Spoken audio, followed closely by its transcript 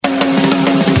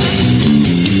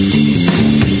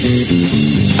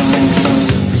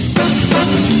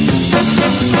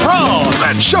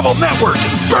Shovel Network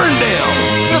in Ferndale.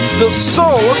 It's the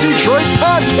Soul of Detroit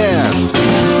podcast.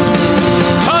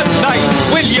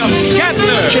 Tonight, William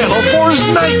Shatner. Channel 4's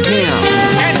Night Camp.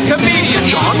 And comedian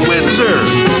Shawn Windsor.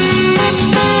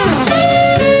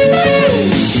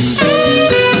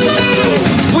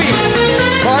 With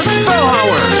Mark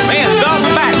Fellhauer. Man the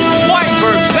Back,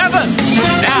 Weinberg 7.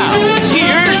 Now,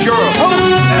 here's your host.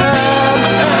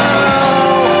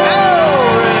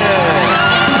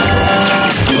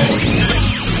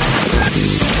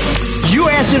 You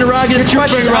ass interrogative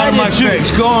questions Finger out of my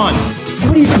face. Go on.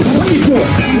 What are you doing?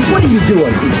 What are you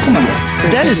doing? Come on.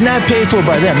 That is not paid for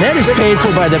by them. That is paid for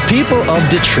by the people of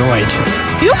Detroit.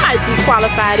 You might be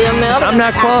qualified, ML. I'm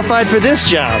not qualified for this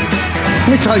job.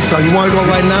 Let me tell you something. You want to go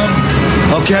right now?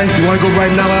 Okay? You want to go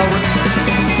right now, Albert?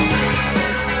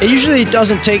 It usually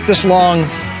doesn't take this long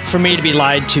for me to be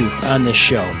lied to on this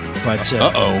show. But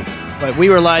But we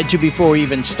were lied to before we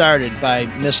even started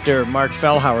by Mr. Mark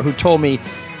Fellhauer, who told me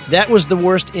that was the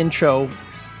worst intro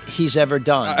he's ever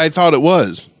done. I thought it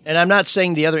was. And I'm not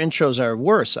saying the other intros are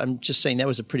worse. I'm just saying that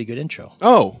was a pretty good intro.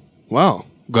 Oh, wow.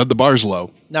 Glad the bar's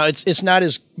low. Now, it's not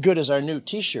as good as our new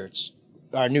T-shirts,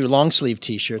 our new long-sleeve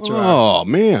T-shirts, or Oh,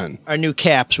 man. our new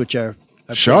caps, which are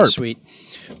Sharp. pretty sweet,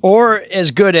 or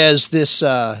as good as this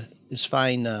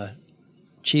fine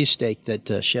cheesesteak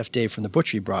that Chef Dave from the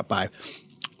butchery brought by,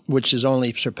 which is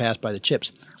only surpassed by the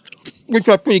chips, which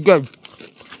are pretty good.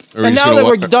 And now that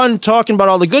we're done talking about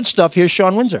all the good stuff, here's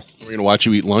Shawn Windsor. We're going to watch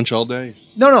you eat lunch all day?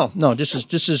 No. This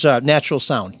is natural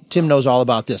sound. Tim knows all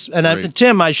about this. And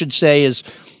Tim, I should say, is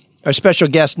our special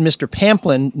guest, Mr.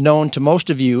 Pamplin, known to most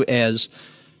of you as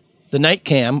the Night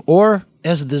Cam or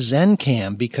as the Zen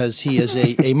Cam, because he is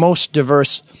a most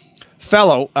diverse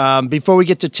fellow. Before we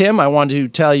get to Tim, I wanted to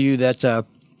tell you that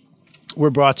we're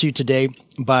brought to you today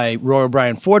by Roy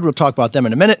O'Brien Ford. We'll talk about them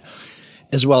in a minute,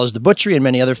 as well as the Butchery and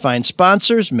many other fine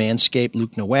sponsors, Manscaped,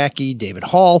 Luke Nowacki, David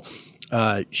Hall.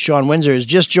 Shawn Windsor has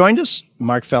just joined us.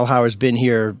 Mark Fellhauer's been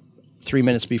here 3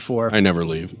 minutes before. I never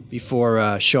leave.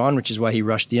 Before Shawn, which is why he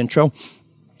rushed the intro.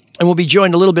 And we'll be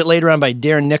joined a little bit later on by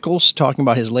Darren Nichols, talking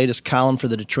about his latest column for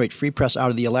the Detroit Free Press out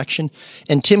of the election.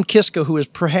 And Tim Kiska, who is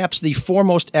perhaps the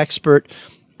foremost expert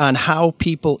on how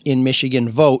people in Michigan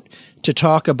vote, to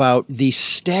talk about the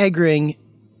staggering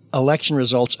election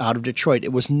results out of Detroit.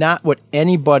 It was not what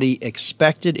anybody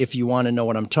expected. If you want to know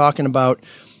what I'm talking about,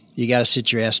 you got to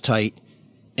sit your ass tight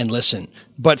and listen.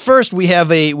 But first, we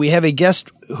have a guest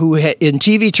who, in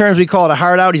TV terms, we call it a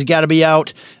hard out. He's got to be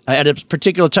out at a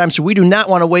particular time, so we do not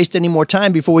want to waste any more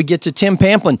time before we get to Tim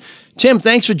Pamplin. Tim,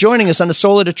 thanks for joining us on the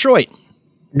Soul of Detroit.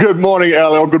 Good morning,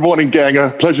 LL. Good morning, gang.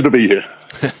 Pleasure to be here.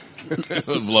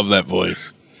 Love that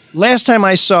voice. Last time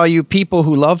I saw you, people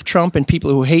who love Trump and people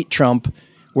who hate Trump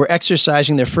were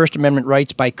exercising their First Amendment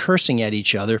rights by cursing at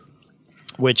each other,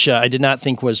 which I did not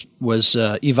think was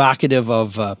evocative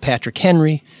of Patrick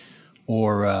Henry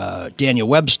or Daniel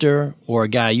Webster or a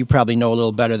guy you probably know a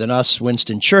little better than us,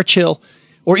 Winston Churchill,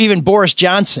 or even Boris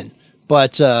Johnson.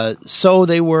 But so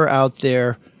they were out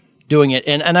there doing it.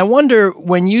 And I wonder,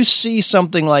 when you see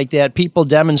something like that, people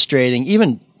demonstrating,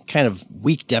 even kind of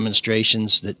weak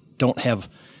demonstrations that don't have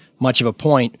much of a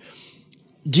point,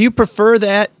 do you prefer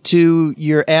that to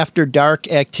your after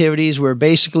dark activities where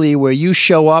you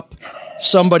show up,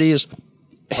 somebody has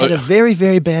had a very,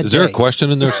 very bad day? Is there a question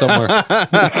in there somewhere?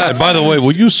 And by the way,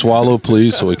 will you swallow,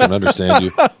 please, so we can understand you?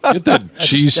 Get that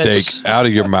cheesesteak out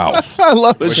of your mouth. I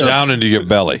love it. Down into your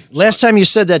belly. Last time you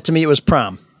said that to me, it was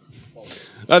prom.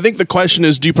 I think the question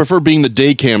is, do you prefer being the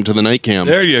day cam to the night cam?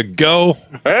 There you go.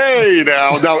 Hey,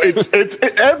 now, it's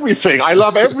everything. I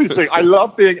love everything. I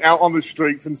love being out on the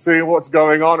streets and seeing what's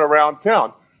going on around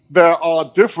town. There are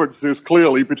differences,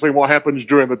 clearly, between what happens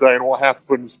during the day and what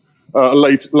happens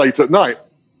late at night.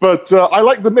 But I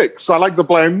like the mix. I like the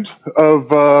blend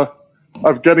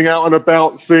of getting out and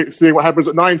about, seeing what happens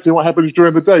at night, seeing what happens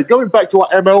during the day. Going back to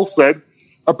what ML said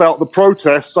about the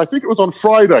protests, I think it was on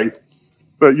Friday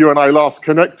that you and I last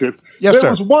connected. Yes, there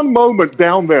was one moment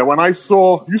down there when you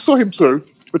saw him too,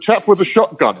 the chap with the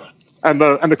shotgun and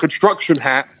the construction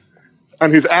hat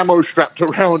and his ammo strapped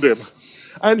around him.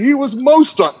 And he was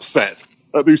most upset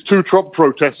at these two Trump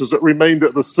protesters that remained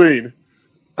at the scene.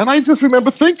 And I just remember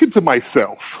thinking to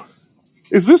myself,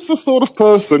 is this the sort of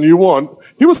person you want?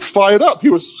 He was fired up.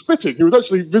 He was spitting. He was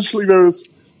actually visually, there was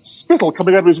spittle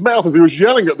coming out of his mouth as he was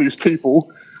yelling at these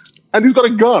people. And he's got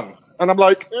a gun. And I'm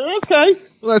like, okay.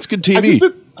 Well, that's good TV.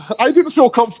 I didn't feel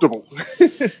comfortable.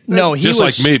 No, he Just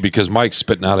was like me, because Mike's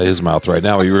spitting out of his mouth right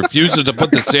now. He refuses to put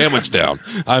the sandwich down.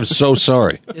 I'm so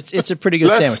sorry. It's a pretty good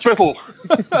Less sandwich.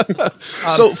 spittle.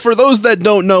 So, for those that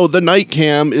don't know, the Night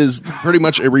Cam is pretty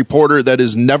much a reporter that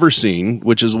is never seen,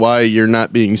 which is why you're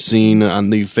not being seen on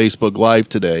the Facebook Live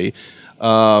today.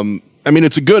 I mean,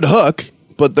 it's a good hook,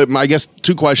 but I guess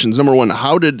two questions. Number one,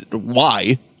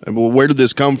 why? Where did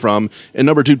this come from? And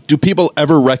number two, do people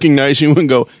ever recognize you and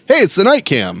go, hey, it's the Night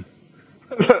Cam?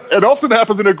 It often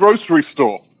happens in a grocery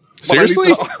store.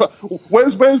 Seriously?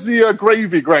 Where's the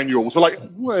gravy granules? They're like,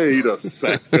 wait a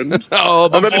second. Oh,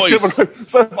 the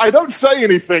voice. So if I don't say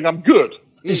anything, I'm good.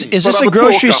 Is this a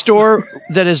grocery store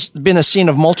that has been a scene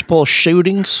of multiple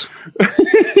shootings?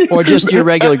 Or just your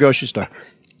regular grocery store?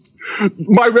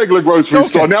 My regular grocery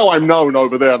store. Now I'm known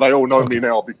over there. They all know me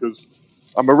now because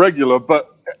I'm a regular. But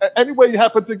anywhere you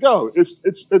happen to go, it's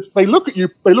they look at you,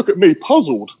 they look at me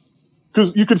puzzled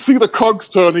because you can see the cogs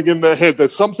turning in their head.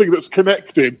 There's something that's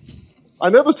connected. I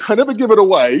never give it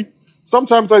away.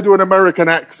 Sometimes I do an American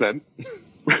accent,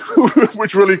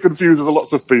 which really confuses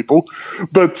lots of people.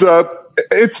 But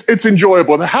it's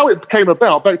enjoyable. And how it came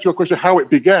about, back to your question, how it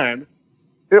began,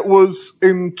 it was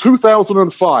in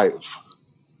 2005.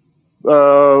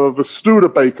 The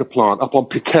Studebaker plant up on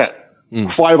Piquette.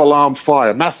 5-alarm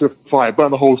fire, massive fire,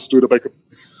 burned the whole Studebaker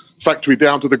factory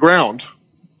down to the ground.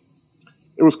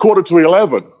 It was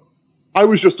 11:15. I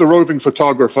was just a roving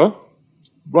photographer,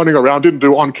 running around, didn't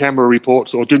do on-camera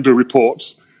reports or didn't do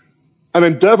reports. And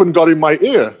then Devon got in my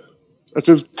ear and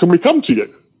says, can we come to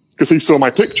you? Because he saw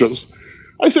my pictures.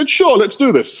 I said, sure, let's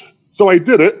do this. So I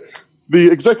did it. The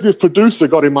executive producer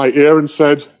got in my ear and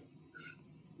said,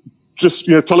 just,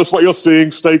 tell us what you're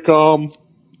seeing, stay calm,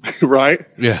 right?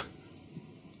 Yeah.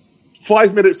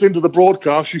 5 minutes into the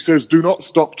broadcast, she says, do not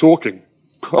stop talking.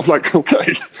 I'm like,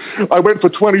 okay. I went for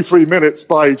 23 minutes.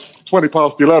 By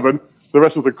 11:20, the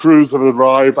rest of the crews had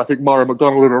arrived. I think Mara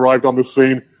McDonald had arrived on the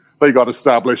scene. They got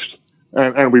established.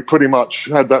 And we pretty much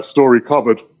had that story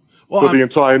covered for the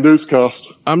entire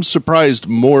newscast. I'm surprised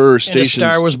more stations... And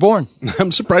a star was born.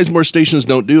 I'm surprised more stations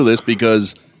don't do this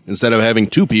because instead of having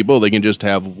two people, they can just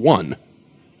have one.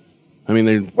 I mean,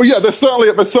 there's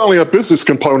certainly a business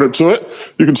component to it.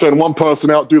 You can send one person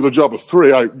out, do the job of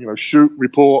three. Shoot,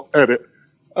 report, edit.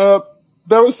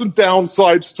 There are some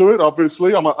downsides to it.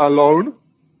 Obviously, I'm alone.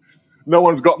 No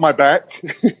one's got my back,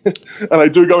 and I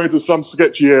do go into some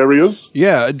sketchy areas.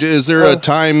 Yeah, is there a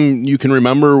time you can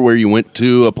remember where you went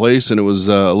to a place and it was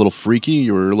a little freaky?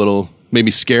 You were a little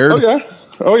maybe scared.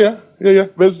 Oh yeah.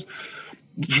 There's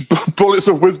bullets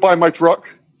have whizzed by my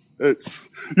truck.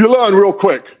 You learn real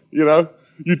quick. You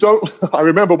don't. I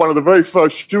remember one of the very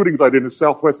first shootings I did in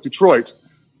Southwest Detroit.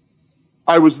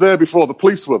 I was there before the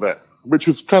police were there, which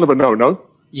was kind of a no-no.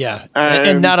 Yeah,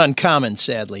 and not uncommon,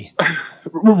 sadly.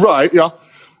 Right, yeah.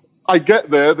 I get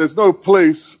there, there's no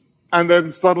police, and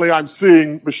then suddenly I'm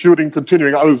seeing the shooting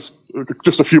continuing. I was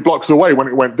just a few blocks away when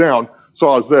it went down, so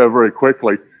I was there very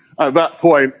quickly. At that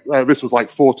point, this was like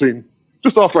 14.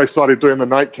 Just after I started doing the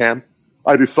Night Cam,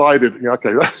 I decided,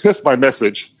 okay, that's my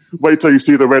message. Wait till you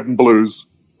see the red and blues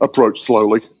approach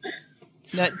slowly.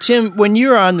 Now, Tim, when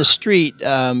you're on the street,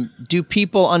 do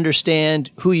people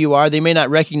understand who you are? They may not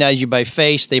recognize you by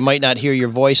face. They might not hear your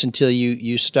voice until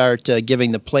you start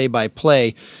giving the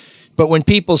play-by-play. But when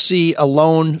people see a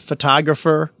lone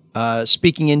photographer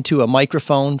speaking into a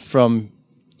microphone from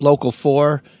Local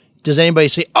 4, does anybody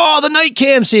say, oh, the Night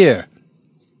Cam's here?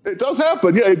 It does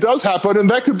happen. Yeah, it does happen. And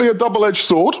that could be a double-edged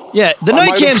sword. Yeah, the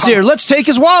Night Cam's here. Let's take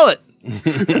his wallet.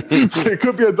 It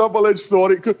could be a double-edged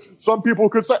sword. Some people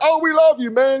could say, oh, we love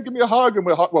you, man. Give me a hug. And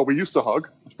we used to hug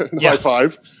and high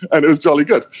five, and it was jolly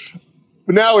good.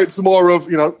 But now it's more of,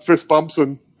 fist bumps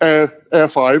and air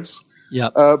fives. Yeah.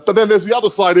 But then there's the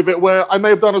other side of it where I may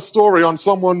have done a story on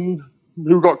someone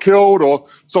who got killed or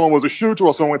someone was a shooter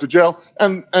or someone went to jail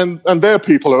and their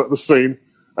people are at the scene.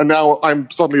 And now I'm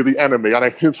suddenly the enemy. And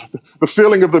the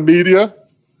feeling of the media,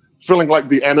 feeling like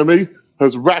the enemy,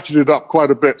 has ratcheted up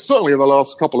quite a bit, certainly in the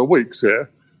last couple of weeks here,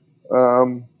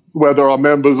 where there are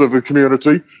members of the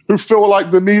community who feel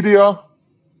like the media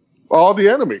are the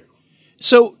enemy.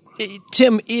 So,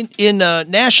 Tim, in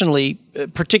nationally,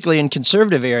 particularly in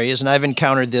conservative areas, and I've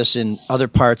encountered this in other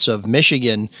parts of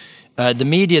Michigan, the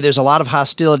media, there's a lot of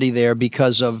hostility there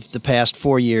because of the past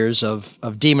 4 years of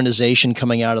demonization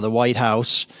coming out of the White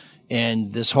House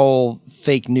and this whole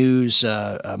fake news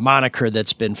moniker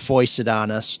that's been foisted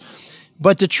on us.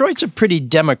 But Detroit's a pretty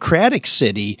democratic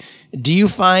city. Do you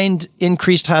find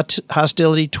increased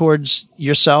hostility towards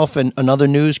yourself and other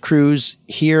news crews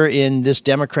here in this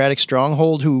democratic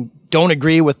stronghold who don't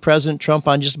agree with President Trump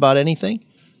on just about anything?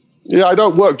 Yeah, I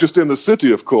don't work just in the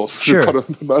city, of course. Sure.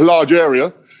 We've got a large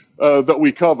area that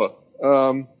we cover.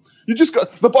 You just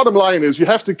got, the bottom line is you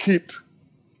have to keep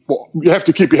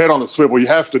your head on a swivel. You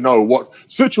have to know what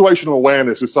situational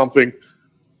awareness is something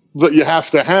that you have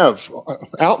to have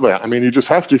out there. I mean, you just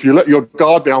have to. If you let your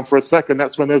guard down for a second,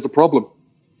 that's when there's a problem.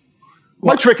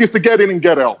 My trick is to get in and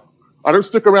get out. I don't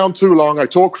stick around too long. I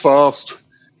talk fast,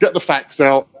 get the facts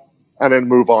out, and then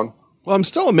move on. Well, I'm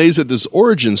still amazed at this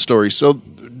origin story. So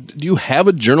do you have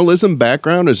a journalism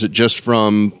background? Or is it just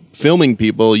from filming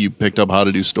people you picked up how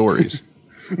to do stories?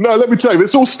 No, let me tell you,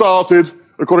 this all started,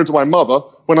 according to my mother,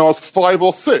 when I was 5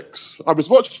 or 6. I was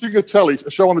watching a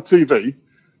show on the TV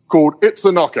called It's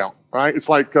a Knockout, right? It's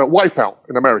like Wipeout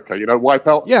in America, you know,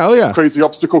 Wipeout? Yeah, oh yeah. Crazy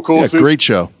obstacle courses. Yeah, great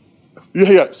show.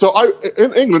 Yeah. So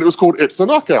in England, it was called It's a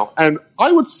Knockout. And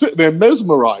I would sit there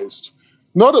mesmerized,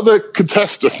 not at the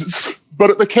contestants, but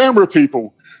at the camera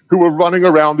people who were running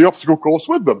around the obstacle course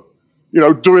with them, you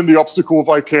know, doing the obstacle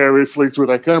vicariously through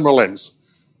their camera lens.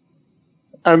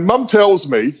 And Mum tells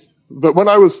me that when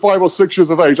I was 5 or 6 years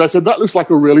of age, I said, that looks like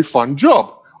a really fun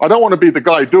job. I don't want to be the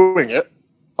guy doing it.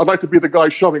 I'd like to be the guy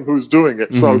showing who's doing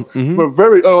it. So from a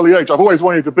very early age, I've always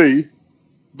wanted to be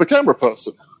the camera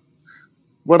person.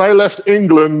 When I left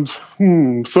England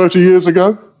 30 years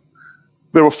ago,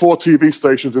 there were 4 TV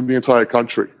stations in the entire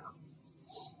country.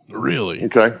 Really?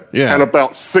 Okay. Yeah. And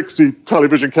about 60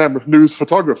 television camera news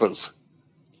photographers.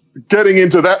 Getting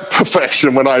into that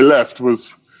profession when I left was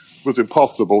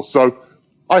impossible. So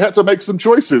I had to make some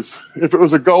choices. If it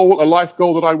was a goal, a life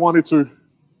goal that I wanted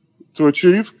to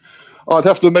achieve, I'd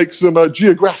have to make some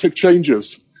geographic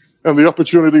changes. And the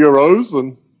opportunity arose,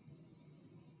 and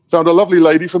found a lovely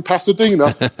lady from Pasadena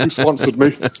who sponsored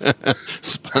me.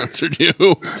 Sponsored you?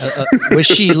 Was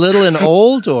she little and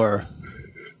old, or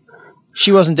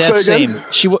she wasn't that Say again?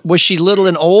 same? Was she little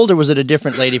and old, or was it a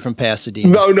different lady from Pasadena?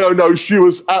 No. She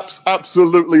was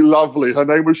absolutely lovely. Her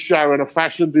name was Sharon, a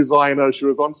fashion designer. She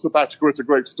was on sabbatical. It's a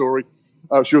great story.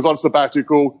 She was on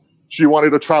sabbatical. She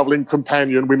wanted a traveling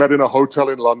companion. We met in a hotel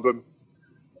in London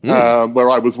where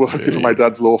I was working for my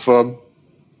dad's law firm.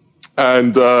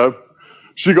 And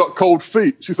she got cold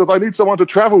feet. She said, I need someone to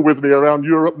travel with me around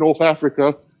Europe, North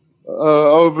Africa,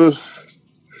 over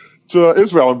to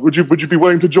Israel. Would you be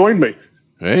willing to join me?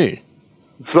 Hey.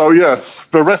 So, yes,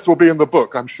 the rest will be in the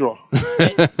book, I'm sure.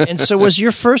 And so was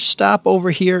your first stop over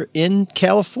here in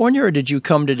California, or did you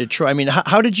come to Detroit? I mean,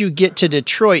 how did you get to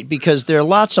Detroit? Because there are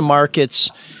lots of markets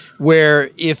where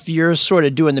if you're sort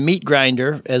of doing the meat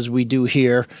grinder, as we do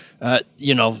here,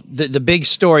 you know, the big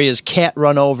story is cat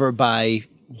run over by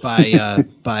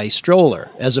stroller,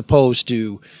 as opposed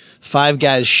to 5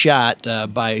 guys shot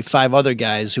by 5 other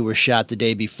guys who were shot the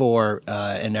day before,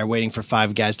 and they're waiting for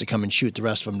 5 guys to come and shoot the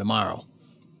rest of them tomorrow.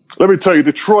 Let me tell you,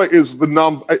 Detroit is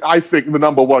I think the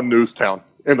number 1 news town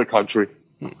in the country.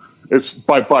 It's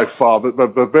by far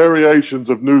the variations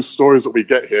of news stories that we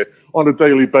get here on a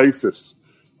daily basis.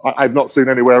 I've not seen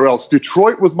anywhere else.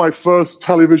 Detroit was my first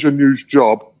television news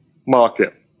job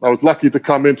market. I was lucky to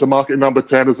come into market number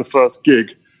 10 as a first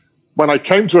gig. When I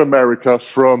came to America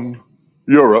from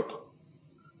Europe,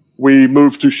 we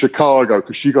moved to Chicago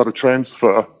because she got a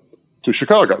transfer to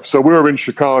Chicago. So we were in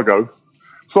Chicago.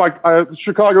 So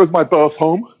Chicago was my birth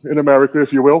home in America,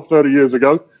 if you will, 30 years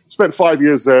ago. Spent 5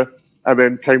 years there and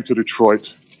then came to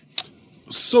Detroit.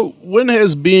 So when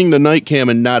has being the night cam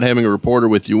and not having a reporter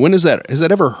with you, has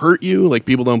that ever hurt you? Like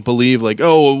people don't believe, like,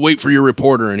 oh, wait for your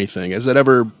reporter or anything. Has that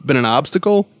ever been an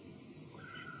obstacle?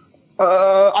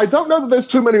 I don't know that there's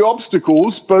too many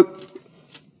obstacles, but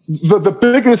the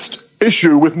biggest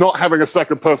issue with not having a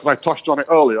second person, I touched on it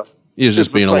earlier, is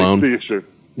just being alone. The issue.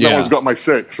 Yeah. No one's got my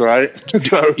 6, right?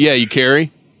 So yeah, you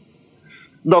carry?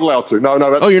 Not allowed to. No.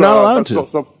 That's, you're not allowed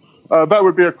to. That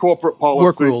would be a corporate policy.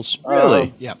 Work rules.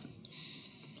 Really? Yeah.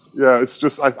 Yeah, it's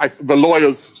just the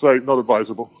lawyers say not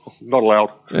advisable, not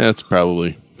allowed. Yeah, that's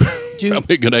probably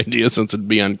a good idea since it'd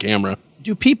be on camera.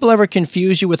 Do people ever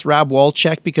confuse you with Rob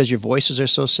Walchek because your voices are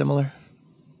so similar?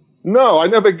 No, I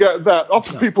never get that.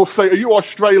 Often people say, are you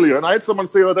Australian? I had someone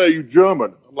say the other day, are you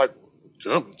German? I'm like,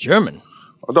 German? German.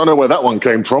 I don't know where that one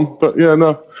came from, but yeah,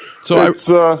 no.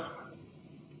 So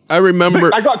I remember...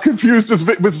 I got confused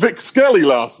with Vic Skelly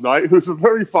last night, who's a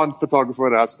very fun photographer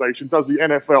at our station, does the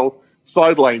NFL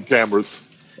sideline cameras.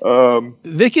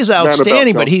 Vic is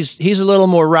outstanding, but he's a little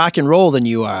more rock and roll than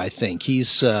you are, I think.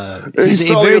 He's a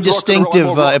very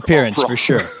distinctive appearance, for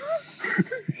sure.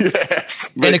 Yeah.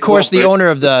 Yes. And of course, the owner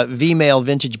of the V-Mail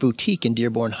Vintage Boutique in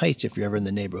Dearborn Heights. If you're ever in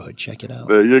the neighborhood, check it out.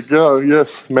 There you go.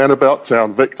 Yes, man about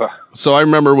town, Victor. So I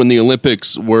remember when the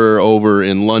Olympics were over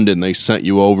in London, they sent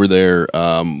you over there.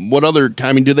 What other?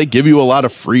 I mean, do they give you a lot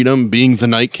of freedom being the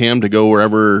night cam to go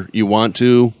wherever you want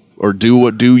to, or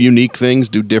do unique things,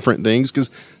 do different things? Because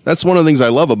that's one of the things I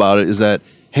love about it is that,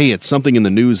 hey, it's something in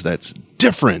the news that's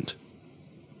different.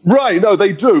 Right. No,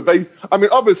 they do. I mean,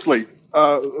 obviously,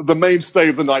 the mainstay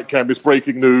of the night cam is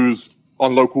breaking news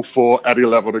on Local 4 at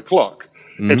 11 o'clock.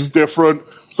 Mm-hmm. It's different.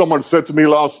 Someone said to me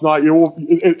last night,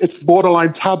 it's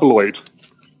borderline tabloid.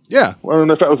 Yeah. I don't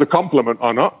know if that was a compliment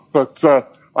or not, but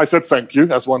I said thank you,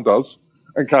 as one does,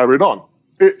 and carried on.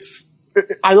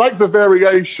 I like the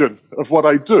variation of what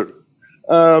I do.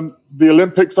 The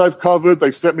Olympics I've covered,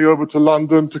 they sent me over to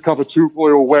London to cover 2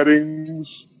 royal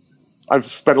weddings. I've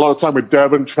spent a lot of time with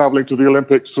Devon traveling to the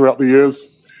Olympics throughout the years.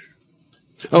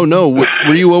 Oh, no.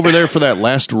 Were you over there for that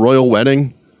last royal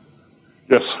wedding?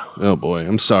 Yes. Oh, boy.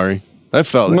 I'm sorry. That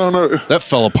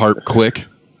fell apart quick.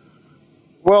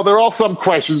 Well, there are some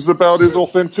questions about his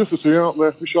authenticity, aren't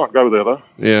there? We shan't go there, though.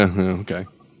 Yeah, okay.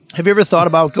 Have you ever thought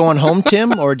about going home,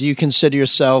 Tim, or do you consider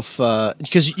yourself,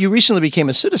 because you recently became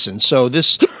a citizen, so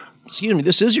this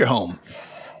is your home.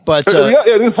 But yeah,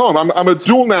 it is home. I'm a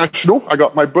dual national. I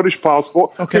got my British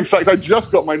passport. Okay. In fact, I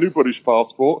just got my new British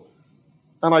passport,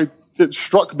 and it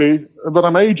struck me that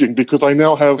I'm aging because I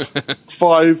now have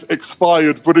 5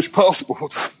 expired British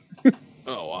passports.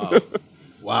 Oh, wow.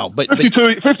 Wow. But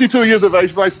 52 years of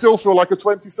age, but I still feel like a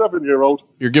 27-year-old.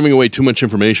 You're giving away too much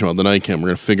information about the night cam. We're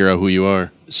going to figure out who you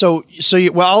are. So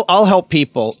I'll help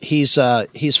people. He's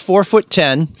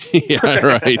 4'10". Yeah,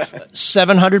 right.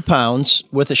 700 pounds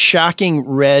with a shocking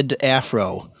red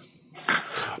afro.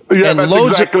 Yeah, that's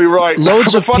exactly right.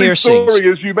 Loads of funny piercings. Story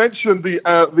is you mentioned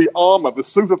the armor, the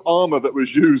suit of armor that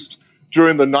was used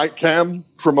during the night cam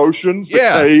promotions, the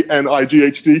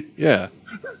KNIGHD. Yeah.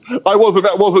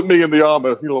 That wasn't me in the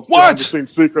armor. What? The scene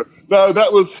secret. No,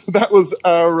 that was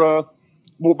our.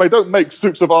 Well, they don't make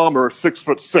suits of armor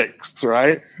 6'6",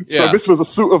 right? Yeah. So this was a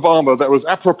suit of armor that was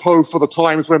apropos for the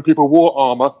times when people wore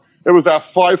armor. It was our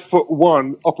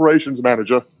 5'1" operations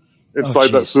manager inside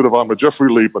that suit of armor,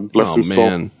 Jeffrey Liebman. Bless his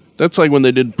soul. That's like when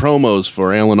they did promos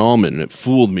for Alan Allman, and it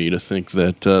fooled me to think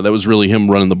that that was really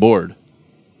him running the board.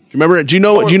 Remember? Do you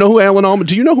know who Alan Allman?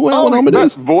 Do you know who Alan Allman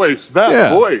is?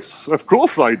 That voice. Of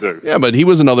course I do. Yeah, but he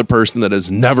was another person that has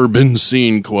never been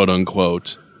seen, quote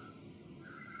unquote.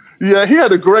 Yeah, he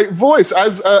had a great voice.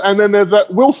 And then there's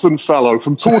that Wilson fellow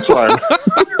from Tour Time.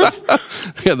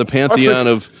 Yeah, the pantheon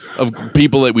of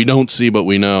people that we don't see but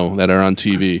we know that are on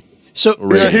TV. So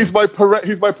yeah, he's my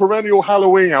perennial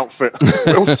Halloween outfit.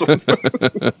 Wilson.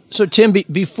 So Tim,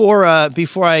 before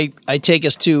I take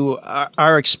us to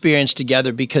our experience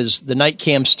together, because the night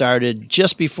cam started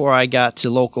just before I got to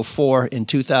Local 4 in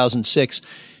 2006.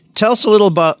 Tell us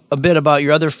a bit about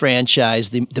your other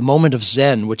franchise, the Moment of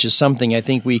Zen, which is something I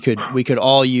think we could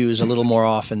all use a little more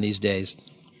often these days.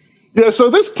 Yeah, so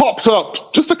this popped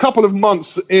up just a couple of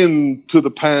months into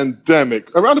the pandemic,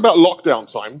 around about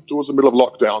lockdown time, towards the middle of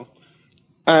lockdown.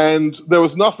 And there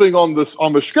was nothing on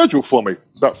the schedule for me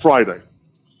that Friday.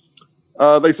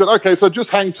 They said, okay, so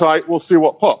just hang tight. We'll see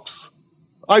what pops.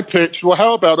 I pitched, well,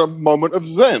 how about a Moment of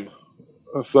Zen?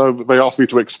 So they asked me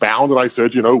to expound, and I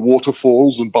said,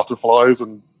 waterfalls and butterflies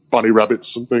and bunny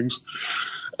rabbits and things.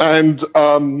 And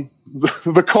the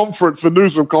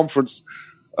newsroom conference,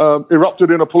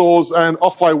 erupted in applause, and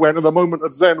off I went, and the Moment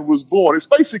of Zen was born. It's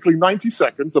basically 90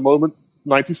 seconds, a moment,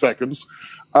 90 seconds,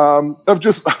 of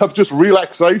just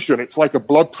relaxation. It's like a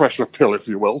blood pressure pill, if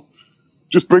you will.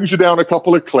 Just brings you down a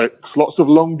couple of clicks, lots of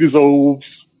long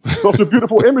dissolves, lots of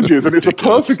beautiful images, and it's a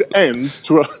perfect end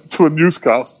to a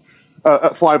newscast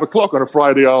at 5 o'clock on a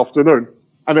Friday afternoon.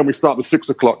 And then we start the 6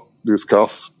 o'clock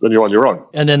newscast, then you're on your own.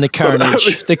 And then the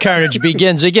carnage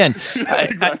begins again.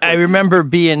 Exactly. I remember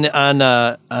being on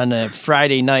a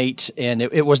Friday night, and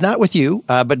it was not with you,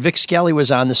 but Vic Skelly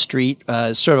was on the street,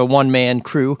 sort of a one-man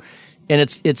crew. And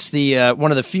it's the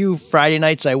one of the few Friday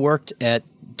nights I worked at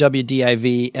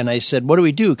WDIV, and I said, what do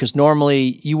we do? Because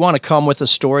normally you want to come with a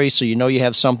story so you know you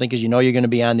have something because you know you're going to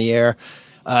be on the air.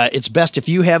 It's best if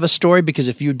you have a story, because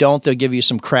if you don't, they'll give you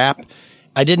some crap.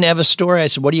 I didn't have a story. I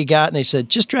said, what do you got? And they said,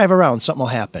 just drive around. Something will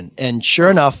happen. And sure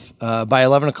enough, by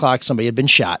 11 o'clock, somebody had been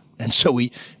shot. And so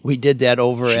we did that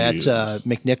over at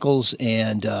McNichols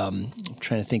and I'm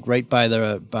trying to think, right by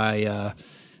the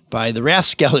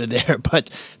Rathskeller there, but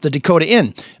the Dakota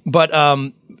Inn. But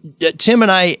Tim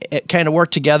and I kind of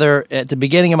worked together at the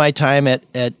beginning of my time at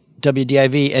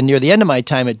WDIV and near the end of my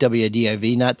time at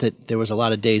WDIV. Not that there was a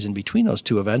lot of days in between those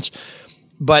two events.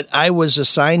 but I was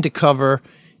assigned to cover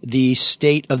the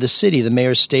state of the city, the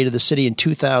mayor's state of the city in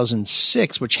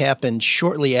 2006, which happened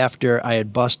shortly after I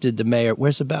had busted the mayor.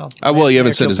 Where's the bell? Well, you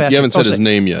haven't said his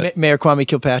name yet. Mayor Kwame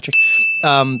Kilpatrick.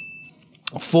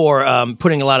 For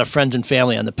putting a lot of friends and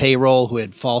family on the payroll who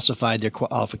had falsified their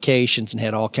qualifications and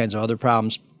had all kinds of other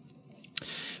problems.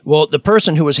 Well, the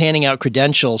person who was handing out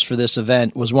credentials for this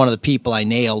event was one of the people I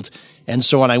nailed. And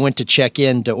so when I went to check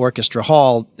in to Orchestra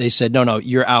Hall, they said, no,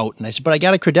 you're out. And I said, but I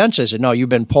got a credential. I said, no, you've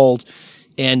been pulled.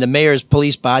 And the mayor's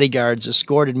police bodyguards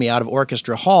escorted me out of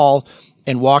Orchestra Hall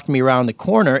and walked me around the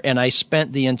corner. And I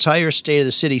spent the entire state of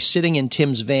the city sitting in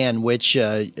Tim's van, which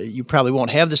you probably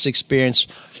won't have this experience.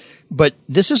 But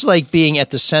this is like being at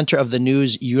the center of the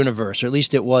news universe, or at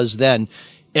least it was then.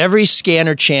 Every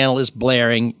scanner channel is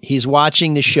blaring. He's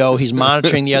watching the show. He's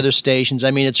monitoring the other stations.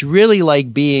 I mean, it's really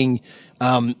like being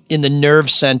in the nerve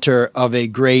center of a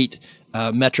great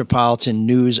metropolitan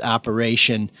news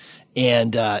operation.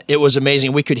 And it was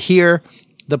amazing. We could hear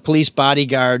the police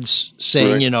bodyguards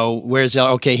saying, right. Where's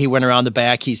okay, he went around the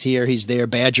back. He's here. He's there.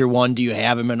 Badger 1, do you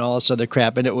have him? And all this other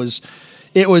crap. And it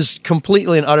was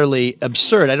completely and utterly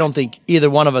absurd. I don't think either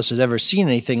one of us has ever seen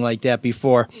anything like that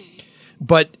before.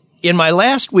 But in my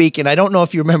last week, and I don't know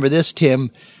if you remember this, Tim,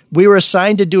 we were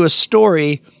assigned to do a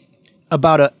story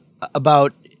about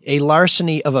a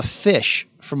larceny of a fish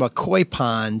from a koi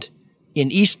pond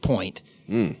in East Point.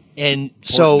 And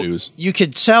so you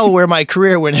could tell where my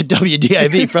career went at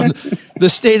WDIV, from the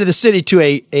state of the city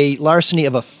to a larceny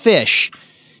of a fish.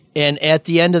 And at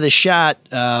the end of the shot,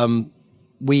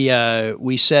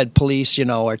 we said police,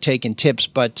 are taking tips,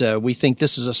 but we think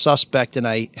this is a suspect. And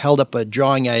I held up a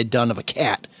drawing I had done of a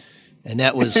cat. And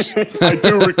that was... I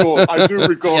do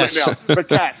recall yes. It now.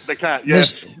 The cat,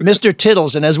 yes. Mr.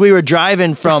 Tittles. And as we were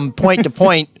driving from point to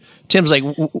point, Tim's like,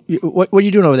 what are you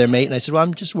doing over there, mate? And I said, well,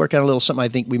 I'm just working on a little something I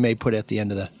think we may put at the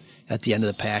end of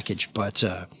the package. But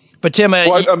Tim...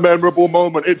 Quite a memorable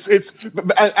moment.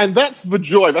 And that's the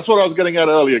joy. That's what I was getting at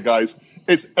earlier, guys.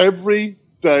 It's every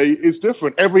day is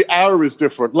different. Every hour is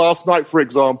different. Last night, for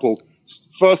example,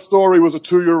 first story was a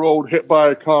 2-year-old hit by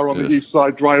a car on the east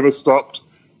side. Driver stopped.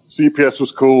 CPS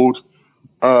was called.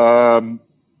 Then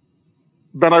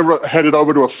I headed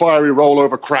over to a fiery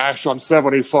rollover crash on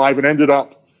 75 and ended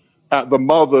up at the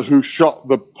mother who shot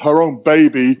her own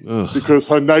baby because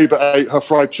her neighbor ate her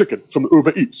fried chicken from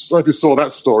Uber Eats. I don't know if you saw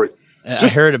that story. I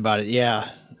heard about it, yeah.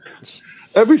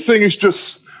 Everything is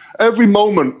just, every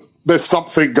moment there's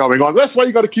something going on. That's why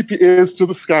you got to keep your ears to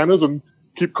the scanners and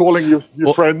keep calling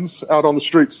your friends out on the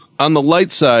streets. On the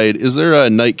light side, is there a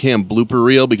night cam blooper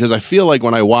reel? Because I feel like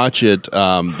when I watch it,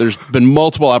 there's been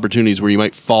multiple opportunities where you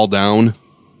might fall down.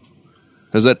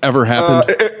 Has that ever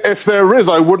happened? If there is,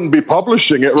 I wouldn't be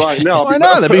publishing it right now. Why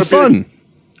not? That'd be fun.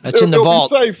 That's in the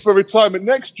vault. It'll be saved for retirement.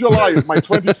 Next July is my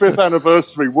 25th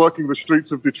anniversary working the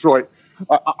streets of Detroit.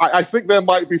 I think there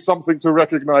might be something to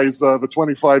recognize the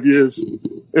 25 years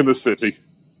in the city.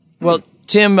 Well,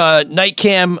 Tim,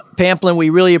 Nightcam Pamplin, we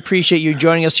really appreciate you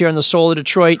joining us here on the Soul of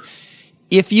Detroit.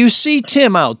 If you see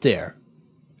Tim out there,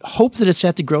 hope that it's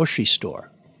at the grocery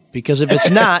store. Because if it's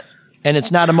not, and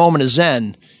it's not a moment of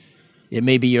zen, it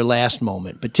may be your last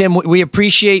moment. But Tim, we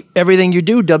appreciate everything you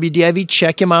do. WDIV,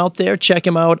 check him out there. Check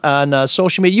him out on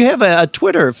social media. You have a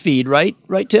Twitter feed, right?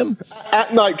 Right, Tim? At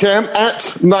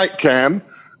Nightcam.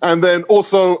 And then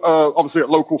also, obviously, at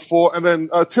Local 4. And then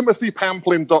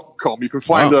timothypamplin.com. You can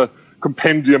find a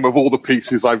compendium of all the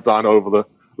pieces I've done over the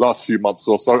last few months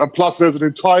or so. And plus, there's an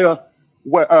entire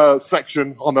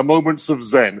section on the moments of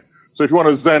Zen. So if you want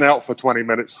to zen out for 20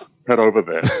 minutes, head over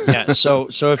there. Yeah, so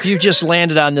if you've just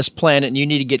landed on this planet and you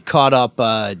need to get caught up,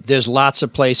 there's lots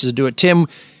of places to do it. Tim,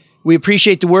 we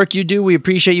appreciate the work you do. We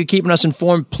appreciate you keeping us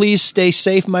informed. Please stay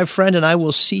safe, my friend, and I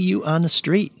will see you on the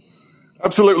street.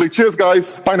 Absolutely. Cheers,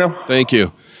 guys. Bye now. Thank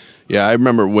you. Yeah, I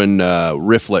remember when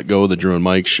Riff let go of the Drew and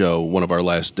Mike show, one of our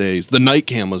last days. The night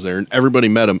cam was there, and everybody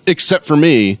met him, except for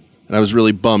me, and I was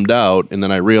really bummed out. And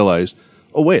then I realized,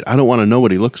 oh, wait, I don't want to know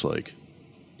what he looks like.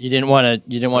 You didn't want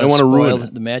to spoil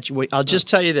the match. Wait, I'll just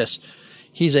tell you this.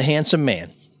 He's a handsome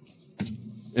man.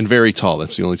 And very tall.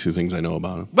 That's the only two things I know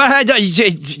about him. But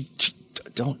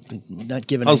not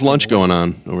giving. How's lunch going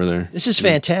on over there? This is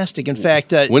fantastic. In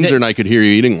fact, Windsor and I could hear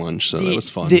you eating lunch, so that was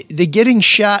fun. The getting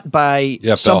shot by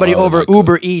somebody over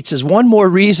Uber Eats is one more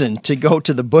reason to go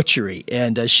to the butchery.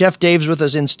 And Chef Dave's with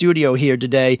us in studio here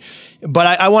today. But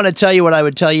I want to tell you what I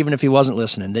would tell you even if he wasn't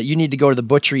listening, that you need to go to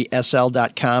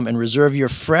thebutcherysl.com and reserve your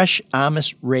fresh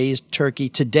Amish-raised turkey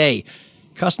today.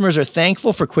 Customers are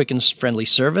thankful for quick and friendly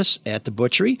service at the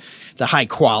butchery, the high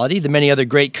quality, the many other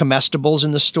great comestibles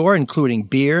in the store, including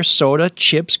beer, soda,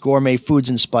 chips, gourmet foods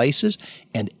and spices,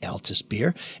 and Altus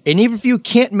beer. And even if you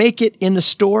can't make it in the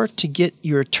store to get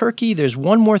your turkey, there's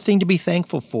one more thing to be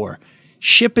thankful for.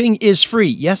 Shipping is free.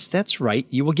 Yes, that's right.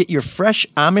 You will get your fresh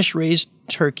Amish-raised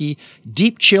turkey,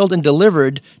 deep chilled and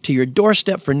delivered to your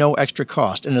doorstep for no extra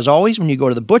cost. And as always, when you go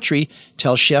to the butchery,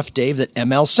 tell Chef Dave that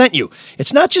ML sent you.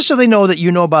 It's not just so they know that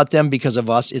you know about them because of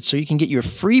us. It's so you can get your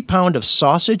free pound of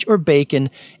sausage or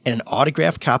bacon and an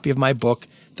autographed copy of my book,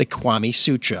 The Kwame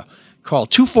Sutra. Call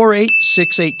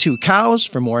 248-682-COWS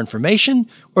for more information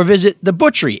or visit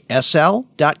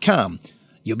thebutcherysl.com.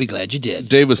 You'll be glad you did.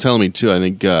 Dave was telling me, too, I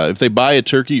think if they buy a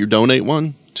turkey, you donate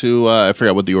one to, I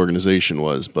forgot what the organization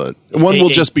was, but one will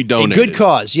just be donated. A good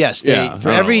cause, yes. For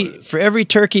every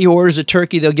turkey who orders a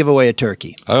turkey, they'll give away a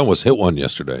turkey. I almost hit one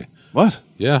yesterday. What?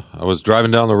 Yeah, I was driving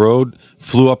down the road,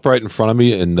 flew up right in front of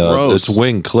me, and its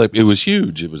wing clipped. It was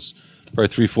huge. It was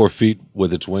probably 3-4 feet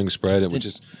with its wing spread. It was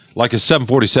just like a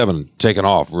 747 taking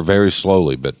off very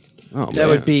slowly. But that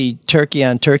would be turkey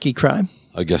on turkey crime?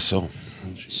 I guess so.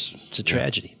 It's a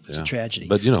tragedy. It's a tragedy.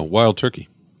 But, wild turkey.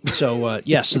 So,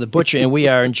 so the butchery, and we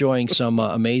are enjoying some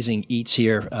amazing eats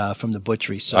here from the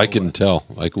butchery. So I can tell.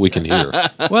 Like, we can hear.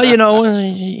 Well,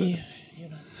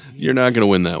 you're not going to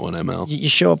win that one, ML. You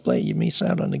show up late, you miss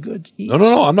out on the good eats.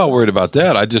 No. I'm not worried about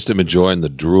that. I just am enjoying the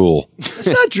drool. It's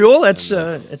not drool. It's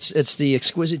it's the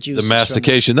exquisite juice. The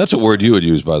mastication. That's a word you would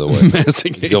use, by the way.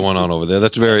 Mastication. Going on over there.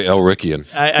 That's very Elrickian.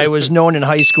 I was known in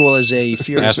high school as a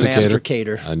furious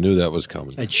masticator. I knew that was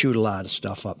coming. I'd shoot a lot of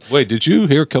stuff up. Wait, did you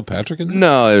hear Kilpatrick in there?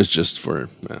 No, it was just for...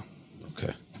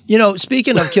 Okay.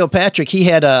 Speaking of Kilpatrick, he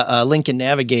had a Lincoln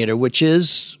Navigator, which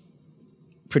is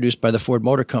produced by the Ford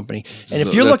Motor Company. And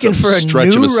if you're looking for a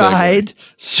new ride,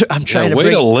 I'm trying to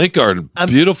way to link our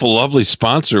beautiful, lovely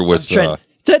sponsor with...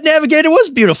 that Navigator was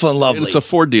beautiful and lovely. It's a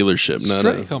Ford dealership.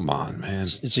 Come on, man.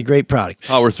 It's a great product.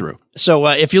 Power through. So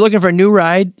if you're looking for a new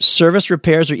ride, service,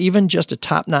 repairs, or even just a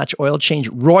top-notch oil change,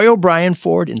 Roy O'Brien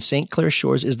Ford in St. Clair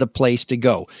Shores is the place to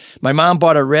go. My mom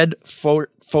bought a red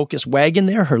Focus wagon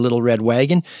there, her little red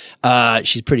wagon.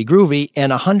 She's pretty groovy.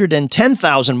 And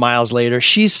 110,000 miles later,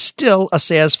 she's still a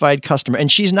satisfied customer. And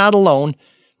she's not alone.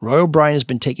 Roy O'Brien has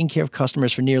been taking care of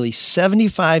customers for nearly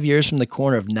 75 years from the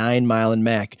corner of 9 Mile and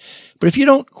Mac. But if you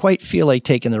don't quite feel like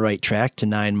taking the right track to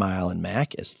 9 Mile and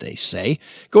Mac, as they say,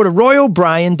 go to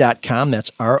royobrien.com.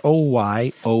 That's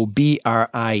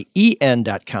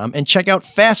ROYOBRIEN.com and check out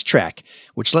Fast Track,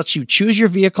 which lets you choose your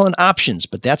vehicle and options.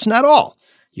 But that's not all.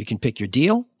 You can pick your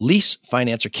deal, lease,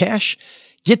 finance, or cash,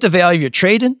 get the value of your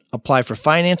trade-in, apply for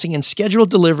financing, and schedule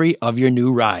delivery of your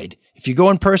new ride. If you go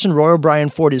in person, Roy O'Brien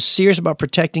Ford is serious about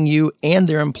protecting you and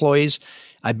their employees.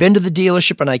 I've been to the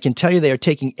dealership, and I can tell you they are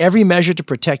taking every measure to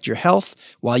protect your health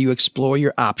while you explore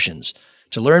your options.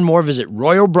 To learn more, visit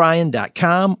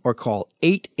royobrien.com or call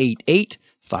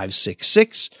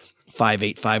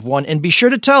 888-566-5851. And be sure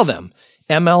to tell them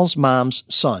ML's mom's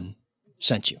son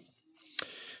sent you.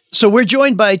 So we're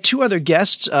joined by two other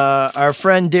guests, our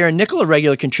friend Darren Nickel, a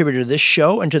regular contributor to this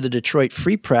show and to the Detroit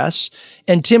Free Press,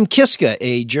 and Tim Kiska,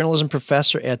 a journalism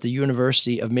professor at the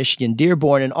University of Michigan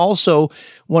Dearborn, and also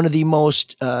one of the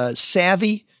most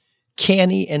savvy,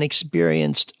 canny, and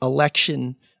experienced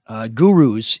election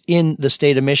gurus in the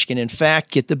state of Michigan. In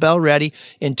fact, get the bell ready.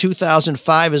 In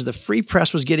 2005, as the Free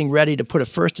Press was getting ready to put a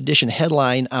first edition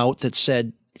headline out that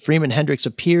said, Freeman Hendricks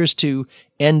appears to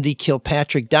end the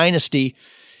Kilpatrick dynasty,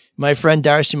 my friend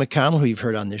Darcy McConnell, who you've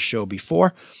heard on this show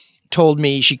before,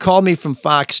 she called me from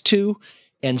Fox 2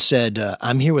 and said,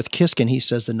 I'm here with Kiska. He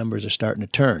says the numbers are starting to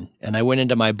turn. And I went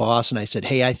into my boss and I said,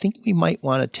 hey, I think we might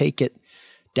want to take it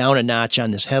down a notch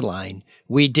on this headline.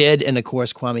 We did. And of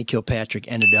course, Kwame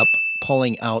Kilpatrick ended up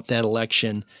pulling out that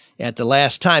election at the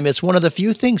last time. It's one of the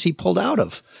few things he pulled out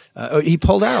of. He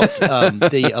pulled out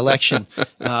the election.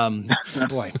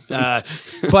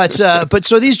 But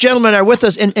so these gentlemen are with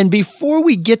us. And before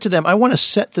we get to them, I want to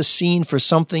set the scene for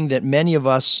something that many of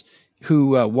us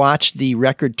who watched the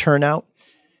record turnout,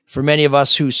 for many of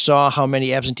us who saw how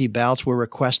many absentee ballots were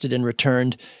requested and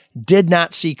returned, did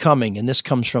not see coming. And this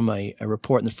comes from a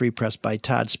report in the Free Press by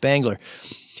Todd Spangler.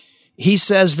 He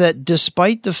says that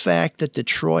despite the fact that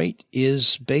Detroit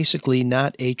is basically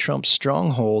not a Trump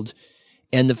stronghold,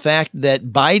 and the fact that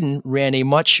Biden ran a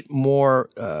much more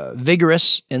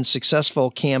vigorous and successful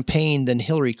campaign than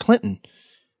Hillary Clinton,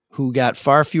 who got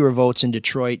far fewer votes in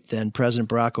Detroit than President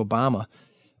Barack Obama,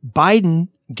 Biden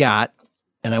got,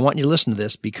 and I want you to listen to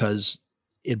this because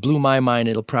it blew my mind,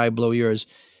 it'll probably blow yours,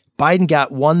 Biden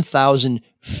got 1,000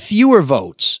 fewer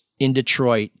votes in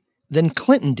Detroit than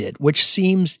Clinton did, which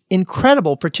seems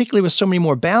incredible, particularly with so many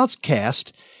more ballots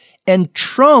cast. And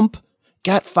Trump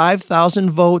got 5,000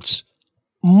 votes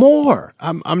more.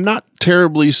 I'm not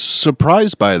terribly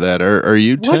surprised by that. Are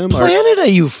you, Tim? What planet are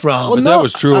you from? Well, that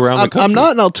was true around the country. I'm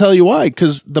not, and I'll tell you why.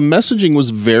 Because the messaging was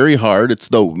very hard.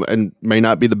 And may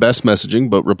not be the best messaging,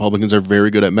 but Republicans are very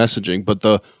good at messaging. But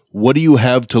the "what do you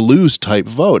have to lose" type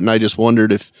vote, and I just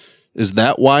wondered is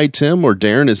that why, Tim or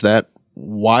Darren? Is that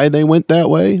why they went that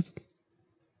way?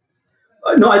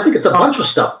 No, I think it's a bunch of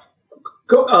stuff.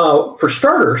 For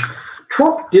starters,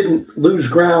 Trump didn't lose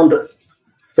ground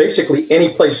basically any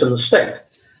place in the state.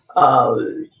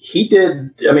 He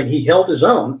did. I mean, he held his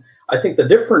own. I think the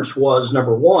difference was,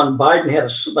 number one, Biden had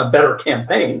a better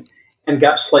campaign and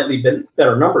got slightly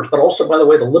better numbers. But also, by the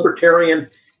way, the Libertarian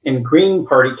and Green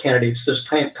Party candidates this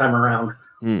time around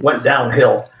went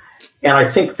downhill. And I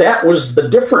think that was the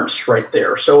difference right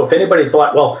there. So if anybody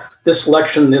thought, well, this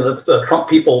election, the Trump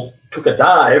people took a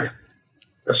dive,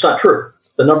 that's not true.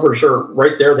 The numbers are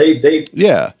right there.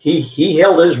 He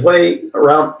held his way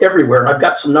around everywhere. And I've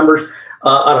got some numbers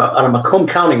out of Macomb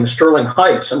County and Sterling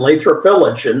Heights and Lathrop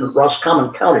Village and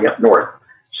Roscommon County up north.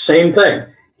 Same thing.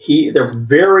 There was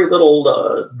very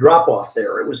little drop off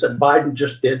there. It was that Biden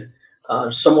just did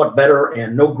somewhat better,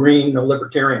 and no Green, no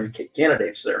Libertarian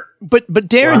candidates there. But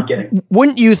Darren,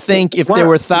 wouldn't you think if there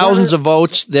were thousands of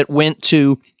votes that went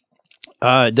to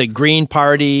the Green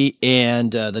Party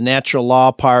and the Natural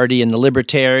Law Party and the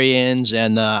Libertarians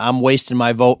and the I'm Wasting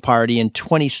My Vote Party in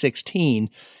 2016,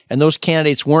 and those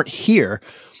candidates weren't here,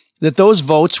 that those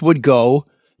votes would go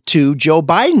to Joe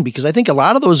Biden? Because I think a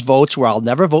lot of those votes were, I'll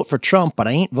never vote for Trump, but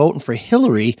I ain't voting for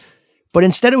Hillary. But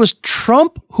instead it was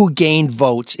Trump who gained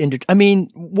votes. I mean,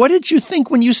 what did you think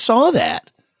when you saw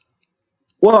that?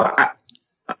 Well,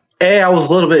 I was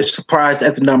a little bit surprised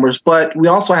at the numbers, but we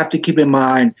also have to keep in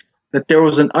mind that there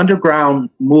was an underground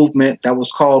movement that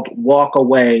was called Walk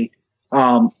Away,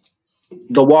 the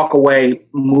Walk Away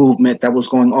movement that was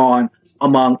going on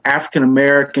among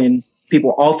African-American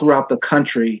people all throughout the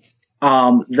country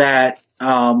that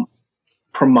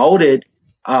promoted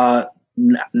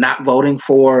not voting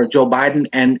for Joe Biden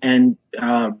and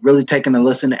really taking a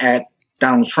listen at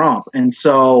Donald Trump. And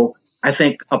so I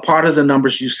think a part of the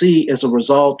numbers you see is a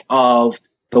result of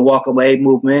the Walk Away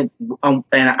movement. And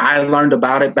I learned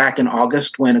about it back in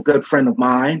August when a good friend of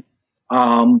mine,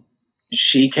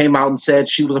 she came out and said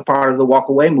she was a part of the Walk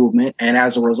Away movement. And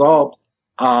as a result,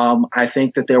 I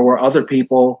think that there were other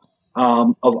people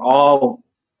of all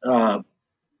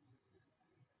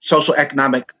social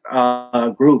economic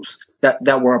groups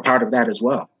that were a part of that as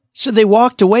well. So they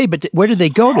walked away, but where did they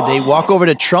go? Did they walk over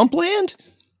to Trump land?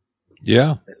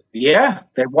 Yeah. Yeah,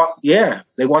 they walked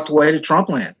away to Trump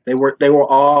land. They were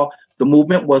all, the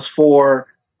movement was for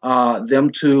them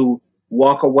to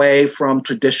walk away from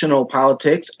traditional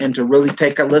politics and to really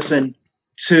take a listen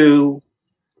to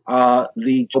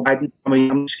the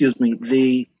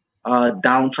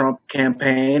Donald Trump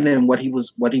campaign and what he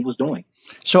was doing.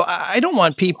 So I don't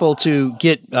want people to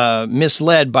get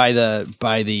misled by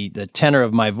the tenor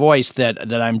of my voice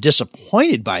that I'm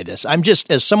disappointed by this. I'm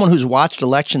just, as someone who's watched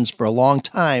elections for a long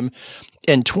time,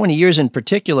 and 20 years in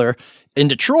particular in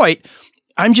Detroit,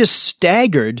 I'm just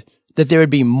staggered that there would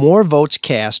be more votes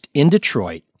cast in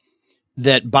Detroit,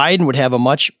 that Biden would have a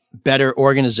much better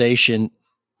organization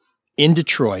in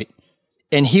Detroit,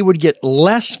 and he would get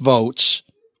less votes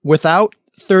without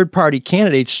third-party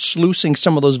candidates sluicing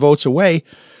some of those votes away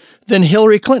than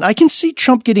Hillary Clinton. I can see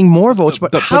Trump getting more votes,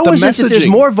 but how is it that there's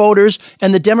more voters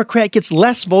and the Democrat gets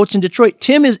less votes in Detroit?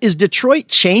 Tim, is Detroit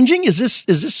changing? Is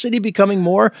this city becoming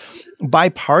more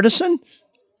bipartisan?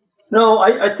 No,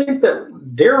 I think that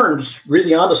Darren's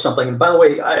really onto something. And by the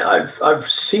way, I've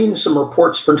seen some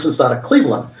reports, for instance, out of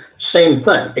Cleveland, same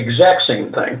thing, exact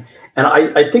same thing. And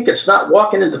I think it's not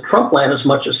walking into Trump land as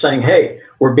much as saying, hey,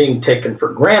 we're being taken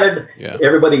for granted. Yeah.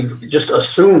 Everybody just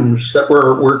assumes that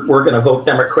we're going to vote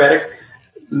Democratic.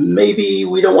 Maybe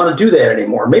we don't want to do that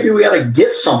anymore. Maybe we got to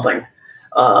get something,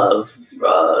 a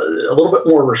little bit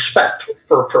more respect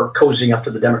for cozying up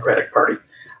to the Democratic Party.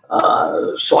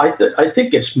 So I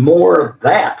think it's more of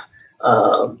that.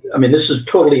 I mean, this is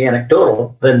totally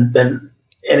anecdotal than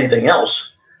anything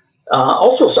else.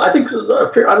 Also, I think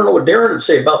I don't know what Darren would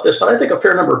say about this, but I think a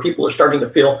fair number of people are starting to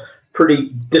feel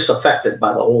pretty disaffected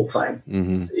by the whole thing.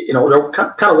 Mm-hmm. You know, they're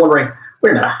kind of wondering,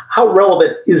 wait a minute, how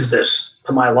relevant is this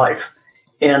to my life?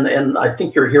 And I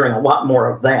think you're hearing a lot more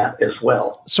of that as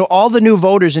well. So all the new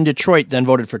voters in Detroit then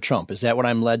voted for Trump. Is that what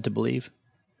I'm led to believe?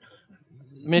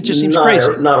 I mean, it just seems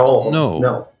crazy. Not all.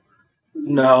 No.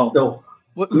 Well,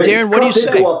 Darren, what do you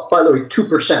say? Go up, by the way,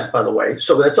 2%. By the way,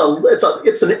 so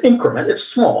it's an increment. It's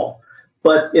small,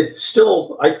 but it's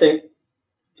still, I think,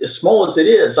 as small as it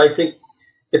is, I think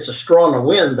it's a straw in the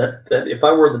wind that if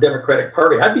I were the Democratic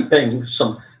Party, I'd be paying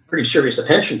some pretty serious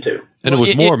attention to. And it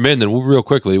was more men than, real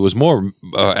quickly, it was more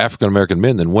African-American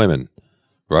men than women,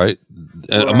 right?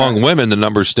 Right? Among women, the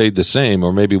numbers stayed the same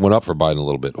or maybe went up for Biden a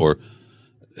little bit, or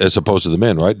as opposed to the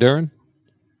men, right, Darren?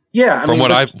 Yeah. From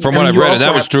what I've read, and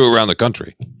that was true around the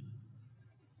country.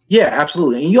 Yeah,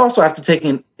 absolutely. And you also have to take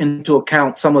into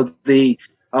account some of the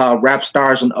rap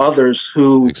stars and others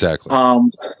who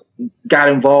got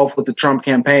involved with the Trump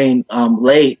campaign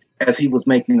late as he was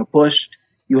making a push.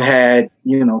 You had,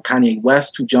 Kanye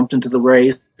West, who jumped into the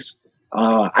race,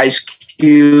 Ice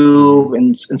Cube,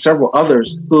 and several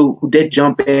others who did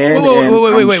jump in.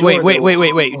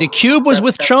 Wait. The Cube was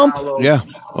with Trump? Yeah.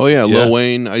 Oh, yeah. Lil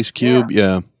Wayne, Ice Cube.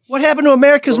 Yeah. What happened to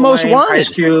America's Most Wanted? Ice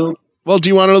Cube. Well, do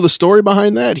you want to know the story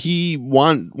behind that? He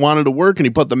wanted to work, and he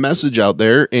put the message out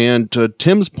there. And to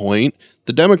Tim's point,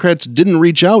 the Democrats didn't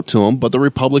reach out to him, but the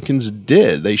Republicans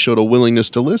did. They showed a willingness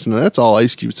to listen. And that's all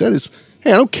Ice Cube said is,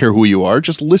 hey, I don't care who you are.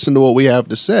 Just listen to what we have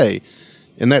to say.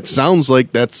 And that sounds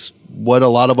like that's what a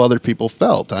lot of other people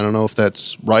felt. I don't know if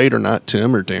that's right or not,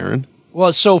 Tim or Darren.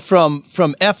 Well, so from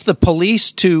F the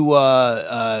police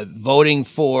to voting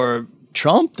for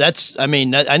Trump,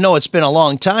 I know it's been a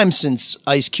long time since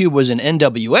Ice Cube was in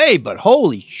NWA, but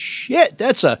holy shit,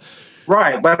 that's a...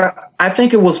 Right, but I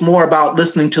think it was more about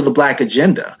listening to the Black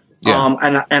agenda. Yeah.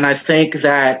 And I think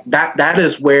that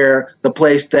is where the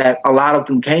place that a lot of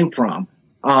them came from.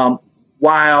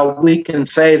 While we can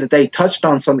say that they touched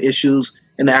on some issues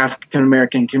in the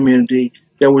African-American community,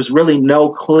 there was really no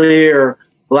clear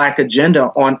Black agenda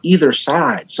on either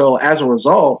side. So as a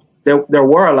result, there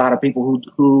were a lot of people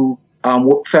who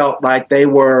felt like they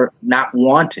were not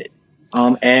wanted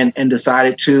and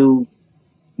decided to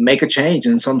make a change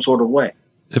in some sort of way.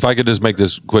 If I could just make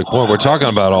this quick point, we're talking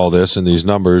about all this and these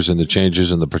numbers and the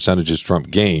changes and the percentages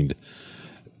Trump gained.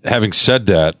 Having said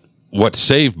that, what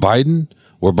saved Biden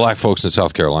were black folks in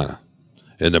South Carolina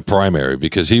in the primary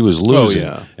because he was losing. Oh,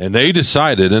 yeah. And they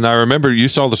decided, and I remember you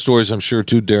saw the stories, I'm sure,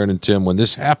 too, Darren and Tim, when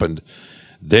this happened.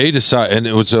 They decided, and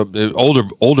it was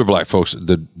older black folks,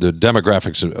 the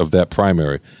demographics of that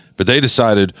primary, but they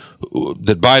decided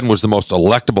that Biden was the most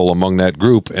electable among that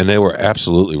group, and they were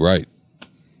absolutely right.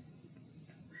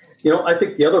 I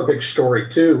think the other big story,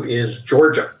 too, is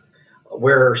Georgia,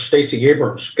 where Stacey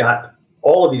Abrams got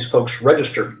all of these folks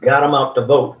registered, got them out to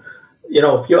vote.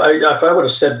 If I would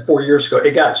have said 4 years ago, hey,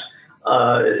 guys,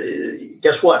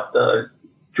 guess what?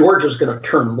 Georgia's going to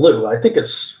turn blue. I think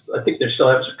they still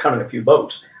have counting a few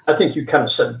votes. I think you kind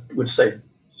of would say,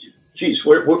 geez,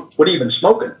 what are you even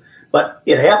smoking? But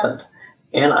it happened.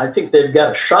 And I think they've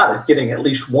got a shot at getting at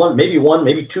least one,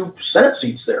 maybe two Senate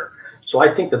seats there. So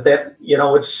I think that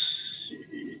it's,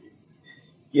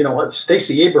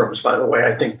 Stacey Abrams, by the way,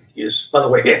 I think is, by the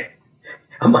way,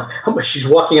 she's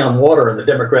walking on water in the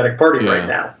Democratic Party right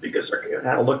now because they're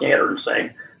kind of looking at her and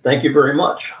saying, thank you very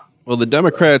much. Well, the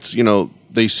Democrats,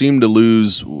 they seem to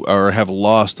lose or have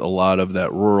lost a lot of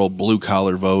that rural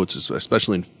blue-collar votes,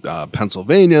 especially in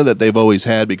Pennsylvania, that they've always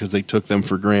had because they took them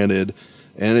for granted.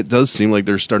 And it does seem like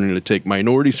they're starting to take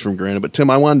minorities for granted. But, Tim,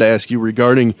 I wanted to ask you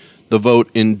regarding the vote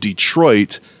in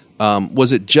Detroit.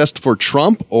 Was it just for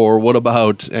Trump, or what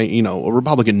about, a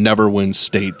Republican never wins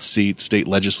state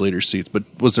legislator seats, but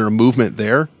was there a movement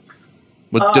there?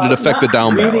 Did it affect the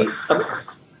down ballot?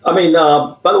 By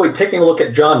the way, taking a look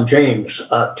at John James,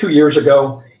 2 years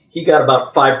ago, he got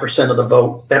about 5% of the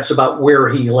vote. That's about where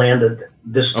he landed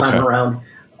this time around.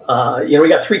 We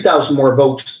got 3,000 more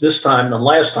votes this time than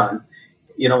last time,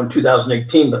 in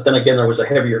 2018. But then again, there was a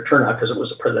heavier turnout because it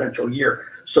was a presidential year.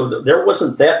 So there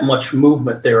wasn't that much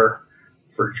movement there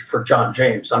for John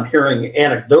James. I'm hearing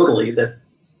anecdotally that,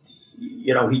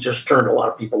 he just turned a lot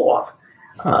of people off.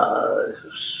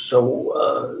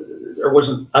 There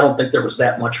wasn't. I don't think there was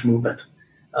that much movement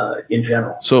in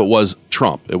general. So it was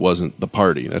Trump. It wasn't the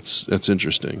party. That's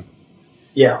interesting.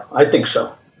 Yeah, I think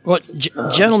so. Well,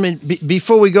 gentlemen,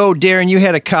 before we go, Darren, you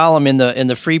had a column in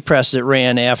the Free Press that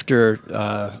ran after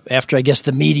I guess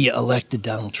the media elected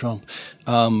Donald Trump.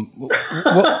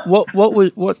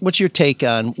 What's your take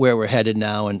on where we're headed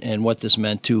now and what this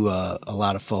meant to a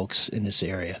lot of folks in this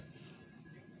area?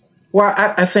 Well,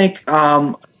 I think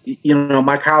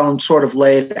my column sort of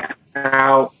laid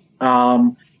out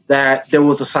that there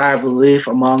was a sigh of relief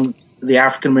among the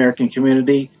African American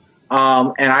community.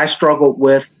 And I struggled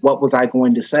with what was I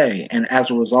going to say. And as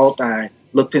a result, I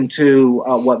looked into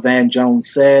what Van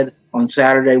Jones said on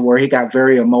Saturday, where he got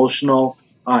very emotional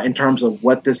in terms of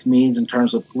what this means in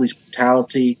terms of police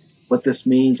brutality, what this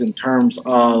means in terms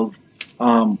of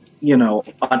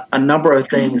a number of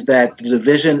things that the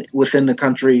division within the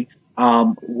country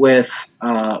with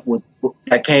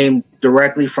that came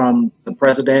directly from the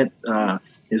president,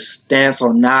 his stance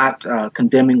on not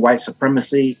condemning white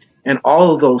supremacy, and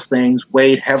all of those things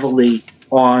weighed heavily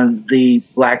on the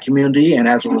black community, and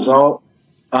as a result,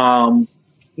 there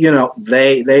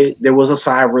was a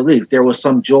sigh of relief. There was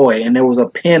some joy, and there was a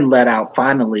pen let out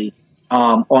finally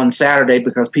on Saturday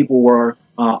because people were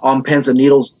on pins and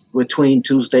needles between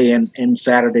Tuesday and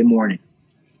Saturday morning.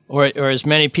 Or as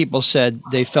many people said,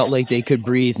 they felt like they could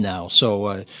breathe now.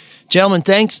 So, gentlemen,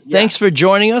 thanks for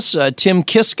joining us. Tim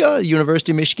Kiska,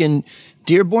 University of Michigan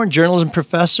Dearborn, journalism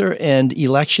professor and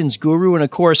elections guru, and of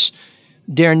course,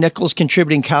 Darren Nichols,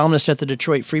 contributing columnist at the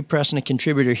Detroit Free Press and a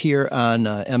contributor here on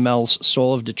ML's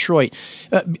Soul of Detroit.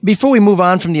 Before we move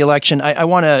on from the election, I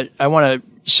want to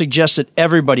suggest that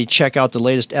everybody check out the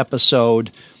latest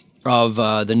episode of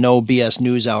the No BS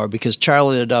News Hour, because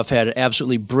Charlie LeDuff had an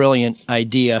absolutely brilliant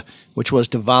idea, which was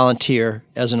to volunteer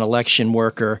as an election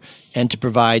worker and to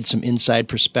provide some inside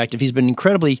perspective. He's been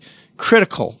incredibly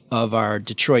critical of our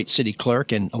Detroit city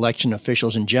clerk and election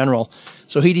officials in general.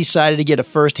 So he decided to get a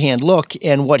firsthand look,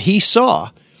 and what he saw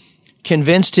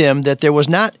convinced him that there was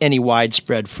not any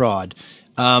widespread fraud.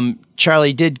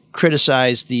 Charlie did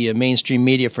criticize the mainstream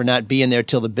media for not being there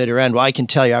till the bitter end. Well, I can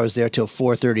tell you I was there till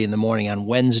 4:30 in the morning on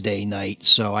Wednesday night,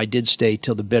 so I did stay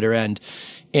till the bitter end.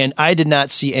 And I did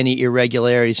not see any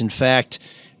irregularities. In fact,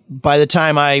 by the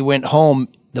time I went home,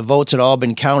 the votes had all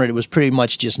been counted. It was pretty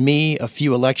much just me, a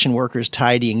few election workers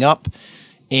tidying up,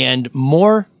 and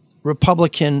more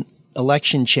Republican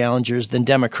election challengers than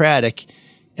Democratic.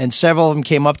 And several of them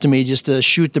came up to me just to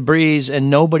shoot the breeze, and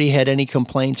nobody had any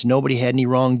complaints. Nobody had any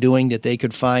wrongdoing that they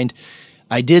could find.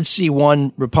 I did see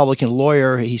one Republican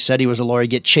lawyer, he said he was a lawyer,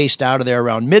 get chased out of there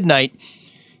around midnight.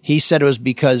 He said it was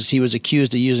because he was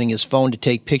accused of using his phone to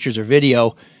take pictures or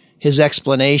video. His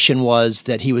explanation was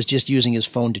that he was just using his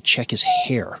phone to check his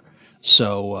hair.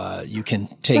 So you can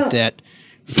take that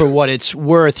for what it's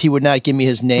worth. He would not give me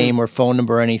his name or phone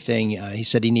number or anything. He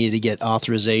said he needed to get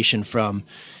authorization from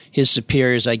his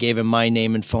superiors. I gave him my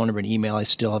name and phone number and email. I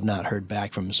still have not heard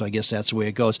back from him, so I guess that's the way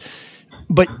it goes.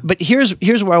 But here's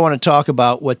where I want to talk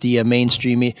about what the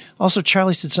mainstream media. Also,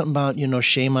 Charlie said something about,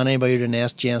 shame on anybody who didn't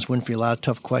ask Janice Winfrey a lot of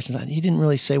tough questions. He didn't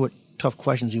really say what tough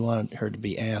questions he wanted her to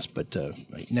be asked, but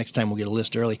next time we'll get a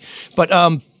list early. But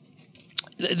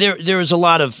there was a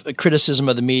lot of criticism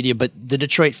of the media, but the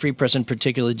Detroit Free Press in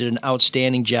particular did an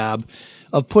outstanding job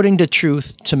of putting the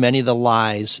truth to many of the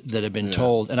lies that have been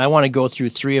told. And I want to go through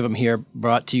three of them here,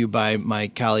 brought to you by my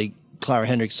colleague Clara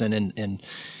Hendrickson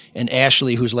and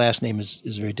Ashley, whose last name is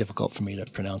very difficult for me to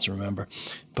pronounce and remember,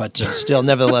 but still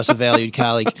nevertheless a valued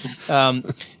colleague.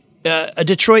 A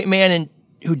Detroit man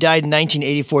who died in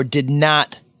 1984 did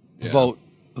not vote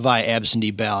via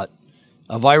absentee ballot.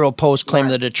 A viral post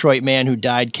claimed the Detroit man who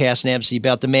died cast an absentee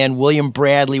ballot. The man, William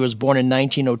Bradley, was born in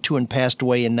 1902 and passed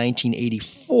away in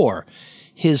 1984.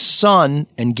 His son,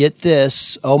 and get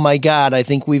this, oh my God, I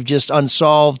think we've just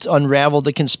unraveled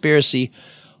the conspiracy,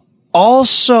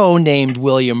 also named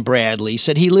William Bradley,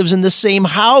 said he lives in the same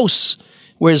house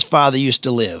where his father used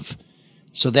to live.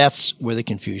 So that's where the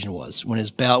confusion was. When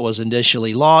his ballot was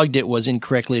initially logged, it was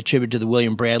incorrectly attributed to the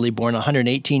William Bradley born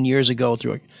 118 years ago.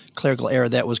 Through a clerical error,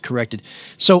 that was corrected.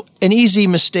 So an easy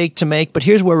mistake to make, but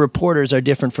here's where reporters are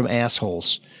different from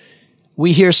assholes.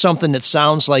 We hear something that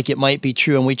sounds like it might be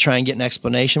true, and we try and get an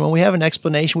explanation. When we have an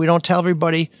explanation, we don't tell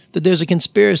everybody that there's a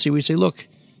conspiracy. We say, look,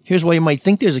 here's why you might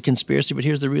think there's a conspiracy, but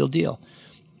here's the real deal.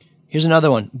 Here's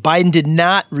another one. Biden did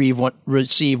not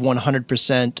receive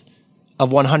 100%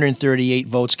 of 138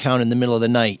 votes counted in the middle of the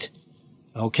night.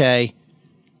 Okay?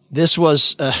 This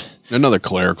was another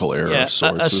clerical error of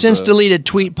sorts. A since-deleted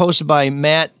tweet posted by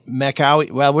Matt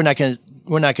McCowie. Well, we're not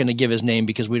going to give his name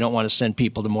because we don't want to send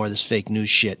people to more of this fake news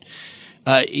shit.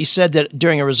 He said that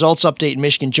during a results update in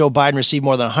Michigan, Joe Biden received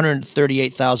more than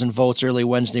 138,000 votes early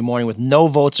Wednesday morning, with no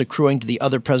votes accruing to the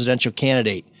other presidential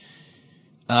candidate.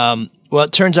 Well,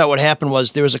 it turns out what happened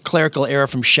was there was a clerical error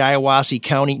from Shiawassee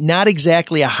County, not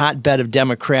exactly a hotbed of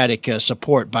Democratic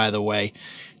support, by the way.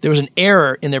 There was an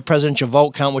error in their presidential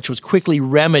vote count, which was quickly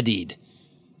remedied.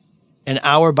 An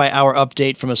hour-by-hour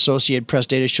update from Associated Press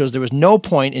data shows there was no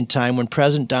point in time when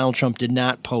President Donald Trump did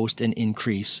not post an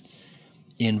increase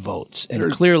in votes.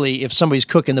 And clearly, if somebody's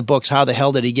cooking the books, how the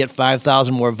hell did he get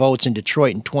 5,000 more votes in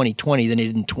Detroit in 2020 than he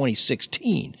did in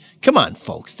 2016? Come on,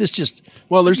 folks. This just...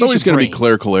 Well, there's always going to be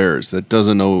clerical errors. That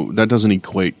doesn't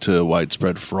equate to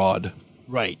widespread fraud.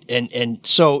 Right. And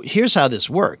so here's how this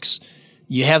works.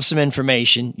 You have some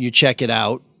information, you check it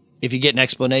out, if you get an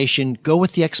explanation, go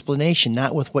with the explanation,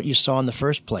 not with what you saw in the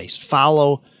first place.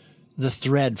 Follow the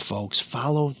thread, folks.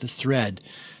 Follow the thread.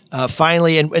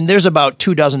 Finally, and there's about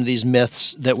 24 of these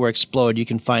myths that were exploded. You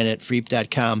can find it at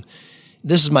freep.com.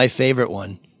 This is my favorite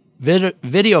one.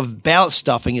 Video of ballot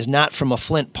stuffing is not from a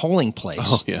Flint polling place.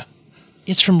 Oh, yeah.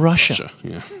 It's from Russia.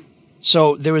 Yeah.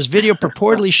 So there was video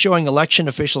purportedly showing election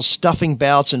officials stuffing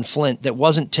ballots in Flint that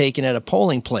wasn't taken at a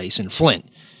polling place in Flint.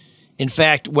 In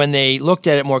fact, when they looked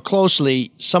at it more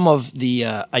closely, some of the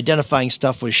identifying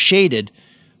stuff was shaded,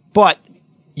 but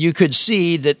you could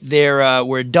see that there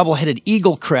were a double-headed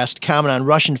eagle crest common on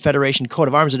Russian Federation coat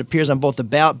of arms that appears on both the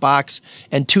ballot box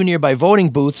and 2 nearby voting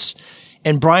booths.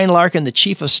 And Brian Larkin, the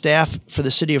chief of staff for the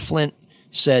city of Flint,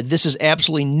 said this is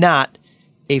absolutely not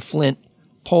a Flint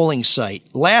polling site.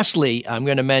 Lastly, I'm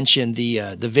going to mention the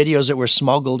videos that were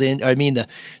smuggled in. I mean,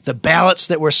 the ballots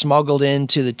that were smuggled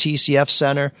into the TCF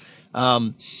Center.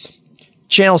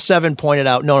 Channel 7 pointed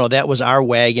out, no, that was our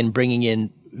wagon bringing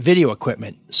in video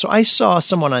equipment. So I saw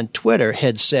someone on Twitter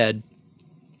had said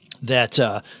that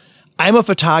I'm a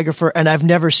photographer and I've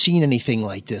never seen anything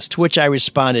like this, to which I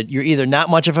responded, you're either not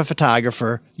much of a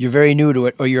photographer, you're very new to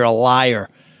it, or you're a liar.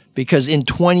 Because in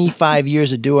 25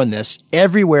 years of doing this,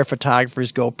 everywhere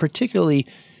photographers go, particularly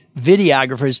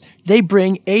videographers, they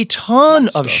bring a ton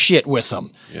of shit with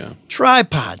them. Yeah.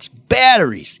 Tripods,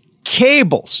 batteries,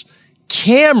 cables,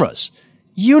 cameras,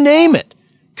 you name it,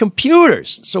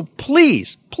 computers. So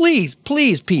please, please,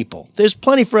 please, people, there's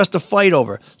plenty for us to fight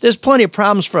over. There's plenty of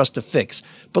problems for us to fix.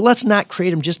 But let's not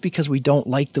create them just because we don't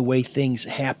like the way things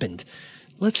happened.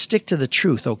 Let's stick to the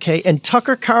truth, okay? And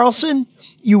Tucker Carlson,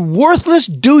 you worthless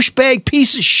douchebag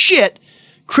piece of shit,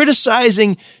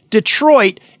 criticizing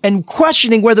Detroit and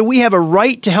questioning whether we have a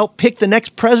right to help pick the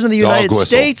next president of the United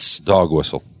States. Dog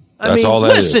whistle. That's all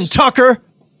that is. Listen, Tucker,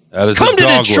 that is come to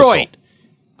Detroit. Whistle.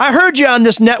 I heard you on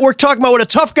this network talking about what a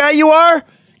tough guy you are.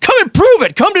 Come and prove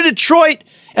it. Come to Detroit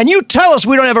and you tell us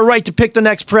we don't have a right to pick the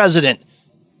next president.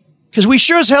 Because we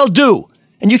sure as hell do.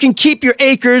 And you can keep your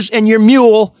acres and your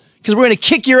mule, because we're going to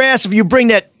kick your ass if you bring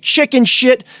that chicken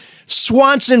shit,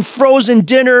 Swanson frozen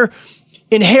dinner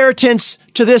inheritance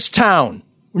to this town.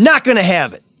 We're not going to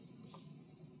have it.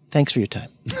 Thanks for your time.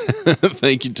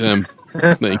 Thank you, Tim.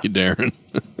 Thank you, Darren.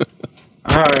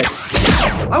 All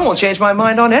right. I won't change my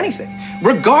mind on anything,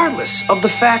 regardless of the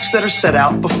facts that are set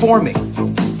out before me.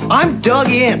 I'm dug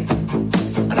in,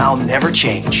 and I'll never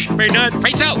change. Freight nut.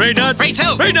 Freight out. Freight nut. Freight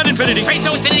out. Freight nut infinity. Freight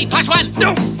out infinity plus 1.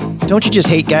 No. Don't you just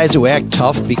hate guys who act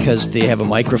tough because they have a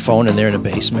microphone and they're in a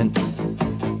basement?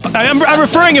 I'm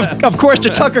referring, of course, to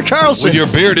Tucker Carlson. Well, your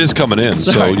beard is coming in,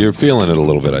 so you're feeling it a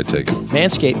little bit, I take it.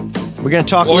 Manscaped. We're going to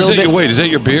talk a little bit. Wait, is that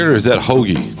your beard or is that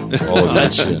hoagie?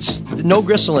 That's no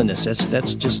gristle in this.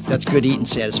 That's good eating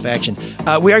satisfaction.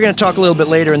 We are going to talk a little bit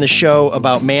later in the show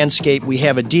about Manscaped. We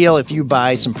have a deal. If you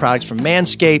buy some products from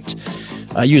Manscaped,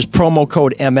 use promo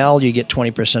code ML, you get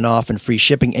 20% off and free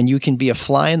shipping, and you can be a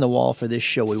fly in the wall for this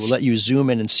show. We will let you zoom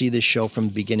in and see this show from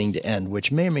beginning to end,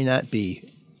 which may or may not be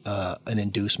an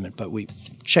inducement, but we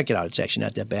check it out. It's actually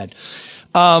not that bad.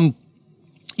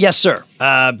 Yes, sir.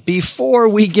 Before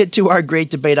we get to our great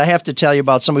debate, I have to tell you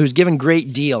about somebody who's given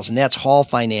great deals, and that's Hall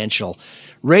Financial.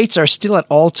 Rates are still at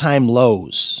all-time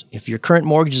lows. If your current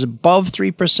mortgage is above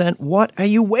 3%, what are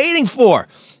you waiting for?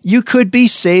 You could be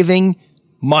saving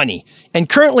money. And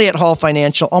currently at Hall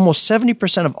Financial, almost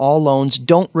 70% of all loans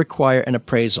don't require an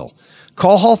appraisal.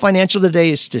 Call Hall Financial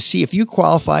today to see if you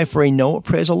qualify for a no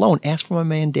appraisal loan. Ask for my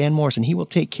man Dan Morrison. He will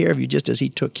take care of you just as he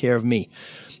took care of me.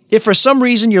 If for some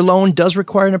reason your loan does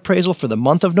require an appraisal for the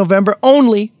month of November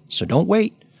only, so don't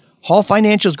wait, Hall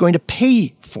Financial is going to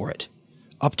pay for it,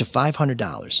 up to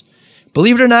 $500.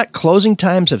 Believe it or not, closing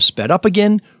times have sped up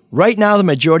again. Right now, the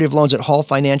majority of loans at Hall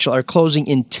Financial are closing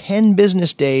in 10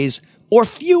 business days or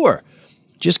fewer.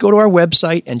 Just go to our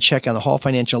website and check on the Hall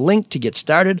Financial link to get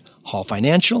started. Hall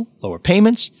Financial, lower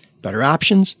payments, better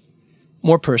options,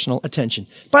 more personal attention.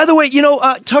 By the way,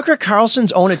 Tucker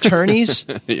Carlson's own attorneys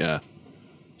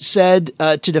said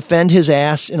to defend his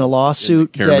ass in a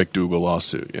lawsuit. Karen McDougal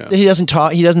lawsuit, that he doesn't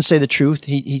talk. He doesn't say the truth.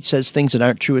 He says things that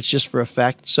aren't true. It's just for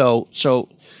effect. So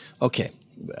okay,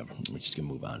 whatever. We're just gonna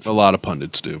move on. A lot of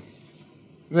pundits do.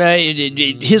 Right.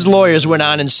 His lawyers went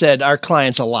on and said our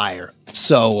client's a liar.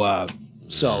 So I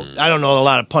don't know. A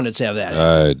lot of pundits have that.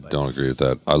 I don't agree with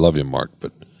that. I love you, Mark,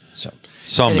 but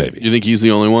some anyway, maybe. You think he's the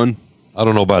only one? I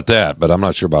don't know about that, but I'm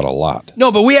not sure about a lot.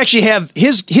 No, but we actually have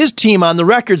his team on the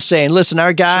record saying, listen,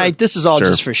 our guy, this is all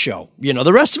just for show.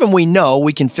 The rest of them we know,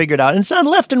 we can figure it out. And it's on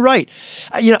left and right.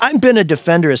 I've been a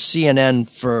defender of CNN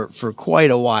for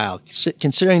quite a while,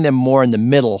 considering them more in the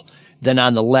middle than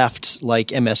on the left, like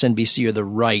MSNBC or the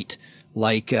right.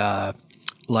 Fox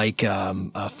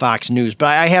News. But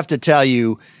I have to tell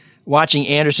you, watching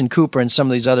Anderson Cooper and some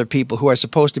of these other people who are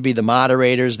supposed to be the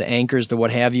moderators, the anchors, the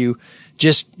what have you,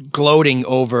 just gloating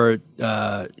over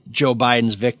Joe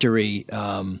Biden's victory.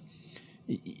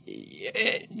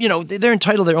 They're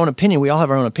entitled to their own opinion. We all have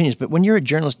our own opinions. But when you're a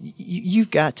journalist,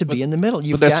 you've got to be in the middle.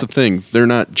 But that's the thing. They're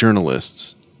not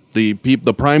journalists. The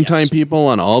primetime people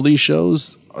on all these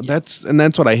shows, that's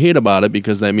what I hate about it,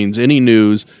 because that means any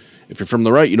news, if you're from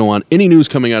the right, you don't want any news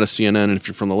coming out of CNN, and if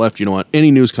you're from the left, you don't want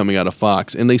any news coming out of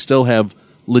Fox. And they still have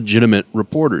legitimate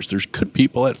reporters. There's good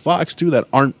people at Fox too that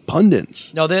aren't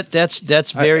pundits. No, that's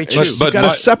very true. But you got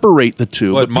to separate the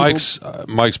two. But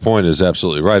Mike's point is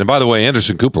absolutely right. And by the way,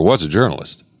 Anderson Cooper was a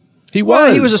journalist. He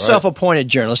was a self-appointed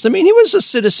journalist. I mean, he was a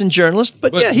citizen journalist,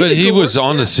 but he was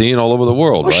on the scene all over the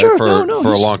world, right? Sure.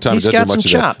 For a long time. He's got some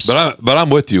chops. But I'm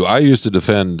with you. I used to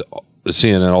defend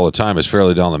CNN all the time as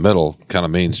fairly down the middle, kind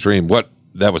of mainstream.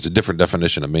 That was a different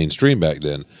definition of mainstream back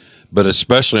then. But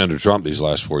especially under Trump these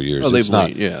last 4 years. They've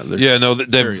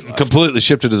completely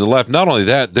shifted to the left. Not only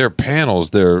that, their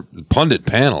pundit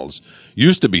panels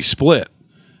used to be split.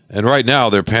 And right now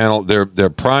their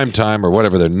prime time or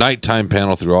whatever, their nighttime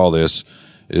panel through all this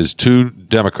is two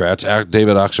Democrats,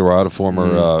 David Axelrod, a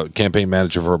former campaign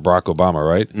manager for Barack Obama,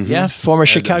 right? Mm-hmm. Yeah, former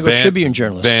Chicago Tribune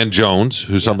journalist. Van Jones,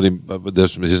 who's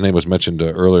his name was mentioned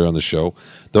earlier on the show.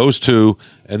 Those two,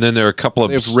 and then there are a couple of...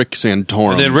 They have Rick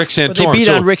Santorum. And then Rick Santorum. But they beat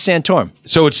on Rick Santorum.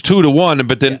 So it's 2-1,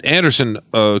 but then Anderson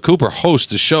Cooper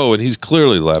hosts the show, and he's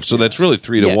clearly left, so that's really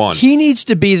 3-1. He needs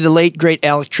to be the late, great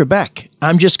Alec Trebek.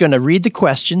 I'm just going to read the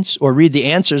questions or read the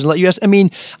answers and let you ask. I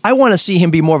mean, I want to see him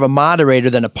be more of a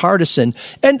moderator than a partisan.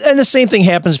 And the same thing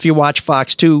happens if you watch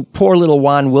Fox 2. Poor little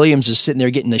Juan Williams is sitting there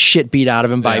getting the shit beat out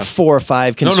of him by 4 or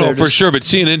 5 conservatives. No, for sure. But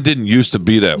CNN didn't used to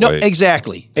be that way.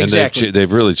 Exactly. And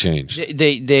they've really changed.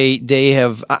 They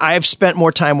have. I've spent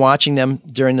more time watching them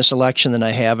during this election than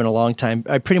I have in a long time.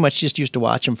 I pretty much just used to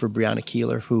watch them for Breonna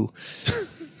Keeler, who...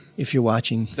 If you're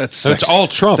watching, that's all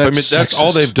Trump. That's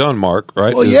all they've done, Mark.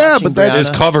 Right? Well, yeah, but that's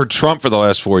covered Trump for the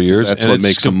last 4 years. That's what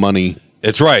makes them money.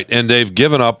 It's right, and they've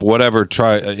given up whatever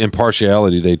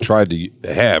impartiality they tried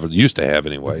to used to have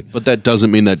anyway. But that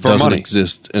doesn't mean that doesn't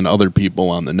exist in other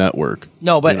people on the network.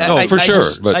 No, but for sure.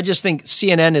 I just think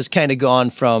CNN has kind of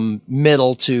gone from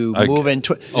middle to moving.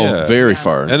 Very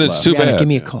far, and it's too Brianna, bad. Give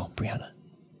me a call, Brianna.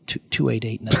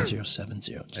 288-9070.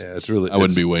 Yeah, it's really. I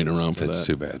wouldn't be waiting around for that. It's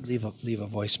too bad. Leave a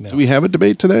voicemail. Do we have a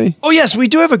debate today? Oh yes, we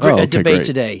do have a debate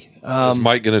today. Is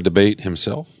Mike going to debate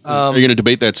himself? Are you going to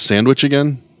debate that sandwich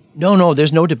again? No,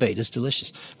 there's no debate. It's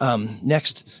delicious.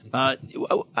 Next, I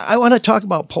want to talk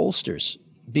about pollsters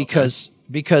because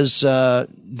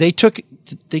they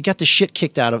got the shit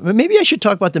kicked out of them. Maybe I should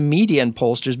talk about the media and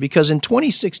pollsters, because in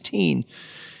 2016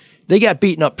 they got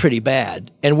beaten up pretty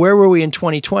bad. And where were we in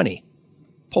 2020?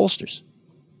 Pollsters.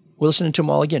 We're listening to them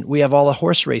all again. We have all the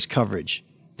horse race coverage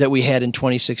that we had in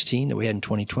 2016, that we had in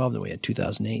 2012, that we had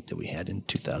 2008, that we had in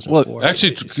 2004. Well,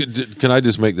 actually, can I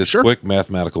just make this quick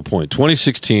mathematical point?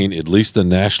 2016, at least the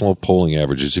national polling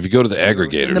averages, if you go to the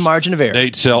aggregators, in the margin of error.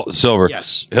 Nate Silver,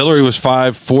 yes. Hillary was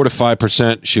 4 to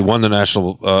 5%. She won the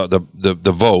national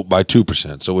the vote by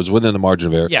 2%, so it was within the margin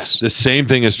of error. Yes. The same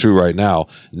thing is true right now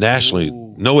nationally. Ooh.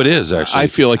 No, it is actually. I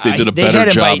feel like they did a better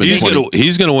job.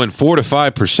 He's going to win 4 to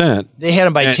 5%. They had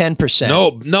him by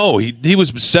 10%. No, he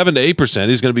was 7 to 8%.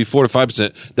 He's going to be 4 to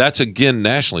 5%. That's again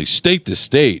nationally. State to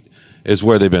state is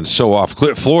where they've been so off.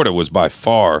 Florida was by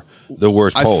far the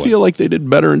worst polling. I feel like they did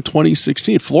better in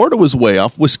 2016. Florida was way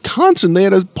off. Wisconsin, they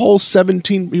had a poll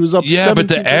 17. He was up 17%. Yeah, but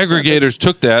the aggregators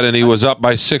took that, and he was up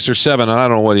by 6 or 7, and I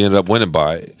don't know what he ended up winning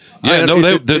by. Yeah,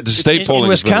 the state polling in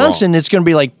Wisconsin, it's going to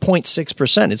be like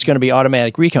 0.6%. It's going to be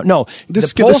automatic recount. No, the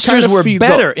pollsters were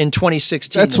better in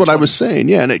 2016. That's what I was saying.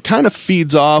 Yeah, and it kind of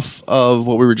feeds off of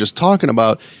what we were just talking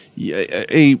about.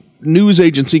 A news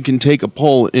agency can take a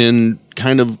poll and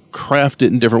kind of craft it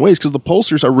in different ways, because the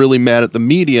pollsters are really mad at the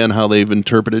media and how they've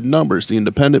interpreted numbers, the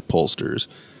independent pollsters.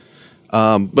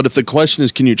 But if the question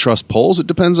is, can you trust polls? It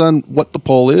depends on what the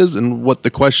poll is and what the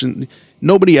question.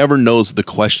 Nobody ever knows the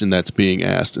question that's being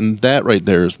asked, and that right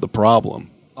there is the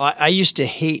problem. I used to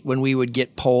hate when we would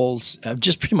get polls,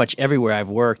 just pretty much everywhere I've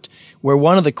worked, where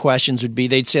one of the questions would be,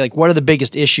 they'd say, like, what are the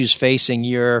biggest issues facing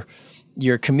your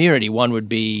community? One would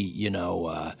be,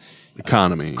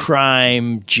 economy,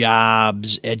 crime,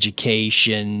 jobs,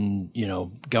 education,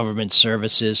 government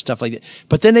services, stuff like that.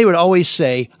 But then they would always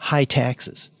say high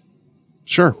taxes.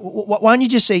 Sure. Why don't you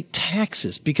just say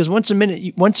taxes? Because once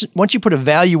you put a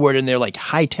value word in there like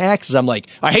high taxes, I'm like,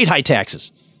 I hate high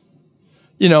taxes.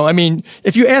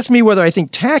 If you ask me whether I think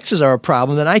taxes are a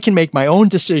problem, then I can make my own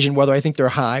decision whether I think they're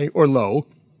high or low,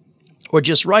 or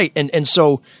just right. And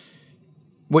so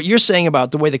what you're saying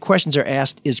about the way the questions are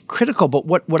asked is critical. But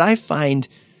what I find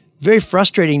very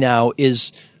frustrating now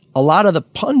is a lot of the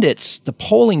pundits, the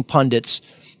polling pundits,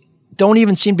 don't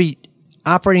even seem to be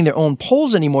operating their own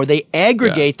polls anymore. They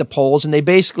aggregate the polls and they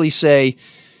basically say,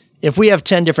 if we have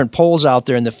 10 different polls out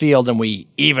there in the field and we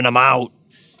even them out,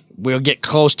 we'll get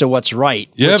close to what's right.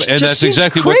 Yeah, and that's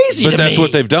exactly crazy but that's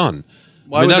what they've done.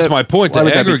 I mean, that's my point. The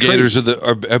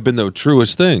aggregators have been the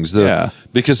truest things.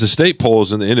 Because the state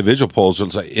polls and the individual polls,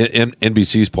 it's like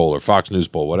NBC's poll or Fox News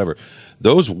poll, whatever,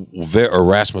 those or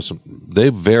Rasmussen, they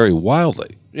vary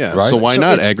wildly. Yeah, right? so why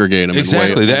not aggregate them?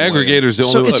 Exactly. The aggregators,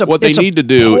 the only what they need to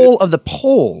do. Poll of the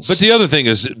polls. But the other thing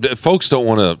is, folks don't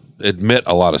want to admit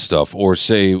a lot of stuff or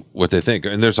say what they think,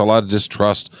 and there's a lot of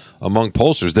distrust among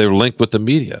pollsters. They're linked with the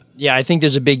media. Yeah, I think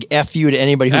there's a big F you to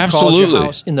anybody who calls your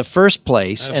house in the first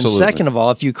place. And second of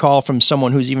all, if you call from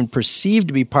someone who's even perceived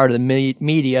to be part of the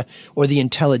media or the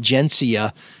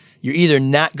intelligentsia, you're either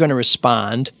not going to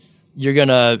respond. You're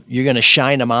gonna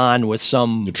shine them on with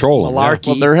some malarkey.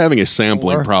 Well, they're having a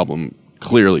sampling problem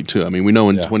clearly too. I mean, we know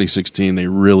in 2016 they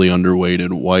really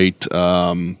underweighted white.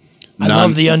 I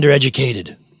love the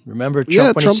undereducated. Remember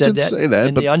Trump when he said that? Say that,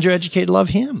 and the undereducated love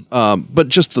him. But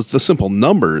just the simple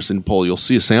numbers in poll, you'll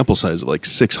see a sample size of like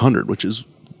 600, which is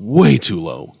way too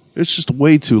low. It's just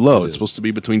way too low. It's supposed to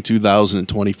be between 2,000 and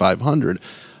 2,500.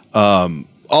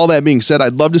 All that being said,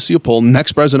 I'd love to see a poll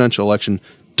next presidential election.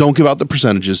 Don't give out the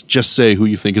percentages. Just say who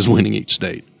you think is winning each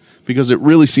state. Because it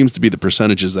really seems to be the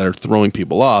percentages that are throwing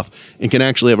people off and can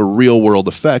actually have a real world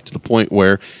effect to the point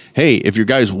where, hey, if your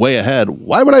guy's way ahead,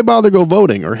 why would I bother go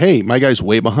voting? Or, hey, my guy's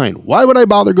way behind. Why would I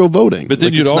bother go voting? But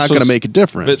then it's not going to make a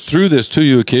difference. But through this, too,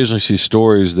 you occasionally see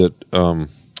stories that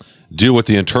deal with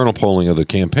the internal polling of the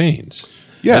campaigns.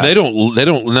 Yeah. And they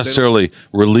don't necessarily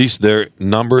release their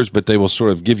numbers, but they will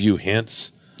sort of give you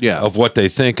hints. Of what they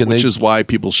think, and which is why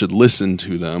people should listen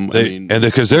to them.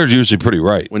 Because they're usually pretty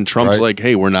right. When Trump's like,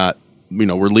 "Hey, we're not,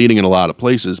 we're leading in a lot of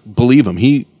places," believe him.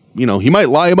 He might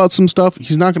lie about some stuff.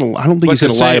 He's not going to. I don't think he's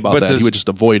going to lie about that. He would just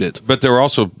avoid it. But there were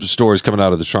also stories coming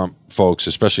out of the Trump folks,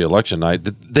 especially election night,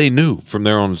 that they knew from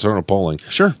their own internal polling,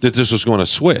 that this was going to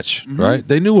switch. Right?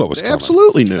 They knew what was coming.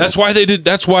 Absolutely knew. That's why they did.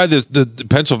 That's why the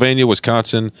Pennsylvania,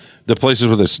 Wisconsin, the places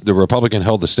where the Republican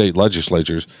held the state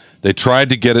legislatures, they tried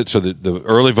to get it so that the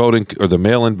early voting or the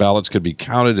mail-in ballots could be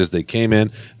counted as they came in.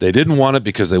 They didn't want it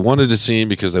because they wanted to see him,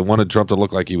 because they wanted Trump to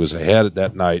look like he was ahead at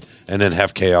that night and then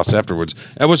have chaos afterwards.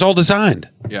 It was all designed.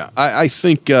 Yeah, I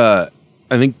think to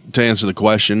answer the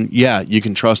question, yeah, you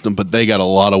can trust them, but they got a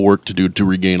lot of work to do to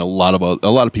regain a lot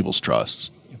of people's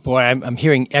trusts. Boy, I'm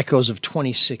hearing echoes of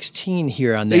 2016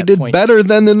 here on that. They did better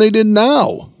then than they did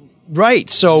now. Right.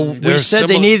 So we said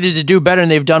they needed to do better,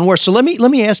 and they've done worse. So let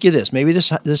me ask you this. Maybe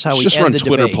this is how we just end run the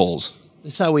Twitter debate. polls.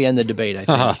 This is how we end the debate, I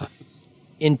think.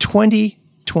 In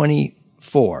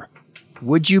 2024,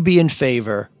 would you be in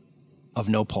favor of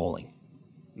no polling?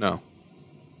 No.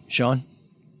 Sean?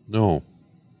 No.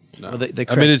 Well, the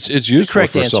I mean, it's useful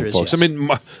for some folks. Yes. I mean,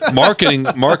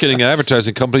 marketing and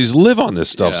advertising companies live on this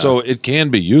stuff, so it can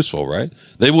be useful, right?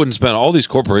 They wouldn't spend all these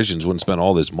corporations wouldn't spend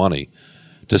all this money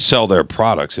to sell their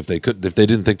products if they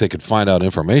didn't think they could find out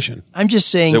information. I'm just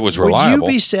saying, that was reliable.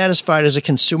 Would you be satisfied as a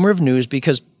consumer of news?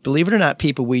 Because believe it or not,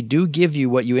 people, we do give you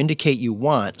what you indicate you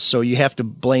want, so you have to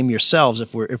blame yourselves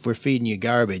if we're feeding you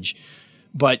garbage.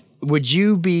 But would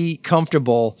you be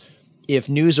comfortable if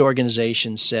news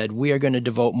organizations said we are going to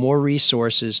devote more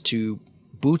resources to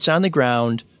boots on the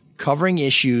ground, covering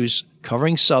issues,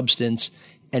 covering substance,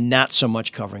 and not so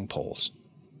much covering polls?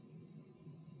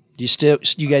 Do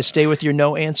you guys stay with your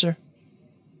no answer?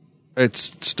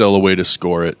 It's still a way to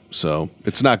score it, so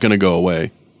it's not going to go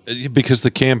away. Because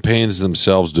the campaigns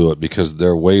themselves do it, because there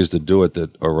are ways to do it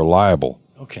that are reliable.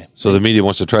 Okay. So the media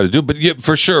wants to try to do it, but yeah,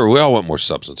 for sure, we all want more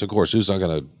substance. Of course, who's not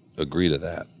going to agree to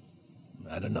that?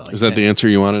 I don't know. Is that the answer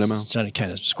you wanted, Emil? It sounded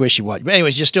kind of squishy. But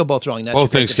anyways, you're still both wrong.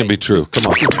 Both things can be true.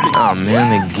 Come on. Oh,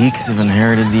 man, the geeks have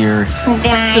inherited the earth.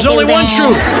 There's only one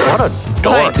truth. What a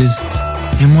dork. Does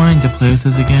him wanting to play with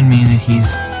us again mean that he's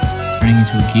turning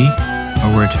into a geek,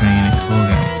 or we're turning into cool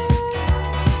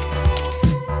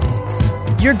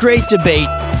guys? Your great debate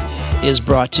is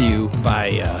brought to you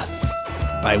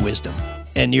by Wisdom.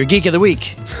 And your Geek of the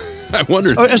Week. I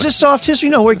wondered. Oh, is this soft history?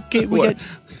 No, we got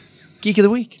Geek of the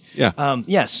Week. Yeah.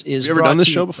 Yes. Is have you ever done this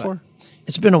show before?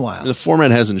 It's been a while. The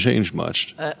format hasn't changed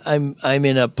much. I'm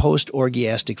in a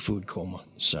post-orgiastic food coma,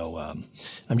 so I'm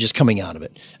just coming out of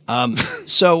it.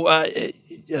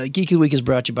 Geek of the Week is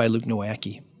brought to you by Luke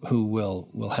Nowacki, who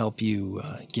will help you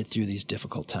get through these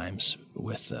difficult times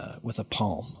with a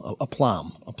plum,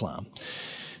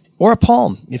 or a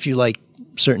palm if you like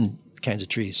certain kinds of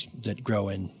trees that grow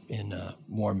in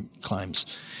warm climes.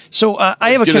 So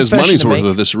I have a Get his confession money's to worth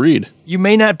make. of this read. You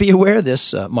may not be aware of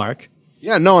this, Mark.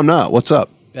 Yeah, no, I'm not. What's up?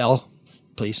 Bell,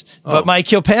 please. But my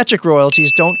Kilpatrick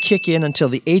royalties don't kick in until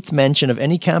the 8th mention of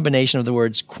any combination of the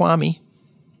words Kwame,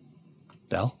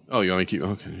 Bell, Oh, you want me to keep?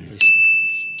 Okay.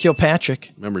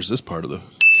 Kilpatrick, Remembers this part of the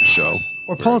show.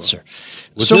 or Pulitzer.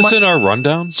 Was So this my- in our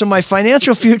rundown? So my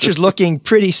financial future's looking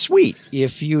pretty sweet.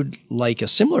 If you'd like a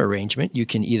similar arrangement, you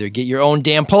can either get your own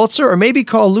damn Pulitzer or maybe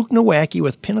call Luke Nowacki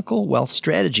with Pinnacle Wealth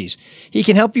Strategies. He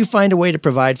can help you find a way to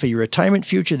provide for your retirement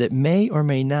future that may or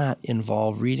may not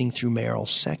involve reading through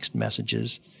Merrill's sext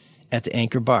messages at the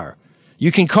Anchor Bar.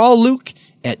 You can call Luke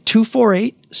at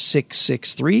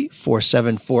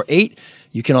 248-663-4748.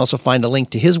 You can also find a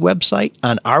link to his website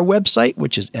on our website,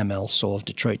 which is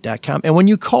mlsoulofdetroit.com. And when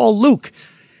you call Luke,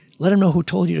 let him know who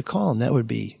told you to call him. That would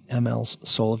be ML's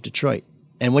Soul of Detroit.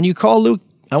 And when you call Luke,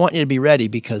 I want you to be ready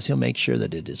because he'll make sure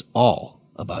that it is all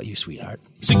about you, sweetheart.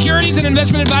 Securities and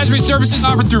investment advisory services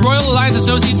offered through Royal Alliance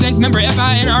Associates Inc. Member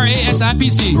FINRA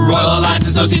SIPC. Royal Alliance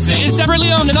Associates Inc. is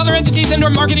separately owned, and other entities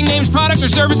and/or marketing names, products, or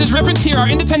services referenced here are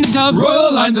independent of Royal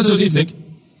Alliance Associates Inc.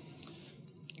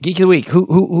 Geek of the Week.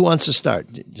 Who wants to start?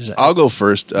 I'll go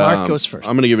first. Mark goes first.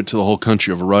 I'm going to give it to the whole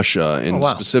country of Russia, and Oh,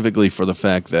 wow. specifically for the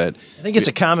fact that I think it's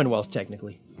a Commonwealth,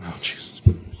 technically. Oh, Jesus.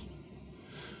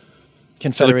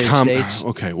 Confederated States.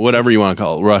 Okay, whatever you want to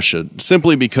call it, Russia.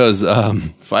 Simply because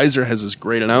Pfizer has this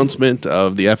great announcement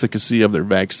of the efficacy of their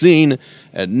vaccine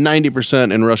at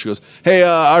 90%, and Russia goes, "Hey,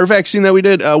 our vaccine that we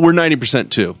did, we're 90%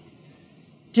 too."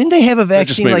 Didn't they have a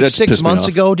vaccine like that just 6 pissed me months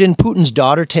off. ago? Didn't Putin's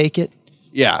daughter take it?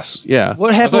 Yes, yeah.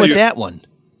 What happened with that one?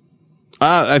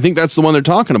 I think that's the one they're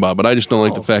talking about, but I just don't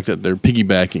like the fact that they're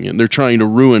piggybacking it. They're trying to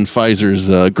ruin Pfizer's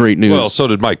great news. Well, so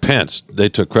did Mike Pence. They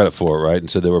took credit for it, right? And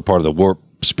said they were part of the Warp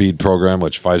Speed program,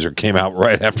 which Pfizer came out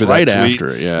right after that Right tweet after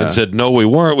it, yeah. and said, no, we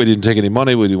weren't. We didn't take any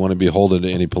money. We didn't want to be beholden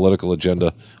to any political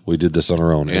agenda. We did this on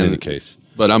our own in any case.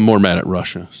 But I'm more mad at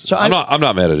Russia. So I'm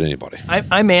not mad at anybody.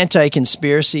 I'm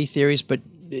anti-conspiracy theories, but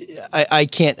I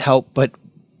can't help but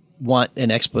want an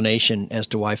explanation as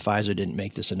to why Pfizer didn't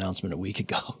make this announcement a week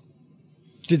ago.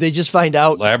 Did they just find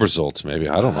out? Lab results, maybe.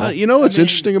 I don't know. You know what's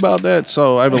interesting about that?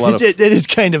 So I have a lot of... That is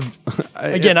kind of...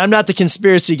 Again, I'm not the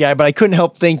conspiracy guy, but I couldn't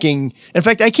help thinking... In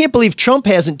fact, I can't believe Trump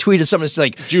hasn't tweeted something that's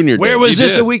like... Junior Where did. was He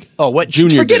this did. a week... Oh, what?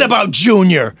 Junior Forget did. about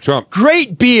Junior. Trump.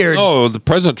 Great beard. Oh, the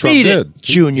President Trump Beat did. it,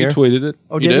 Junior. He tweeted it.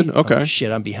 Oh, He did did? he? Okay. Oh,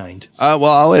 shit, I'm behind. Well,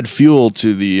 I'll add fuel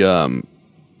to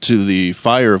the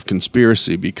fire of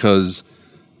conspiracy because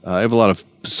I have a lot of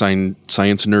science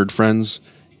nerd friends,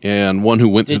 and one who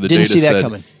went through the Didn't data see that said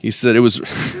coming. he said it was.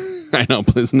 I know,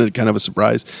 but isn't it kind of a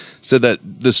surprise? Said that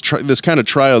this kind of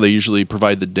trial they usually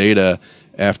provide the data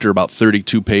after about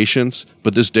 32 patients,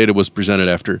 but this data was presented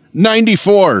after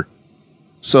 94.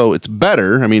 So it's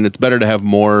better. I mean, it's better to have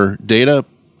more data,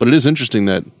 but it is interesting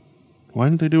that. Why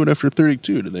didn't they do it after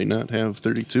 32? Did they not have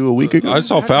 32 a week ago? I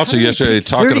saw Fauci yesterday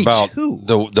talking about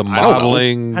 32? the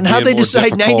modeling. And how being they more decide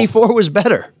difficult. 94 was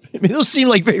better. I mean, those seem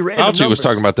like very random Fauci was numbers.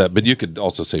 talking about that, but you could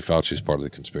also say Fauci's part of the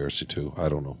conspiracy too. I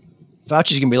don't know.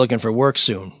 Fauci's going to be looking for work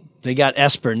soon. They got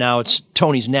Esper. Now it's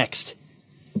Tony's next.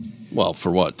 Well,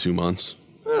 for what, 2 months?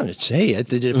 Well, it's, hey,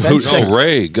 the defense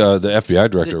Ray, the FBI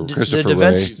director, Christopher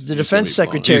Ray. The defense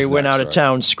secretary went out of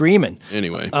town screaming.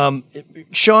 Anyway.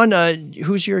 Sean,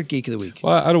 who's your Geek of the Week?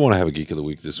 Well, I don't want to have a Geek of the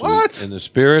Week this What? week. In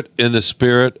the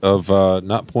spirit of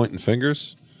not pointing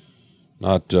fingers,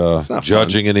 not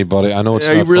judging anybody. I know it's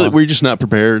not fun. Were you just not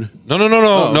prepared?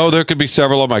 No. There could be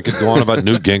several of them. I could go on about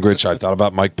Newt Gingrich. I thought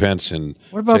about Mike Pence and.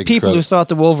 What about take people who credit. thought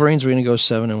the Wolverines were going to go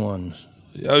 7-1?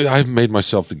 I made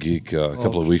myself the geek a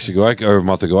couple of weeks ago, or a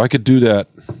month ago. I could do that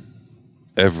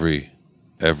every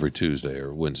Tuesday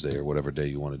or Wednesday or whatever day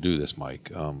you want to do this, Mike.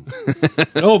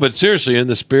 No, but seriously, in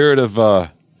the spirit of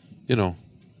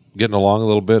getting along a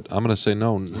little bit, I'm going to say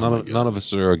no. None of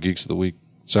us are geeks of the week.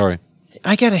 Sorry.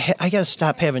 I gotta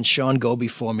stop having Sean go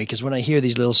before me because when I hear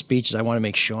these little speeches, I want to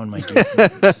make Sean my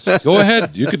geek. Go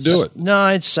ahead, you could do it. No,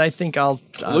 I think I'll.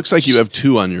 It looks like you have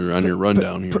 2 on your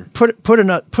rundown here. Put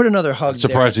another hug. I'm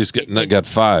surprised he's got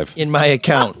 5 in my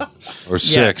account or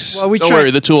 6. Well, Don't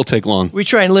worry, the 2 will take long. We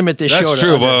try and limit this show. That's to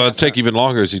true, under- but it'll take even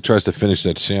longer as he tries to finish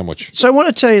that sandwich. So I want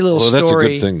to tell you a little Well, that's a story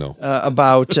good thing, though.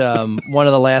 About one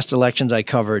of the last elections I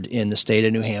covered in the state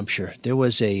of New Hampshire. There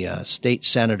was a state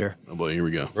senator. Oh boy, here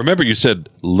we go. Remember, you said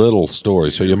little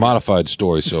story, so you modified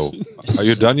story. So, are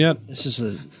you done yet? This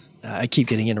is I keep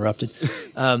getting interrupted.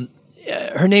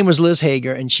 Her name was Liz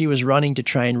Hager, and she was running to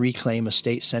try and reclaim a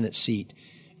state Senate seat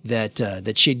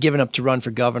that she had given up to run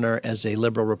for governor as a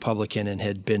liberal Republican and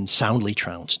had been soundly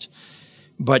trounced.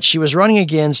 But she was running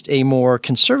against a more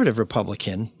conservative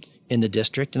Republican, in the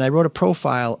district, and I wrote a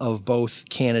profile of both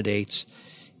candidates.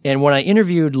 And when I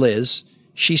interviewed Liz,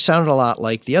 she sounded a lot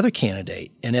like the other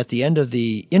candidate. And at the end of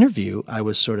the interview, I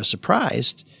was sort of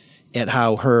surprised at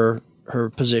how her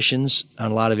positions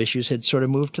on a lot of issues had sort of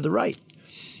moved to the right.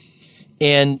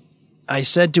 And I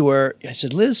said to her,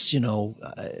 Liz,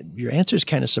 your answers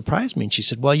kind of surprised me. And she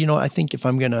said, well, I think if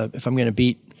I'm gonna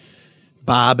beat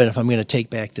Bob and if I'm gonna take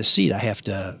back this seat, I have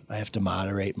to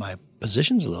moderate my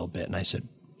positions a little bit. And I said,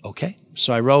 okay.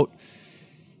 So I wrote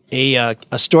a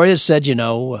story that said,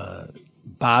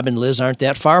 Bob and Liz aren't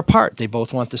that far apart. They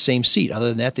both want the same seat. Other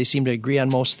than that, they seem to agree on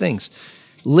most things.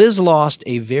 Liz lost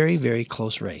a very, very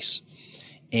close race.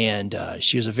 And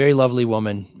she was a very lovely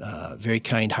woman, very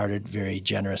kind-hearted, very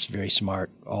generous, very smart,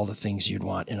 all the things you'd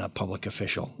want in a public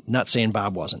official. Not saying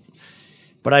Bob wasn't.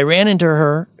 But I ran into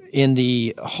her in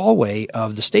the hallway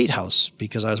of the State House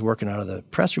because I was working out of the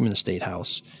press room in the State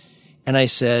House. And I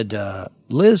said,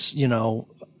 Liz,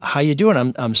 how you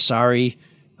doing? I'm sorry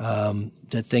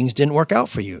that things didn't work out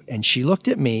for you. And she looked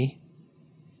at me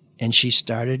and she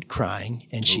started crying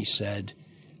and she said,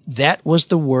 that was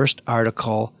the worst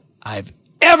article I've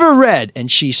ever read.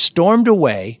 And she stormed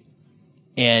away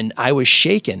and I was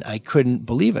shaken. I couldn't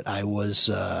believe it. I was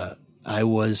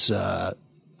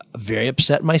very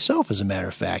upset myself, as a matter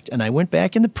of fact. And I went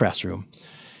back in the press room.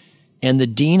 And the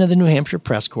dean of the New Hampshire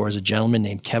Press Corps is a gentleman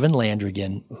named Kevin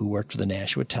Landrigan, who worked for the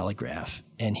Nashua Telegraph.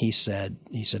 And he said,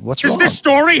 what's wrong? Does this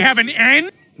story have an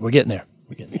end? We're getting there.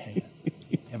 Hang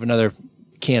on. Have another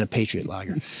can of Patriot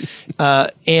Lager.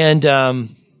 And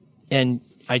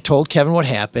I told Kevin what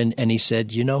happened, and he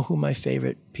said, you know who my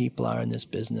favorite people are in this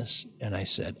business? And I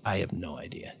said, I have no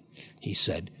idea. He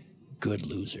said, good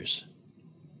losers.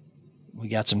 We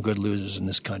got some good losers in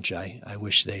this country.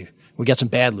 We got some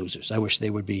bad losers. I wish they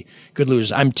would be good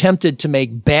losers. I'm tempted to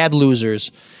make bad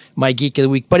losers my Geek of the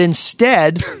Week, but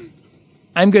instead,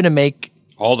 I'm going to make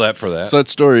all that for that. So that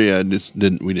story, we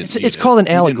didn't. It's called an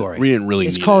allegory. We didn't really.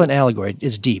 It's called an allegory.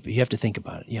 It's deep. You have to think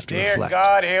about it. You have to Dear reflect.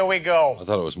 God, here we go. I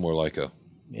thought it was more like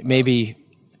maybe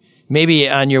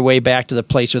on your way back to the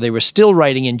place where they were still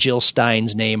writing in Jill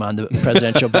Stein's name on the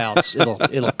presidential ballots,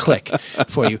 it'll click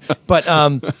for you. But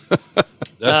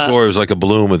that story was like a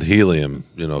balloon with helium,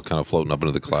 kind of floating up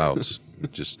into the clouds.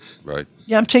 Just right.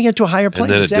 Yeah, I'm taking it to a higher plane.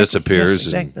 And then it disappears. Yes,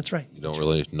 exactly. That's right. You don't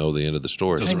really know the end of the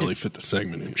story. It doesn't really fit the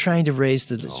segment. I'm trying to raise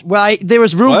the. Well, there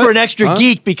was room for an extra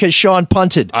geek because Sean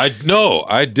punted. I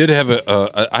did have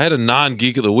I had a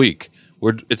non-geek of the week.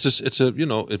 Where it's a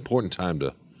important time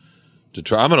to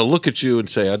try. I'm going to look at you and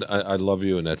say I love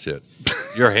you, and that's it.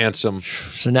 You're handsome.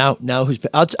 So now who's?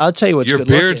 I'll tell you what's. Your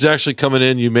beard's actually coming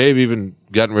in. You may have even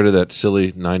gotten rid of that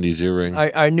silly '90s earring.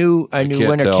 Our new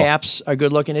winter tell. Caps are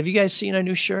good looking. Have you guys seen our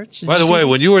new shirts? By the way,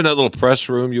 when you were in that little press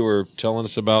room, you were telling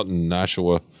us about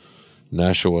Nashua. New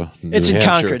it's in Hampshire.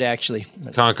 Concord, actually.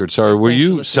 Concord. Sorry, were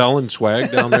you selling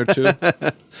swag down there too?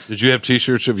 Did you have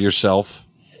T-shirts of yourself?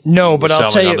 No, but I'll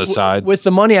tell you, on the side? With the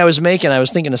money I was making, I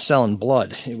was thinking of selling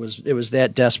blood. It was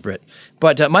that desperate.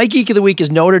 But my Geek of the Week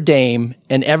is Notre Dame,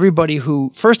 and everybody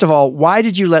who, first of all, why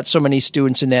did you let so many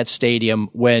students in that stadium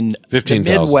when 15,000.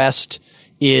 The Midwest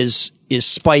is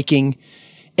spiking,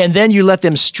 and then you let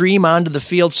them stream onto the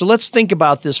field? So let's think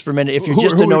about this for a minute. If you're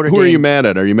just a Notre Dame. Who are you mad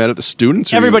at? Are you mad at the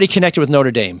students? Everybody connected with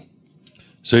Notre Dame.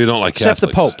 So you don't like Except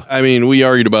Catholics. the Pope. I mean, we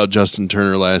argued about Justin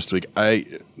Turner last week.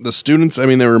 The students,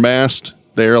 they were masked.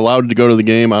 They're allowed to go to the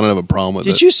game. I don't have a problem with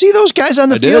it. Did you see those guys on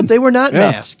the field? Did. They were not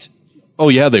masked. Oh,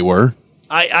 yeah, they were.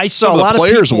 I saw a lot of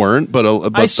players people, weren't, but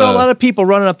I saw a lot of people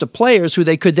running up to players who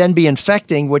they could then be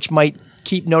infecting, which might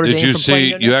keep Notre Dame from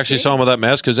playing. Did you actually saw them with that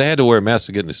mask? Because they had to wear a mask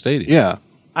to get in the stadium. Yeah.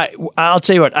 I'll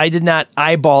tell you what. I did not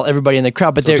eyeball everybody in the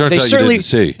crowd, but they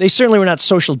certainly were not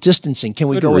social distancing. Can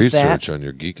we go with that? Research on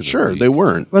your Geek of the Sure, Week. they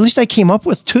weren't. Well, at least I came up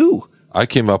with two. I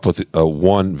came up with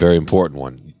one very important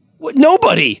one.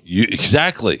 Nobody.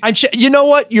 Exactly. You know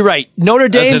what? You're right. Notre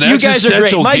Dame, you guys are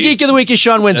great. My Geek of the Week is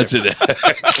Sean Windsor. That's it.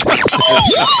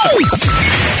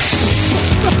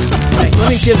 Right, let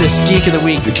me give this Geek of the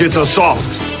Week. The kids are soft.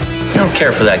 I don't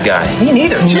care for that guy. Me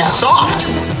neither. Too soft.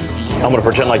 I'm going to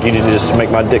pretend like you didn't just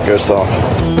make my dick go soft.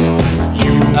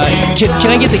 Can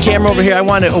I get the camera over here? I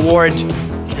want to award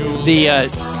the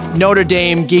Notre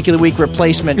Dame Geek of the Week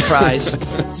replacement prize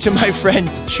to my friend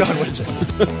Sean Windsor.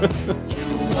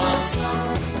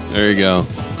 There you go.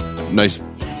 Nice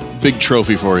big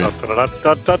trophy for you. Put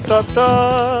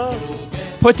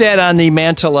that on the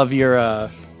mantle of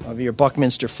your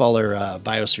Buckminster Fuller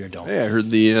Biosphere Dome. Hey, I heard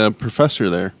the professor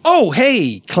there. Oh,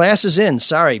 hey, class is in.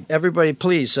 Sorry, everybody,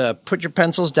 please put your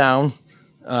pencils down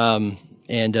and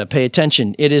pay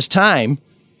attention. It is time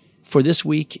for this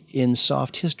week in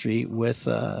soft history with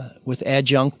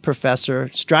adjunct professor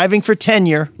striving for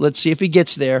tenure. Let's see if he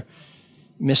gets there,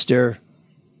 Mr.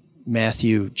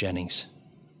 Matthew Jennings.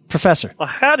 Professor. Well,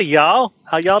 howdy, y'all.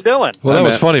 How y'all doing? Well, that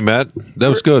was funny, Matt. That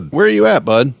was good. Where are you at,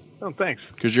 bud? Oh,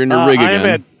 thanks. Because you're in your rig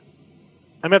again.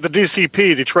 I'm at the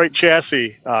DCP, Detroit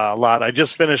Chassis lot. I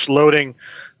just finished loading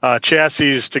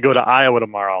chassis to go to Iowa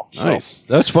tomorrow. So Nice.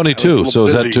 That's funny too. So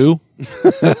busy. is that 2?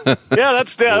 Yeah,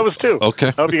 that was 2. Okay.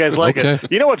 I hope you guys like Okay.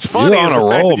 it. You know what's funny You're is on the a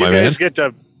fact roll, that my you guys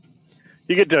man.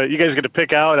 you guys get to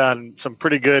pick out on some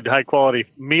pretty good high quality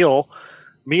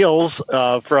meals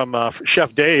from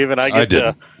Chef Dave, and I get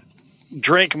to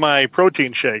drink my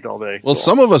protein shake all day. Well,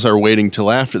 some of us are waiting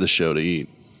till after the show to eat.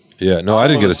 Yeah, no, I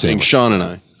didn't get a thing. sandwich. Sean and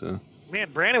I. So. Man,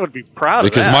 Brandon would be proud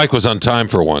Because of that. Mike was on time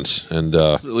for once, and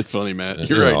It's really funny, Matt. and,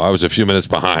 You're you right. know, I was a few minutes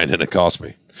behind, and it cost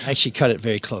me. I actually cut it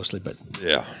very closely, but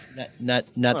Yeah.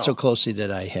 not so closely that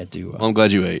I had to Well, I'm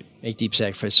glad you ate. make deep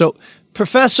sacrifice. So,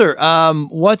 Professor,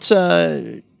 what's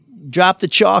drop the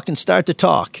chalk and start the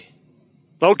talk?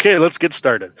 Okay, let's get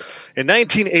started. In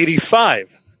 1985,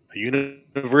 a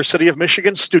University of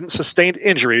Michigan student sustained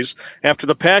injuries after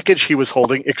the package he was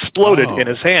holding exploded in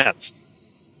his hands.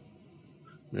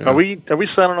 Yeah. Are we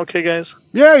sounding okay, guys?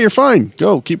 Yeah, you're fine.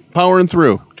 Go. Keep powering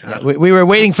through. We were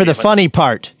waiting for the funny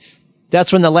part.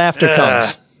 That's when the laughter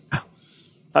comes.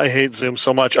 I hate Zoom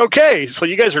so much. Okay, so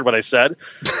you guys heard what I said.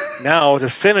 Now to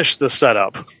finish the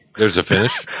setup. There's a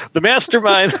finish. The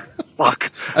mastermind.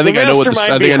 Fuck. I think I know what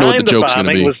the joke's going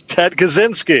to be. Was Ted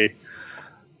Kaczynski.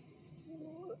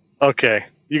 Okay,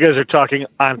 you guys are talking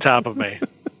on top of me.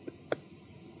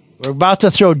 We're about to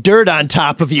throw dirt on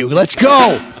top of you. Let's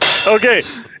go. Okay.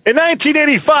 In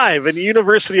 1985, a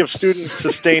University of student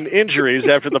sustained injuries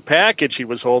after the package he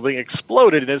was holding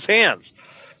exploded in his hands.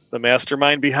 The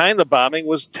mastermind behind the bombing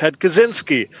was Ted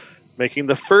Kaczynski, making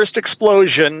the first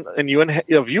explosion in U of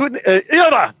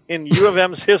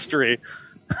M's history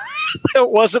that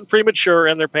wasn't premature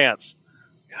in their pants.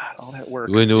 God, all that work.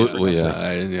 We knew it.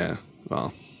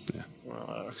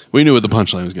 We knew what the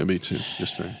punchline was going to be, too.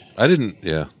 Just saying. I didn't.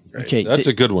 Yeah. Okay, That's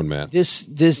a good one, man. This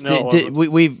They segment,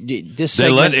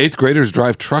 let 8th graders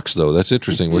drive trucks, though. That's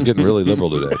interesting. We're getting really liberal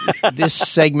today. This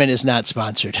segment is not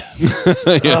sponsored. It's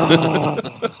like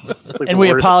And the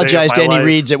we worst apologize day to of my any life.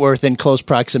 reads that were within close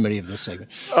proximity of this segment.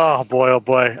 Oh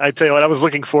boy. I tell you what, I was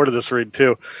looking forward to this read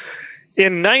too.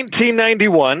 In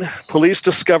 1991, police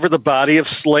discovered the body of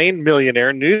slain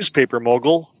millionaire newspaper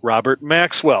mogul Robert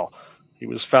Maxwell. He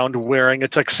was found wearing a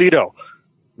tuxedo,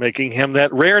 making him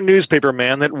that rare newspaper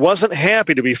man that wasn't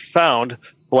happy to be found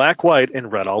black, white,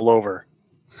 and red all over.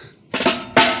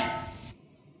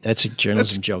 That's a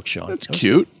journalism joke, Sean. That's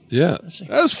cute. Yeah.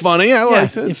 That was funny. I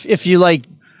liked it. If you like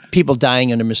people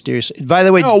dying under mysterious... By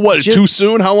the way... Oh, what? Too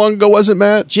soon? How long ago was it,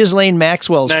 Matt? Ghislaine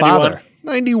Maxwell's 91. father.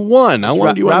 91. How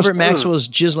long do you Robert understand? Maxwell is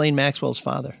Ghislaine Maxwell's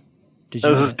father. Did That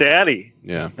you was know his daddy.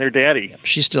 Yeah. Their daddy.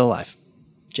 She's still alive.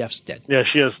 Jeff's dead. Yeah,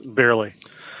 she is, barely.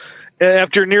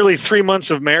 After nearly 3 months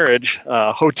of marriage,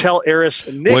 hotel heiress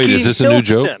Nikki Wait, is this a new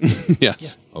joke? Hilton-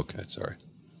 Yes. Okay, sorry,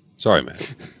 man.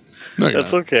 No, you're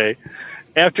That's not. okay.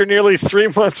 After nearly 3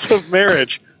 months of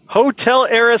marriage, hotel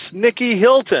heiress Nikki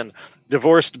Hilton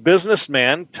divorced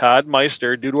businessman Todd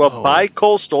Meister due to a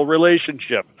bi-coastal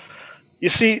relationship. You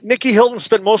see, Nikki Hilton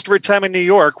spent most of her time in New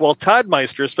York, while Todd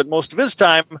Meister spent most of his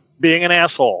time being an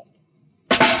asshole.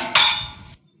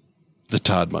 The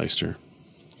Todd Meister.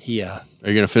 He Are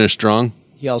you going to finish strong?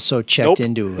 he also checked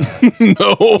into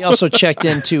No. he also checked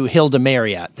into Hilda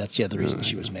Marriott. That's the other reason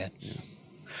she was mad.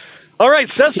 All right,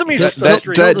 Sesame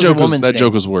Street. Hilda's a woman's that name.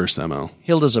 joke was worse, ML.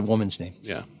 Hilda's a woman's name.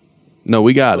 Yeah. No,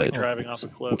 we got it. Driving off a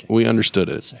cliff We understood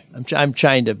it. I'm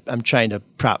trying to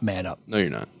prop Matt up. No, you're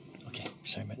not. Okay,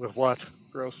 sorry, Matt. with what?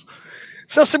 Gross.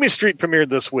 Sesame Street premiered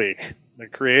this week. The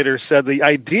creator said the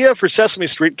idea for Sesame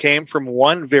Street came from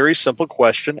one very simple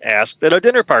question asked at a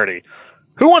dinner party.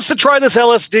 Who wants to try this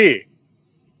LSD?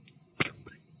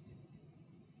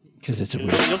 Because it's a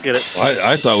weird. You'll get it.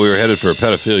 I thought we were headed for a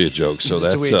pedophilia joke, so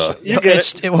It's a that's weird- You get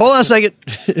it. Hold on a second.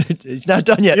 It's not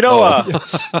done yet. You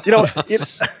know,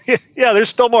 yeah, there's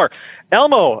still more.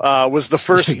 Elmo was the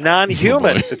first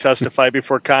non-human to testify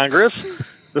before Congress.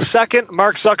 The second,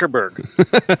 Mark Zuckerberg.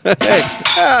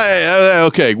 Hey,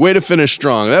 okay, way to finish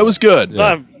strong. That was good.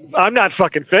 I'm not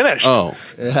fucking finished. Oh.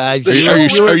 Are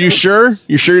Are you sure?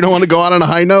 You sure you don't want to go out on a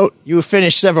high note? You were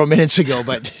finished several minutes ago,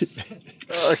 but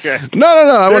Okay. No.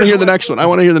 I want to hear the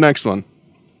next one.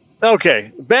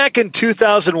 Okay. Back in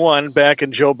 2001, back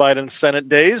in Joe Biden's Senate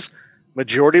days,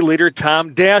 Majority Leader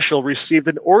Tom Daschle received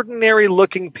an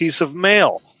ordinary-looking piece of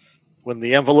mail. When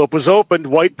the envelope was opened,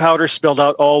 white powder spilled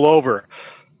out all over.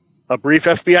 A brief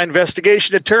FBI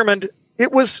investigation determined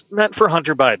it was meant for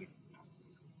Hunter Biden.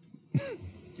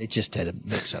 They just had a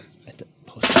mix-up at the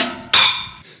post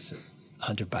office. So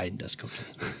Hunter Biden does cocaine.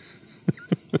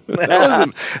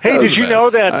 Hey, did you know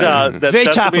that that Very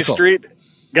Sesame topical. Street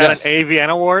got Yes. an AVN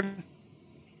award?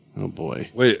 Oh boy!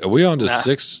 Wait, are we on to Nah.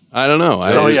 6? I don't know.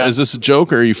 Yeah. Is this a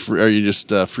joke or are you just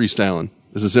freestyling?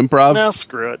 Is this improv? No,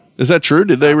 screw it. Is that true?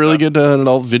 Did they really get an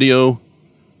adult video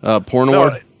porn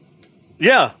award?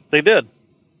 Yeah, they did.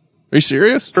 Are you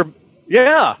serious?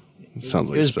 Yeah. It sounds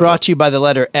like It was so. brought to you by the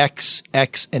letter X,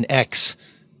 X, and X.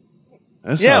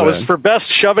 That's Yeah, not it was bad. for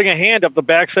best shoving a hand up the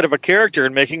backside of a character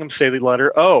and making him say the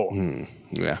letter O.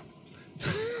 Yeah.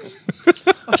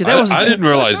 Okay, that wasn't I didn't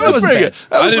realize that wasn't pretty bad. good.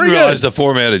 That was I didn't pretty realize good. the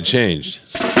format had changed.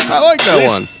 I like that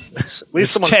one. At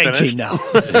least someone tag finished. team now.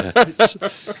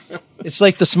 It's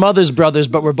like the Smothers Brothers,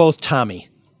 but we're both Tommy.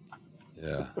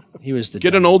 Yeah. He was the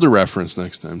Get an older reference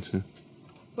next time too.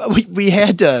 We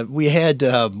had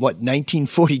what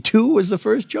 1942 was the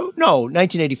first joke? No,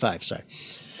 1985. Sorry.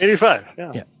 85,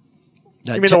 yeah. Yeah.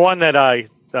 You mean the one that I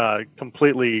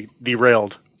completely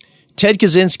derailed? Ted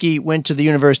Kaczynski went to the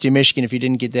University of Michigan. If you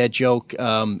didn't get that joke,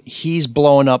 he's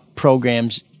blowing up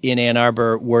programs in Ann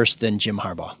Arbor worse than Jim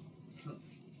Harbaugh.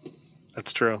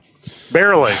 That's true.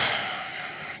 Barely.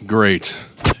 Great.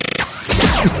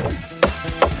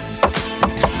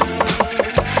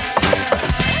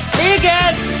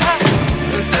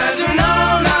 There's an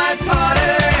all-night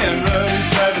party in room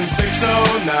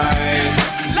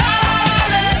 7609.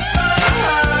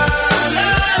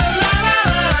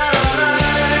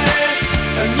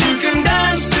 And you can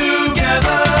dance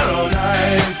together all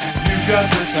night. You've got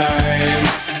the time.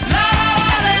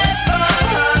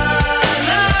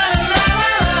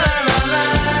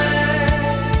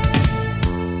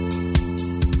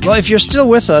 Well, if you're still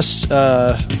with us,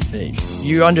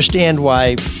 you understand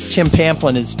why Tim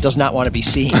Pamplin does not want to be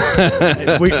seen.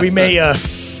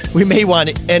 we may want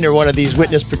to enter one of these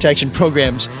witness protection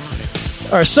programs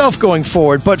ourselves going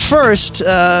forward. But first,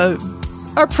 our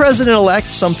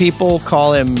president-elect, some people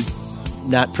call him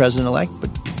not president-elect, but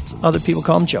other people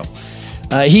call him Joe.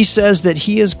 He says that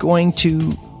he is going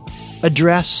to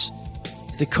address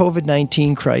the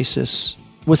COVID-19 crisis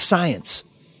with science.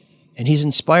 And he's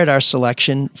inspired our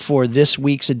selection for this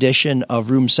week's edition of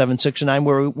Room 769,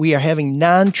 where we are having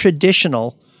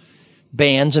non-traditional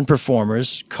bands and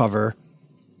performers cover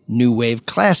new wave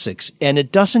classics. And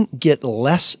it doesn't get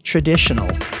less traditional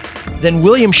than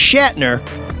William Shatner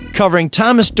covering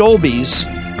Thomas Dolby's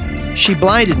She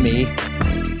Blinded Me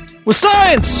with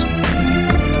Science!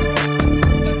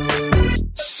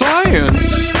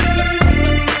 Science!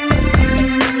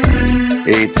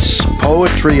 It's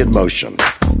poetry in motion.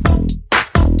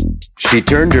 She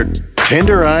turned her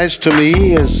tender eyes to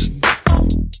me as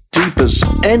deep as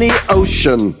any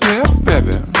ocean. Yeah,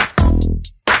 baby.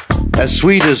 As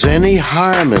sweet as any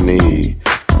harmony.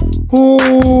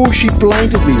 Oh, she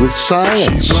blinded me with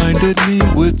science. She blinded me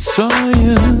with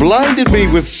science. Blinded me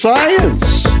with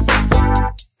science.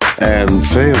 And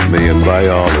failed me in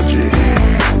biology.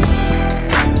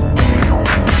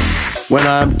 When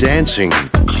I'm dancing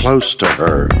close to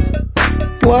her,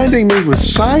 blinding me with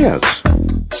science.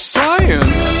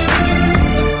 Science.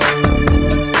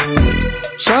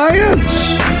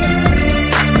 Science.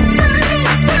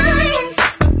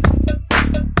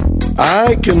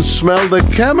 I can smell the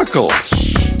chemicals.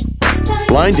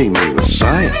 Blinding me with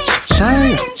science.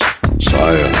 Science.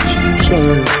 Science.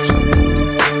 Science.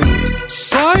 Science.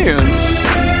 Science.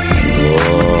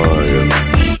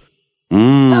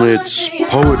 It's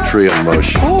poetry in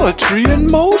motion. Poetry in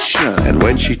motion. And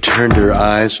when she turned her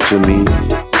eyes to me,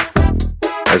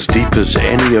 as deep as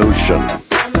any ocean,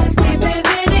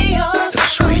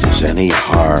 as sweet as any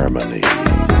harmony.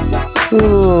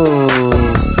 Oh,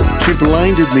 she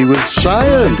blinded me with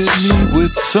science. Blinded me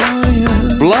with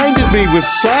science. Blinded me with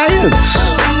science.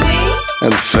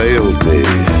 And failed me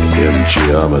in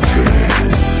geometry.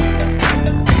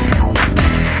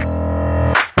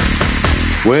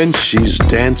 When she's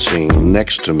dancing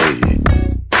next to me,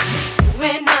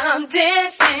 When I'm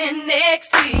dancing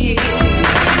next to you.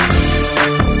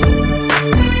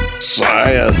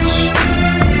 science.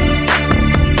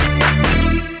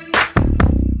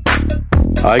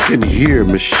 I can hear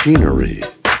machinery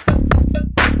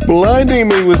blinding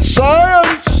me with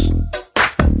science.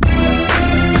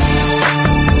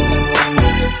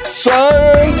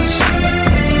 Science.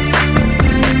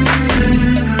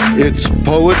 It's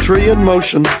poetry in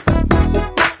motion.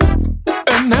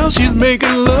 And now she's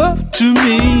making love to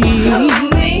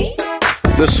me.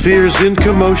 The sphere's in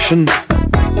commotion.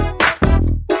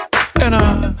 And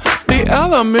the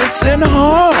elements in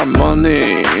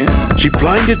harmony. She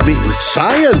blinded me with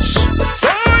science.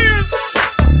 Science!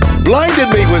 Blinded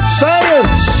me with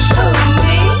science.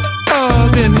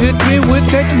 Then hit me with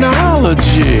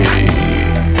technology.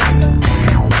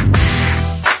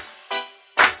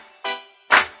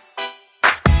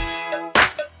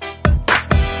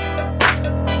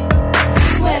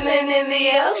 Swimming in the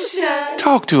ocean.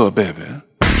 Talk to her, baby.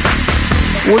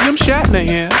 William Shatner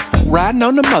here, riding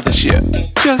on the mothership,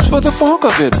 just for the funk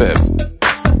of it, baby.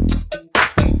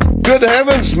 Good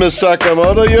heavens, Miss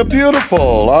Sakamoto, you're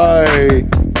beautiful. I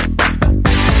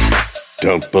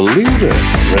don't believe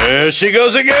it. There she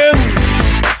goes again.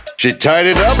 She tied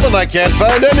it up and I can't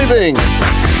find anything.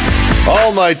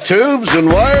 All my tubes and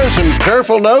wires and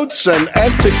careful notes and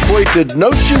antiquated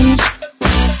notions.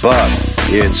 But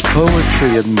it's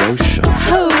poetry in motion.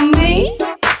 Who, me?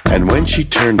 And when she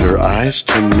turned her eyes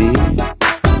to me,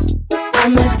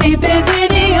 I'm as deep as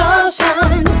any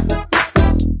ocean.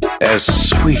 as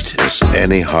sweet as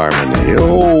any harmony.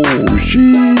 Oh,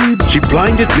 she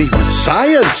blinded me with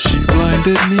science. She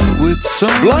blinded me with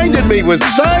science. Blinded me with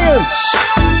science.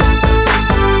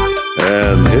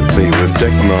 And hit me with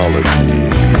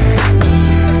technology.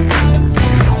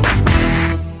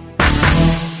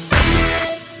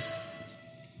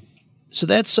 So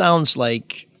that sounds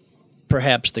like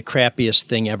perhaps the crappiest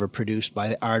thing ever produced by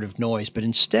the Art of Noise, but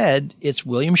instead it's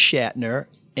William Shatner,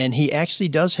 and he actually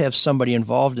does have somebody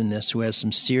involved in this who has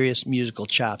some serious musical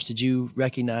chops. Did you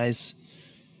recognize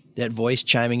that voice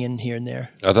chiming in here and there?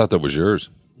 I thought that was yours.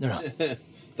 No.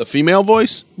 The female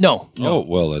voice? No. Oh,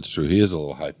 well, that's true. He is a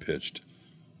little high-pitched.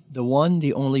 The one,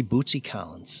 the only Bootsy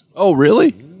Collins. Oh,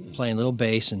 really? Playing a little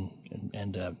bass and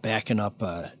backing up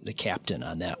the captain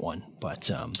on that one. But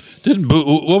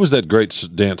what was that great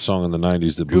dance song in the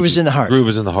 90s? The Groove is in the Heart. Groove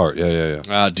is in the Heart.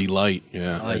 Yeah. Delight.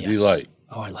 Yeah. Oh, yes. Delight.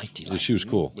 Oh, I like Delight. Yeah, she was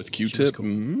cool. With Q-Tip.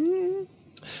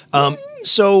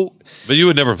 So, but you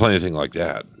would never play anything like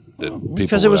that.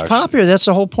 Because it was popular. That's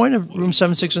the whole point of Room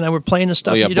 769. We're playing the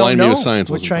stuff you don't know.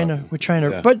 We're trying to.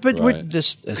 Yeah. But Right.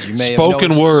 this, as you may Spoken have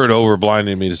noticed, word over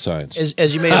Blinding Me to Science.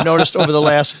 as you may have noticed over the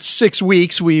last 6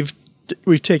 weeks, we've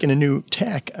taken a new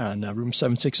tack on Room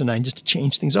 769 just to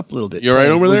change things up a little bit. You're right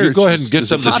over there. Would you go ahead and get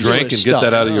something to popular drink and stuff. get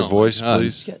that out of your voice, God.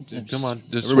 please? Come on,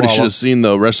 just Everybody should swallow. have seen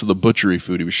the rest of the butchery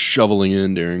food he was shoveling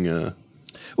in during. Ooh,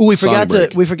 we song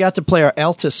break. forgot to play our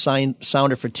Altus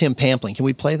sounder for Tim Pampling. Can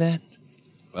we play that?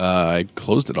 I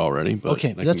closed it already, but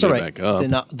Okay, I can that's get all it right. back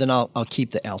up. Then I'll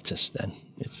keep the Altus then.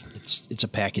 If it's a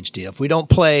package deal. If we don't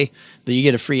play, then you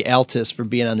get a free Altus for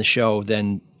being on the show.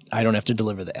 Then I don't have to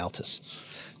deliver the Altus.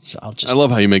 So I'll just. I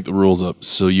love how you make the rules up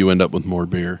so you end up with more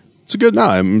beer. It's a good. No,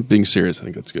 I'm being serious. I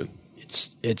think that's good.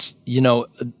 It's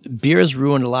beer has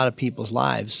ruined a lot of people's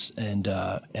lives, and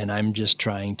I'm just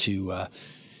trying to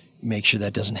make sure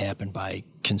that doesn't happen by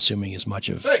consuming as much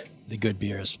of the good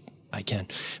beer as I can.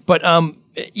 But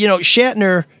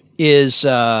Shatner is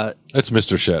That's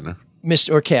Mr. Shatner.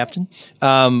 Mr. or Captain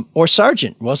or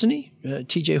Sergeant, wasn't he?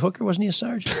 T.J. Hooker, wasn't he a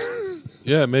sergeant?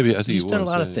 Yeah, maybe. I think He's done a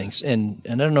lot of things, and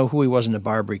I don't know who he was in the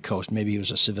Barbary Coast. Maybe he was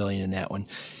a civilian in that one.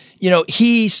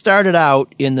 He started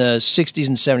out in the 60s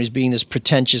and 70s being this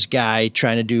pretentious guy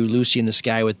trying to do Lucy in the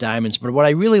Sky with Diamonds. But what I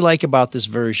really like about this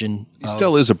version... He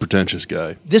still is a pretentious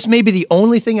guy. This may be the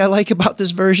only thing I like about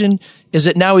this version is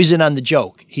that now he's in on the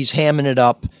joke. He's hamming it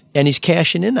up, and he's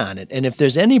cashing in on it. And if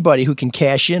there's anybody who can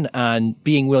cash in on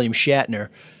being William Shatner,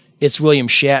 it's William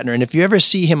Shatner. And if you ever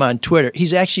see him on Twitter,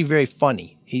 he's actually very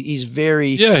funny. He's very...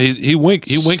 Yeah, he winks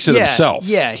at himself.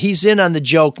 Yeah, he's in on the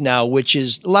joke now, which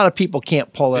is a lot of people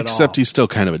can't pull it off. Except he's still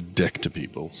kind of a dick to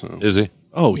people. So Is he?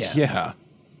 Oh, Yeah. yeah.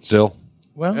 Still?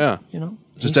 Well, Yeah.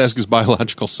 Just he's- ask his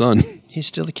biological son. He's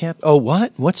still the captain. Oh,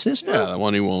 what? What's this now? Yeah, the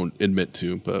one he won't admit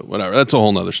to, but whatever. That's a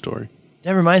whole nother story.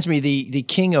 That reminds me, the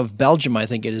king of Belgium, I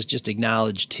think it is, just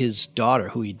acknowledged his daughter,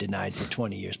 who he denied for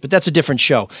 20 years. But that's a different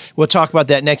show. We'll talk about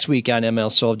that next week on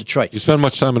ML Soul of Detroit. You spend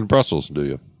much time in Brussels, do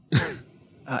you?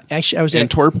 Actually, I was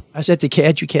Antwerp? I was at the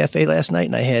Cadju Cafe last night,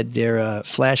 and I had their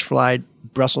flash fried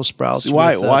Brussels sprouts. See,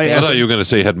 why I thought you were going to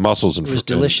say he had mussels and It was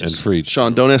delicious. and fried.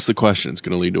 Sean, don't ask the question. It's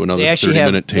going to lead to another They actually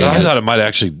 30-minute have- I tangent. thought it might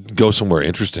actually go somewhere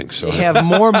interesting. So They have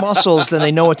more mussels than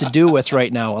they know what to do with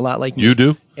right now, a lot like me. You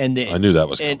do? And they, I knew that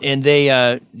was and they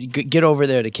get over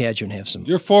there to Cadju and have some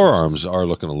Your forearms are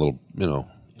looking a little,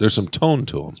 there's some tone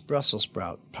to them. Brussels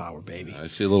sprout power, baby. I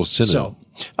see a little cinnamon.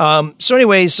 So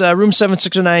anyways, Room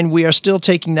 769, we are still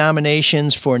taking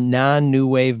nominations for non-new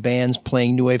wave bands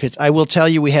playing new wave hits. I will tell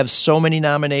you, we have so many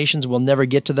nominations, we'll never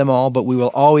get to them all, but we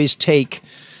will always take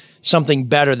something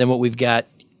better than what we've got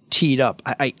teed up.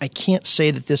 I can't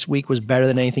say that this week was better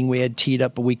than anything we had teed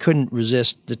up, but we couldn't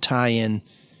resist the tie-in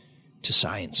to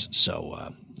science.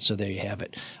 So there you have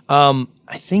it. I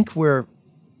think we're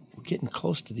getting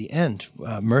close to the end,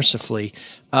 mercifully.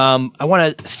 I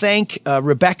want to thank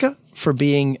Rebecca for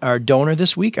being our donor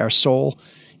this week, our sole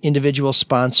individual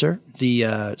sponsor,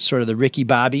 the sort of the Ricky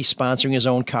Bobby sponsoring his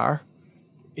own car.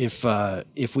 If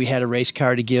we had a race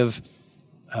car to give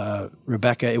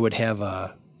Rebecca, it would have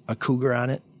a Cougar on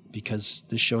it, because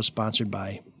this show is sponsored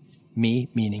by me,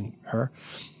 meaning her.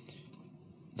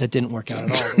 That didn't work out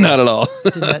at all. Not at all.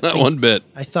 Not one bit.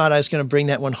 I thought I was going to bring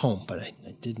that one home, but I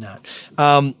did not.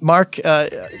 Mark,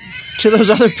 to those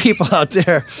other people out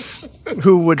there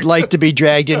who would like to be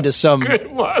dragged into some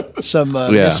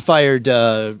misfired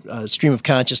stream of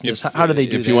consciousness, how do they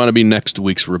do that? If you want to be next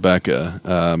week's Rebecca,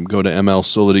 go to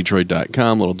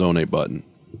mlsolodetroit.com, little donate button.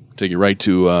 Take you right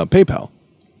to PayPal.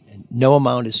 And no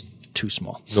amount is too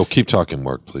small. No, keep talking,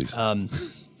 Mark, please.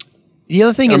 The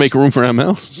other thing is, make room for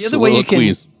MLs. The other way you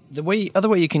can other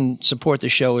way you can support the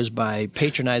show is by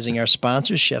patronizing our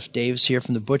sponsors. Chef Dave's here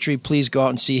from the butchery. Please go out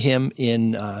and see him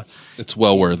in. It's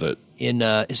well worth it. In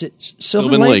is it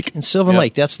Sylvan Lake? In Sylvan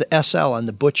Lake. That's the SL on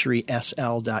the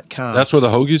butcherysl.com. That's where the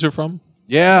hoagies are from.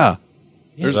 Yeah,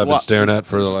 There's I've been staring at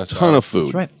for the last ton of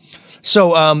food. That's right.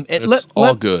 So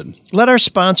all good. Let our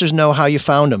sponsors know how you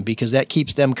found them, because that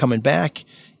keeps them coming back.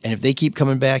 And if they keep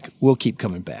coming back, we'll keep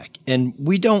coming back. And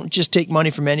we don't just take money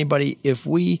from anybody. If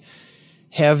we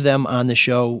have them on the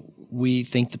show, we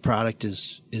think the product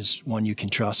is one you can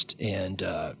trust. And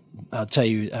I'll tell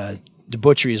you, the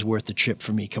butchery is worth the trip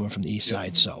for me coming from the east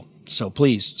side. So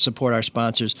please support our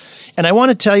sponsors. And I want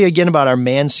to tell you again about our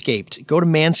Manscaped. Go to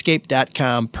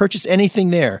manscaped.com. Purchase anything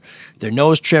there. Their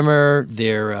nose trimmer,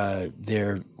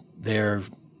 their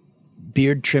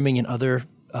beard trimming and other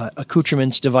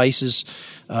accoutrements, devices,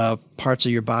 parts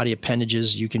of your body,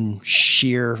 appendages you can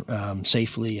shear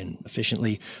safely and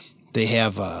efficiently. They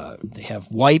have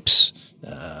wipes,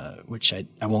 which I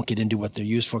won't get into what they're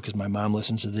used for because my mom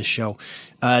listens to this show.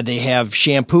 They have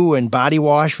shampoo and body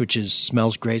wash, which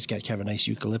smells great. It's got kind of a nice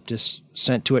eucalyptus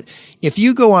scent to it. If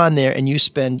you go on there and you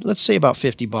spend, let's say about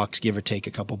 $50, give or take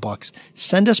a couple bucks,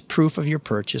 send us proof of your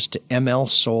purchase to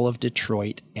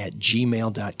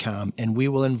mlsoulofdetroit@gmail.com, and we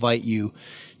will invite you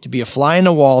to be a fly on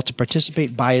the wall to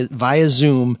participate via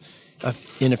Zoom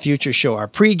in a future show. Our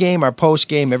pregame, our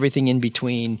postgame, everything in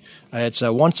between. It's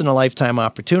a once-in-a-lifetime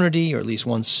opportunity, or at least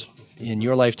once in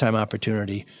your lifetime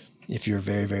opportunity if you're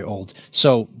very, very old.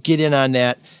 So get in on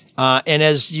that. And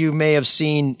as you may have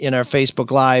seen in our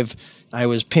Facebook Live, I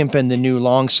was pimping the new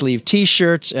long-sleeve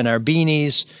T-shirts and our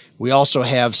beanies. We also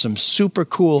have some super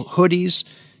cool hoodies.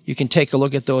 You can take a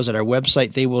look at those at our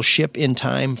website. They will ship in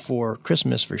time for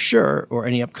Christmas for sure, or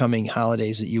any upcoming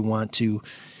holidays that you want to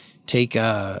take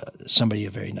somebody a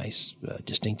very nice,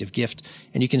 distinctive gift.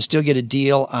 And you can still get a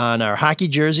deal on our hockey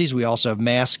jerseys. We also have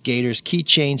masks, gaiters,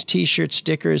 keychains, T-shirts,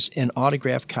 stickers, and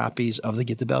autographed copies of the,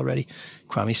 get the bell ready,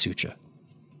 Kwame Sutra.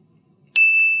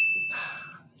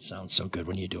 Sounds so good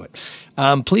when you do it.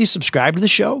 Please subscribe to the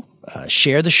show,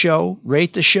 share the show,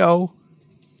 rate the show,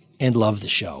 and love the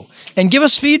show. And give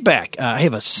us feedback. I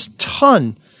have a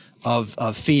ton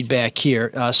of feedback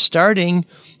here, starting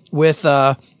with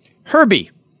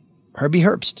Herbie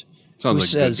Herbst. Sounds like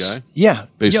says, a good guy. Yeah.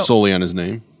 Based solely on his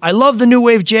name. I love the new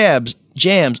wave jams.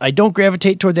 I don't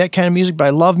gravitate toward that kind of music, but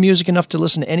I love music enough to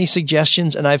listen to any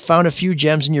suggestions, and I've found a few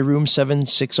gems in your Room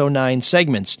 7609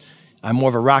 segments. I'm more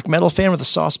of a rock metal fan with a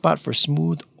soft spot for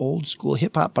smooth, old-school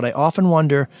hip-hop, but I often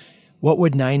wonder, what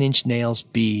would Nine Inch Nails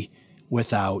be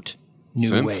without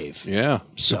new Synth? wave? Yeah,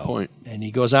 good point. And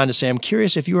he goes on to say, I'm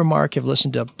curious if you or Mark have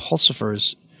listened to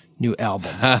Pulsifer's new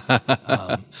album.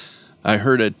 I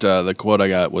heard it. The quote I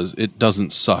got was, "It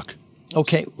doesn't suck."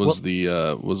 Okay, was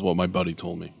what my buddy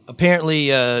told me.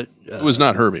 Apparently, it was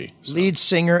not Herbie. Lead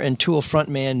singer and Tool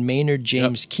frontman Maynard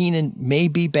James Keenan may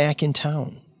be back in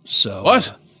town. So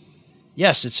what?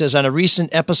 Yes, it says on a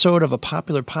recent episode of a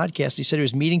popular podcast, he said he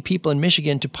was meeting people in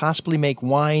Michigan to possibly make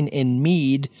wine and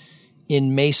mead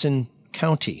in Mason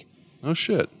County. Oh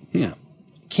shit! Yeah,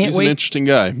 can't He's wait. An interesting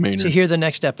guy, Maynard. To hear the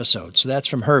next episode. So that's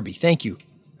from Herbie. Thank you,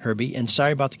 Herbie, and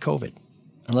sorry about the COVID,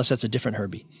 unless that's a different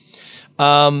Herbie.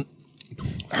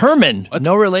 Herman,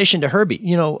 no relation to Herbie.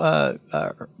 You know,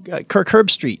 Kirk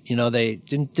Herbstreit. You know, they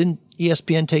didn't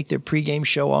ESPN take their pregame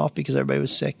show off because everybody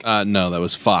was sick? No, that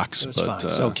was Fox. It was Fox.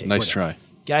 Okay, nice whatever. try.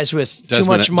 Guys with too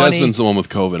much money. Desmond's the one with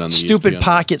COVID on the stupid ESPN.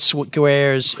 pocket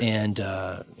squares and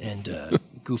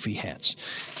goofy hats.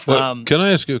 Can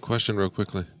I ask you a question real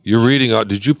quickly? You're reading out.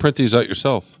 Did you print these out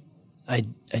yourself? I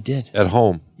did. At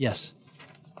home? Yes.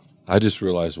 I just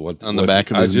realized what on the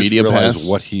back of his media pass.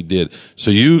 What he did.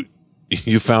 So you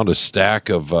you found a stack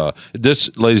of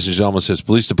this, ladies and gentlemen, says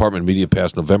Police Department Media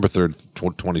Pass, November 3rd,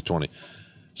 2020.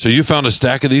 So you found a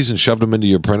stack of these and shoved them into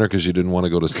your printer because you didn't want to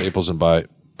go to Staples and buy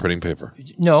printing paper?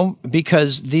 No,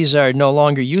 because these are no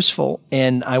longer useful,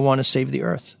 and I want to save the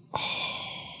earth.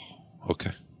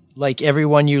 Okay. Like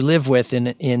everyone you live with in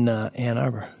Ann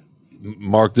Arbor.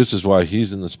 Mark, this is why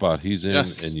he's in the spot he's in,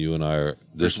 Yes. and you and I are.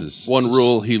 This is one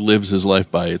rule he lives his life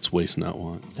by: it's waste not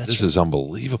want. This is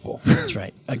unbelievable. That's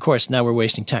right. Of course, now we're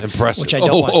wasting time. Impressive. Which I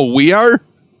don't want. Oh, we are?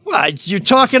 Well, you're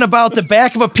talking about the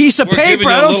back of a piece of paper.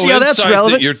 I don't see how that's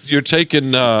relevant. You're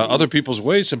taking other people's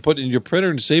waste and putting it in your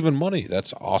printer and saving money.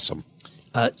 That's awesome.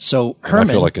 So I Herman,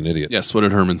 feel like an idiot. Yes, what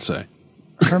did Herman say?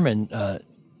 Herman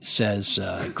says,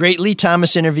 great Lee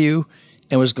Thomas interview,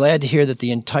 and was glad to hear that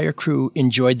the entire crew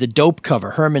enjoyed the Dope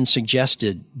cover. Herman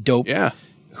suggested Dope,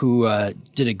 who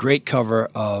did a great cover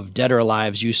of Dead or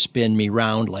Alive's You Spin Me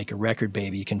Round Like a Record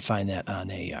Baby. You can find that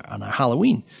on a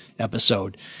Halloween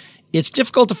episode. It's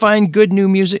difficult to find good new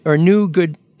music or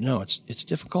it's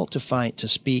difficult to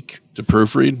speak. To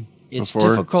proofread? It's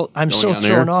difficult. I'm so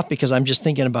thrown off because I'm just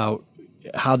thinking about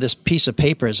how this piece of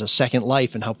paper is a second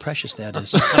life and how precious that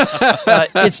is.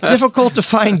 It's difficult to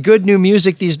find good new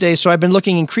music these days, so I've been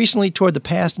looking increasingly toward the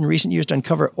past in recent years to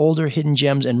uncover older hidden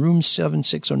gems, and Room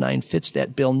 7609 fits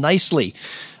that bill nicely.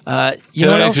 Can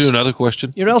I ask you another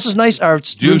question? You know what else is nice? Our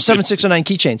Room 7609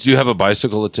 keychains. Do you have a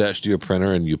bicycle attached to your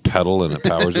printer and you pedal and it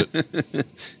powers it?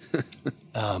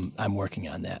 I'm working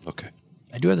on that. Okay.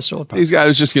 I do have the solar power. I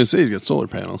was just going to say, he's got solar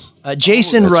panels.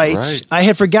 Jason that's writes, right. I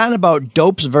had forgotten about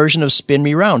Dope's version of Spin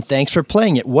Me Round. Thanks for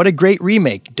playing it. What a great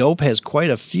remake. Dope has quite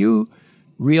a few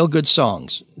real good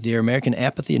songs. Their American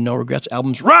Apathy and No Regrets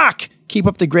albums rock! Keep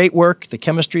up the great work. The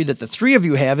chemistry that the three of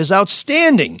you have is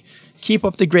outstanding. Keep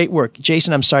up the great work.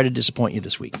 Jason, I'm sorry to disappoint you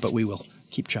this week, but we will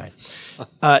keep trying.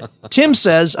 Tim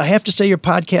says, I have to say your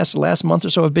podcasts the last month or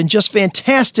so have been just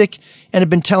fantastic and have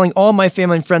been telling all my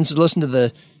family and friends to listen to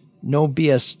the No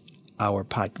BS Hour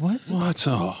pod. What?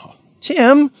 Oh.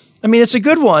 Tim, I mean, it's a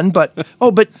good one, but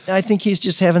I think he's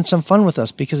just having some fun with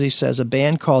us because he says a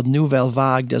band called Nouvelle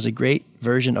Vague does a great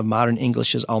version of Modern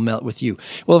English's I'll Melt With You.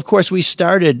 Well, of course, we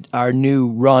started our new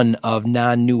run of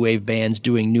non-new wave bands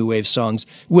doing new wave songs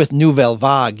with Nouvelle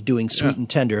Vague doing Sweet and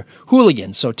Tender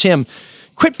Hooligans. So, Tim,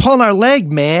 quit pulling our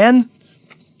leg, man.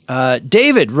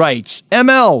 David writes,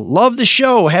 ML, love the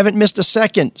show. Haven't missed a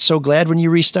second. So glad when you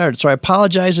restarted. So I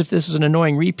apologize if this is an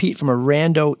annoying repeat from a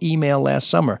rando email last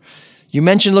summer. You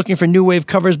mentioned looking for new wave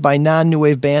covers by non-new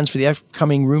wave bands for the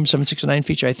upcoming Room 7609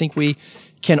 feature. I think we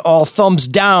can all thumbs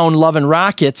down Love and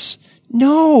Rockets.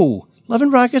 No, Love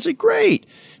and Rockets are great.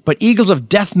 But Eagles of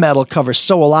Death Metal covers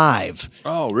So Alive.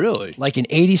 Oh, really? Like an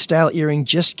 80s style earring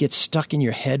just gets stuck in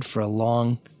your head for a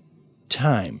long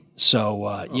time.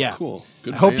 So, yeah. Cool.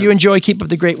 Good I hope band. you enjoy. Keep up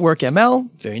the great work, ML.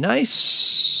 Very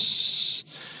nice.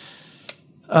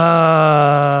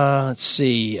 Let's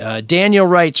see. Daniel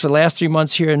writes, for the last 3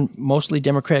 months here in mostly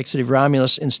Democratic city of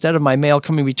Romulus, instead of my mail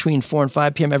coming between 4 and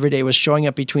 5 p.m. every day, it was showing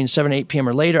up between 7 and 8 p.m.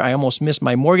 or later. I almost missed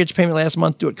my mortgage payment last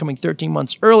month due to it coming 13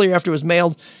 months earlier after it was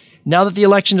mailed. Now that the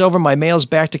election's over, my mail's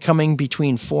back to coming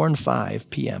between 4 and 5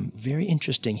 p.m. Very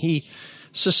interesting. He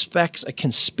suspects a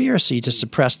conspiracy to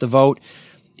suppress the vote,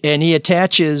 and he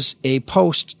attaches a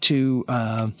post to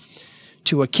a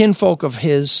kinfolk of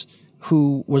his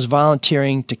who was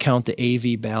volunteering to count the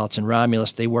AV ballots in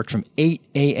Romulus. They worked from 8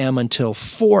 a.m. until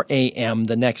 4 a.m.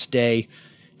 the next day.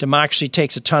 Democracy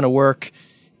takes a ton of work,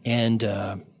 and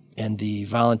the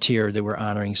volunteer that we're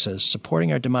honoring says,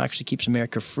 supporting our democracy keeps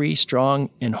America free, strong,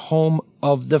 and home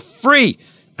of the free.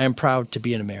 I am proud to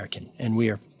be an American, and we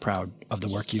are proud of the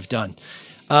work you've done.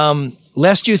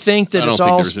 Lest you think that it's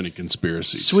all there's any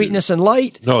conspiracy. sweetness and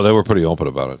light. No, they were pretty open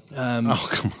about it.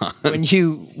 Come on.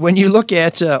 When you look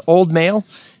at old mail,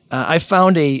 I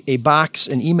found an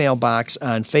email box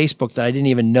on Facebook that I didn't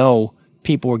even know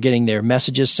people were getting their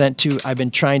messages sent to. I've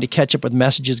been trying to catch up with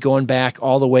messages going back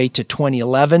all the way to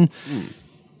 2011.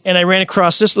 And I ran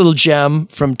across this little gem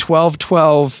from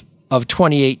 12/12 of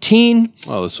 2018.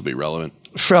 Well, this will be relevant.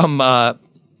 From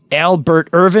Albert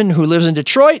Irvin, who lives in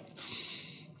Detroit.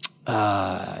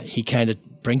 He kind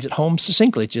of brings it home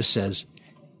succinctly. It just says,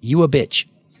 you a bitch.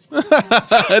 Okay,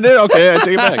 I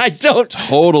take it back. I don't.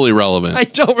 Totally relevant. I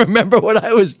don't remember what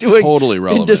I was doing Totally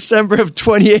relevant. in December of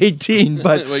 2018,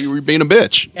 but well, you were being a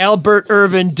bitch. Albert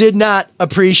Irvin did not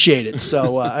appreciate it.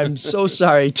 So I'm so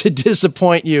sorry to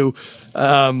disappoint you.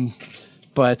 But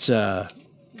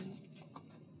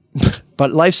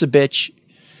life's a bitch,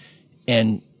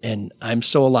 and I'm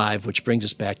so alive, which brings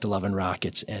us back to Love and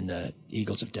Rockets and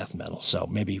Eagles of Death Metal. So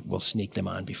maybe we'll sneak them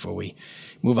on before we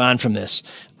move on from this.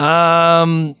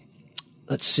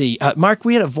 Let's see. Mark,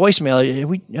 we had a voicemail.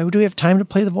 Do we have time to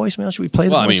play the voicemail? Should we play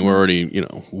the voicemail? We're already,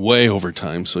 way over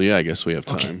time. So, yeah, I guess we have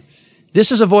time. Okay.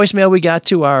 This is a voicemail we got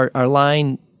to our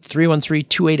line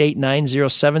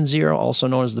 313-288-9070, also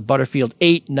known as the Butterfield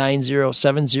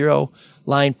 89070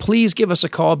 line. Please give us a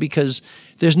call because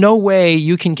there's no way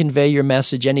you can convey your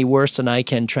message any worse than I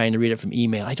can trying to read it from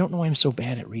email. I don't know why I'm so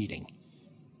bad at reading.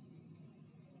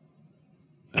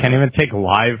 Can't even take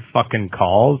live fucking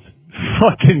calls?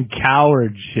 Fucking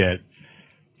coward shit.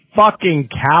 Fucking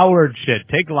coward shit.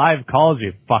 Take live calls,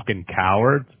 you fucking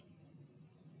cowards.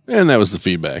 And that was the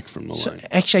feedback from the line.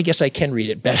 Actually, I guess I can read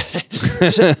it better.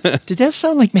 Did that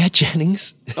sound like Matt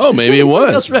Jennings? Oh, maybe it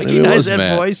was. Else recognize that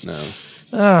Matt. voice? No.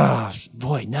 Oh,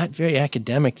 boy, not very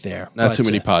academic there. Not too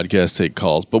many podcasts take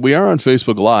calls, but we are on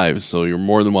Facebook Live, so you're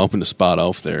more than welcome to spot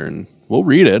off there, and we'll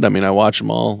read it. I mean, I watch them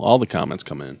all. All the comments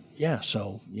come in. Yeah,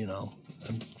 so,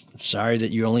 I'm sorry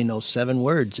that you only know 7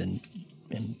 words, and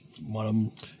one of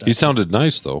them... He sounded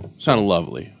nice, though. Sounded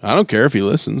lovely. I don't care if he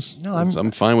listens. No,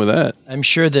 I'm fine with that. I'm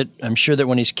sure that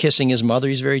when he's kissing his mother,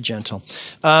 he's very gentle.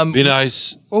 Be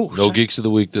nice. Oh, no Geeks of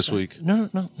the Week this week. No.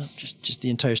 Just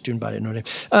the entire student body at Notre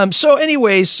Dame. So,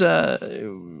 anyways,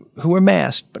 who are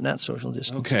masked but not social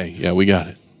distance. Okay, yeah, we got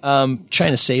it.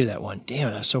 Trying to save that one. Damn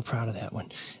it, I'm so proud of that one.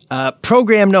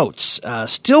 Program notes.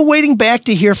 Still waiting back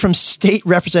to hear from State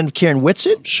Representative Karen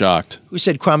Whitsitt. Shocked. Who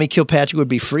said Kwame Kilpatrick would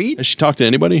be freed. Has she talked to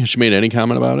anybody? Has she made any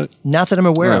comment about it? Not that I'm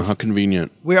aware of. How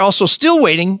convenient. We're also still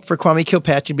waiting for Kwame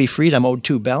Kilpatrick to be freed. I'm owed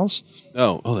 2 bells.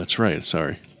 Oh, that's right.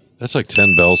 Sorry. That's like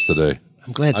 10 bells today.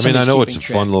 I'm glad. I know it's a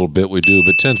fun little bit we do,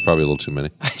 but 10's probably a little too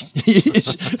many.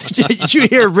 Did you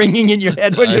hear ringing in your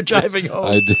head when you're driving home?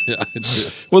 I did.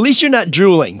 Well, at least you're not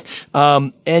drooling.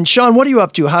 And Sean, what are you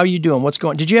up to? How are you doing? What's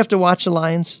going? Did you have to watch the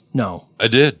Lions? No. I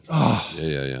did. Oh.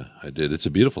 Yeah. I did. It's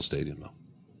a beautiful stadium, though.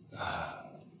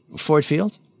 Ford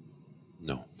Field?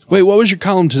 No. Wait, what was your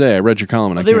column today? I read your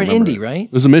column. And they were in Indy, right?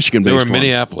 It was a Michigan-based They were in one.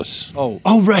 Minneapolis. Oh,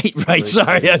 right.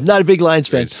 Sorry, I'm not a big Lions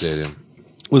fan. Great stadium.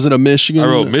 Was it a Michigan? I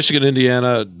wrote Michigan,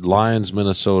 Indiana, Lions,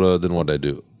 Minnesota. Then what did I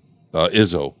do?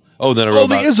 Izzo. Oh, then I wrote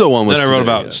about the Izzo one was Then I wrote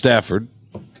today, about yes. Stafford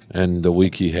and the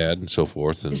week he had and so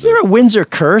forth. And Is there a Windsor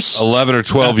curse? 11 or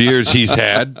 12 years he's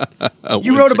had.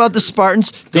 You wrote about the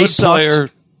Spartans. They Good sucked. player.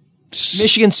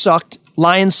 Michigan sucked.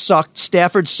 Lions sucked.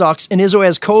 Stafford sucks. And Izzo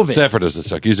has COVID. Stafford doesn't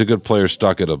suck. He's a good player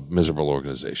stuck at a miserable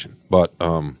organization. But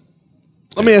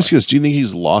let me ask you this: do you think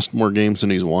he's lost more games than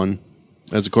he's won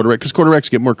as a quarterback? Because quarterbacks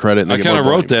get more credit. And I kind of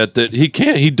wrote that he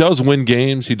can't. He does win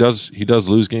games. He does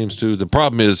lose games too. The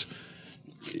problem is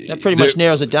that pretty much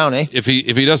narrows it down, eh? If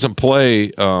he doesn't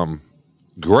play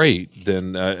great,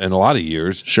 then in a lot of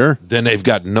years, sure, then they've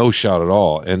got no shot at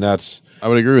all, and that's. I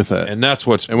would agree with that. And that's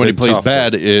what's and when he been plays tough.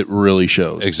 bad, it really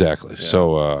shows. Exactly. Yeah.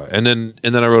 So and then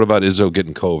I wrote about Izzo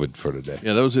getting COVID for today.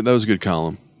 Yeah, that was a good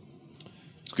column.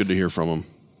 It's good to hear from him.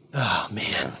 Oh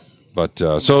man. But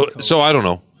so I don't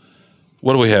know.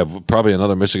 What do we have? Probably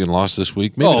another Michigan loss this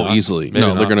week. Maybe not. Easily. Maybe No,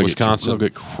 they're not. going to Wisconsin. They'll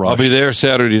get crushed. I'll be there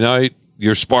Saturday night.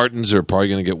 Your Spartans are probably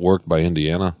going to get worked by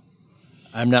Indiana.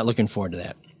 I'm not looking forward to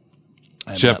that.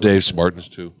 Jeff Dave Spartans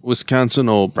too. Wisconsin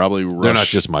will probably rush. They're not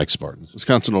just Mike Spartans.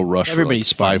 Wisconsin will rush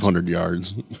Everybody's for like 500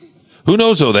 yards. Who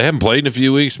knows though? They haven't played in a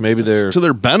few weeks. Maybe they're to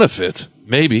their benefit.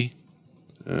 Maybe.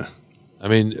 Yeah. I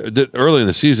mean, early in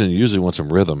the season, you usually want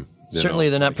some rhythm. Certainly,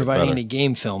 they're not providing any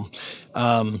game film.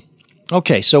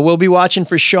 Okay, so we'll be watching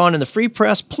for Sean in the Free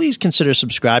Press. Please consider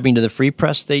subscribing to the Free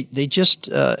Press. They just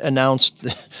announced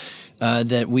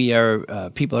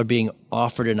that people are being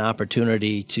offered an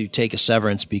opportunity to take a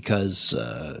severance because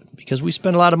we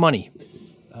spend a lot of money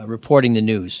reporting the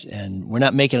news, and we're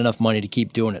not making enough money to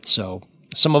keep doing it. So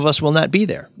some of us will not be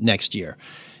there next year.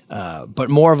 But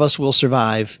more of us will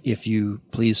survive if you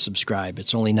please subscribe.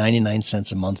 It's only 99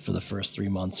 cents a month for the first 3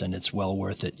 months, and it's well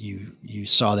worth it. You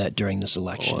saw that during this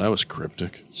election. Oh, that was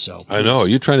cryptic. So I know.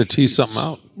 You're trying to tease something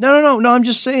out. No. I'm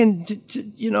just saying,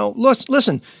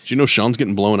 listen. Do you know Sean's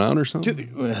getting blown out or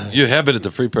something? You have been at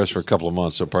the Free Press for a couple of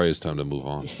months, so probably it's time to move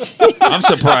on. I'm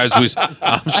surprised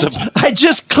I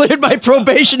just cleared my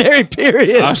probationary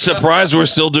period. I'm surprised we're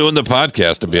still doing the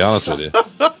podcast, to be honest with you.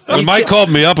 When Mike called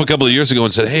me up a couple of years ago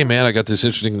and said, "Hey, man, I got this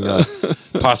interesting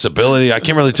possibility. I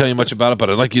can't really tell you much about it, but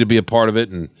I'd like you to be a part of it."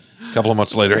 And a couple of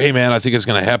months later, "Hey, man, I think it's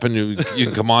going to happen. You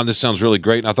can come on. This sounds really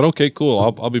great." And I thought, "Okay, cool.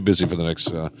 I'll be busy for the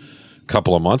next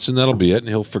couple of months, and that'll be it." And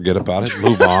he'll forget about it,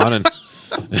 move on,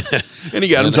 and he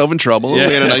got himself in trouble. Yeah.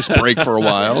 We had a nice break for a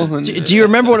while. Do you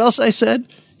remember what else I said?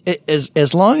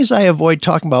 as long as I avoid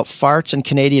talking about farts and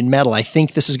Canadian metal, I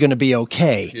think this is going to be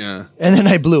okay. Yeah. And then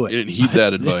I blew it. You didn't heed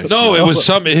that advice. No, it was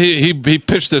something. He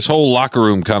pitched this whole locker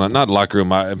room kind of, not locker room,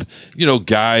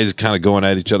 guys kind of going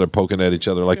at each other, poking at each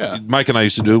other. Like Mike and I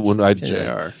used to do it when I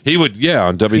JR. He would,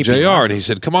 on WJR, and he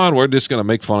said, "Come on, we're just going to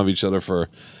make fun of each other for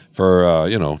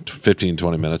 15,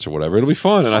 20 minutes or whatever. It'll be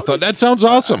fun." And I thought, that sounds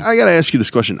awesome. I got to ask you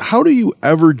this question. How do you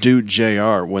ever do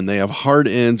JR when they have hard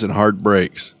ends and hard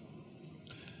breaks?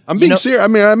 I'm being serious. I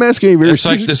mean, I'm asking you very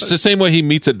seriously. It's the same way he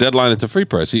meets a deadline at the Free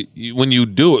Press. When you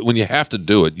do it, when you have to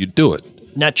do it, you do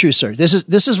it. Not true, sir. This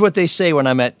is what they say when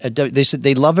I'm at they said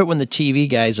they love it when the TV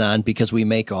guy's on because we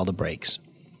make all the breaks.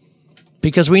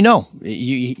 Because we know.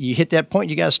 You hit that point,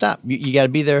 you got to stop. You got to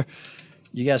be there.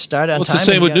 You got to start on time. It's the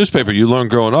same with newspaper. You learn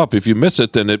growing up. If you miss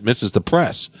it, then it misses the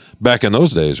press. Back in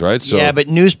those days, right? So, yeah, but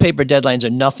newspaper deadlines are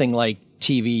nothing like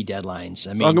TV deadlines.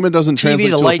 I mean, how come it doesn't translate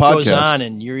TV, the to light a podcast? goes on,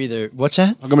 and you're either what's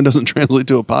that? How come it doesn't translate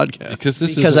to a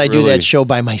podcast? Because I do that show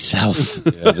by myself.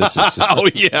 Oh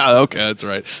yeah, okay, that's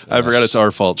right. I forgot it's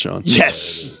our fault, Sean.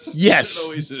 Yes.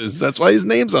 That's why his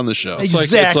name's on the show.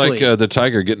 It's like the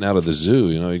tiger getting out of the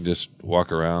zoo. You can just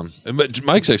walk around. But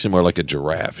Mike's actually more like a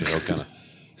giraffe. Kind of.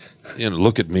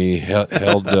 Look at me, head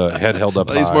held up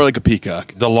high. He's more like a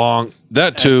peacock.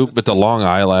 That too, but the long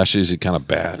eyelashes, he kind of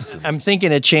bats. I'm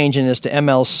thinking of changing this to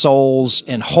ML Souls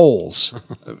and Holes.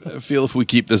 I feel if we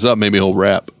keep this up, maybe he'll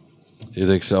rap. You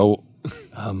think so?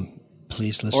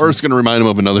 Please listen. Or it's going to remind him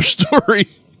of another story.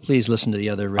 Please listen to the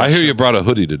other. I hear you brought a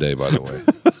hoodie today, by the way.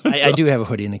 I do have a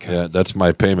hoodie in the car. Yeah, that's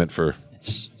my payment for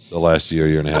the last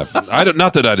year and a half.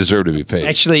 Not that I deserve to be paid.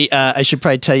 Actually, I should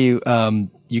probably tell you.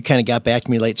 You kind of got back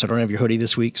to me late, so I don't have your hoodie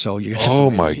this week. So you're.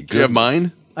 My God! Do you have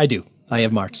mine? I do. I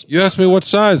have Mark's. You asked me what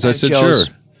size. I said Joe's.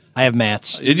 sure. I have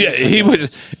Matt's. He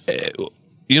was.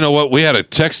 You know what? We had a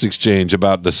text exchange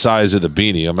about the size of the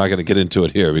beanie. I'm not going to get into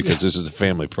it here because this is a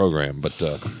family program. But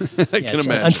I can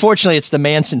imagine. Unfortunately, it's the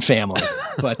Manson family.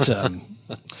 But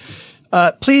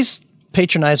please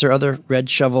patronize our other Red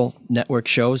Shovel Network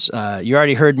shows. You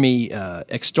already heard me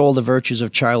extol the virtues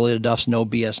of Charlie LaDuff's No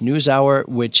BS News Hour,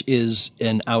 which is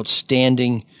an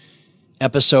outstanding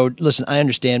episode. Listen, I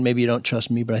understand maybe you don't trust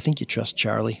me, but I think you trust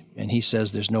Charlie. And he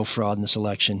says there's no fraud in this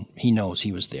election. He knows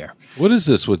he was there. What is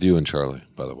this with you and Charlie,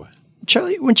 by the way?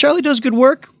 When Charlie does good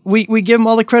work, we give him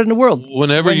all the credit in the world.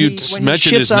 Whenever when you he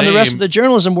mention shits his on name, the rest of the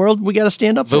journalism world, we got to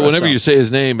stand up for But whenever ourselves. you say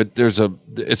his name,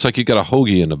 it's like you got a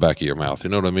hoagie in the back of your mouth.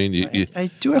 You know what I mean? I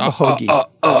do have a hoagie.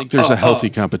 I think there's a healthy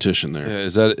competition there. Yeah,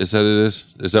 is that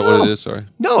what it is? Sorry.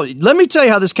 No, let me tell you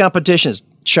how this competition is.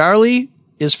 Charlie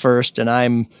is first, and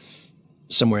I'm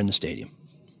somewhere in the stadium.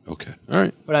 Okay. All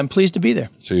right. But I'm pleased to be there.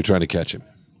 So you're trying to catch him.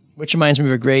 Which reminds me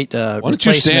of a great Why don't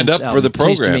you stand up for the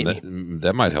Pleased to program? meet me.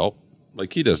 That might help.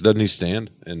 Like he does. Doesn't he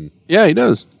stand and Yeah, he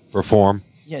does. perform?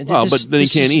 Yeah, Well, but then he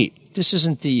can't eat. This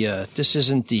isn't the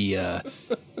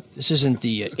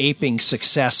Aping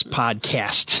Success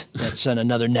podcast that's on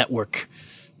another network.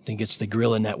 I think it's the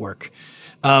Gorilla Network.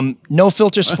 No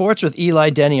Filter Sports with Eli,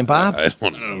 Denny, and Bob. I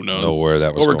don't know where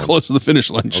that was Well, we're going. close to the finish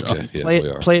line, Sean. Okay, yeah, we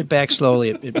are. Play it back slowly.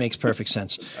 It makes perfect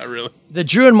sense. Not really. The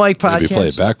Drew and Mike podcast. Maybe play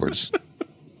it backwards.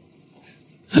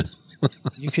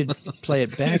 You could play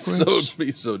it backwards.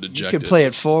 He's so dejected. You could play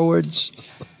it forwards.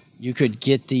 You could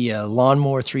get the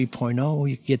Lawnmower 3.0.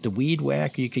 You could get the Weed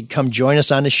Whacker. You could come join us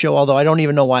on the show, although I don't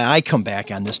even know why I come back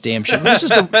on this damn show. This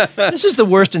is the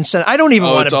worst incentive. I don't even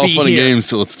want to be here. It's all fun and games,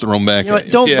 so let's throw them back. You know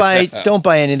what? Don't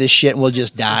buy any of this shit, and we'll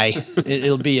just die.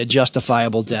 It'll be a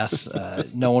justifiable death.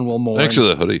 No one will mourn. Thanks for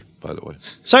the hoodie, by the way.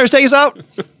 Cyrus, take us out.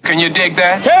 Can you dig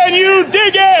that? Can you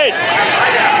dig it?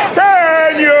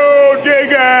 Can you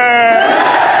dig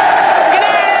it?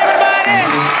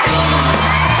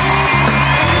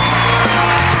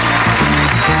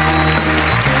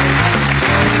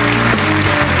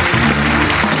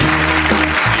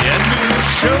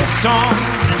 Show song,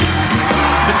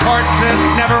 the part that's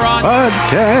never on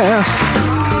podcast.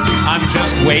 I'm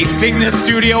just wasting the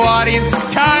studio audience's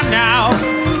time now.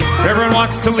 Everyone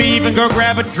wants to leave and go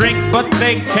grab a drink, but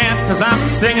they can't, 'cause I'm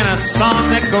singing a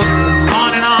song that goes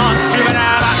on and on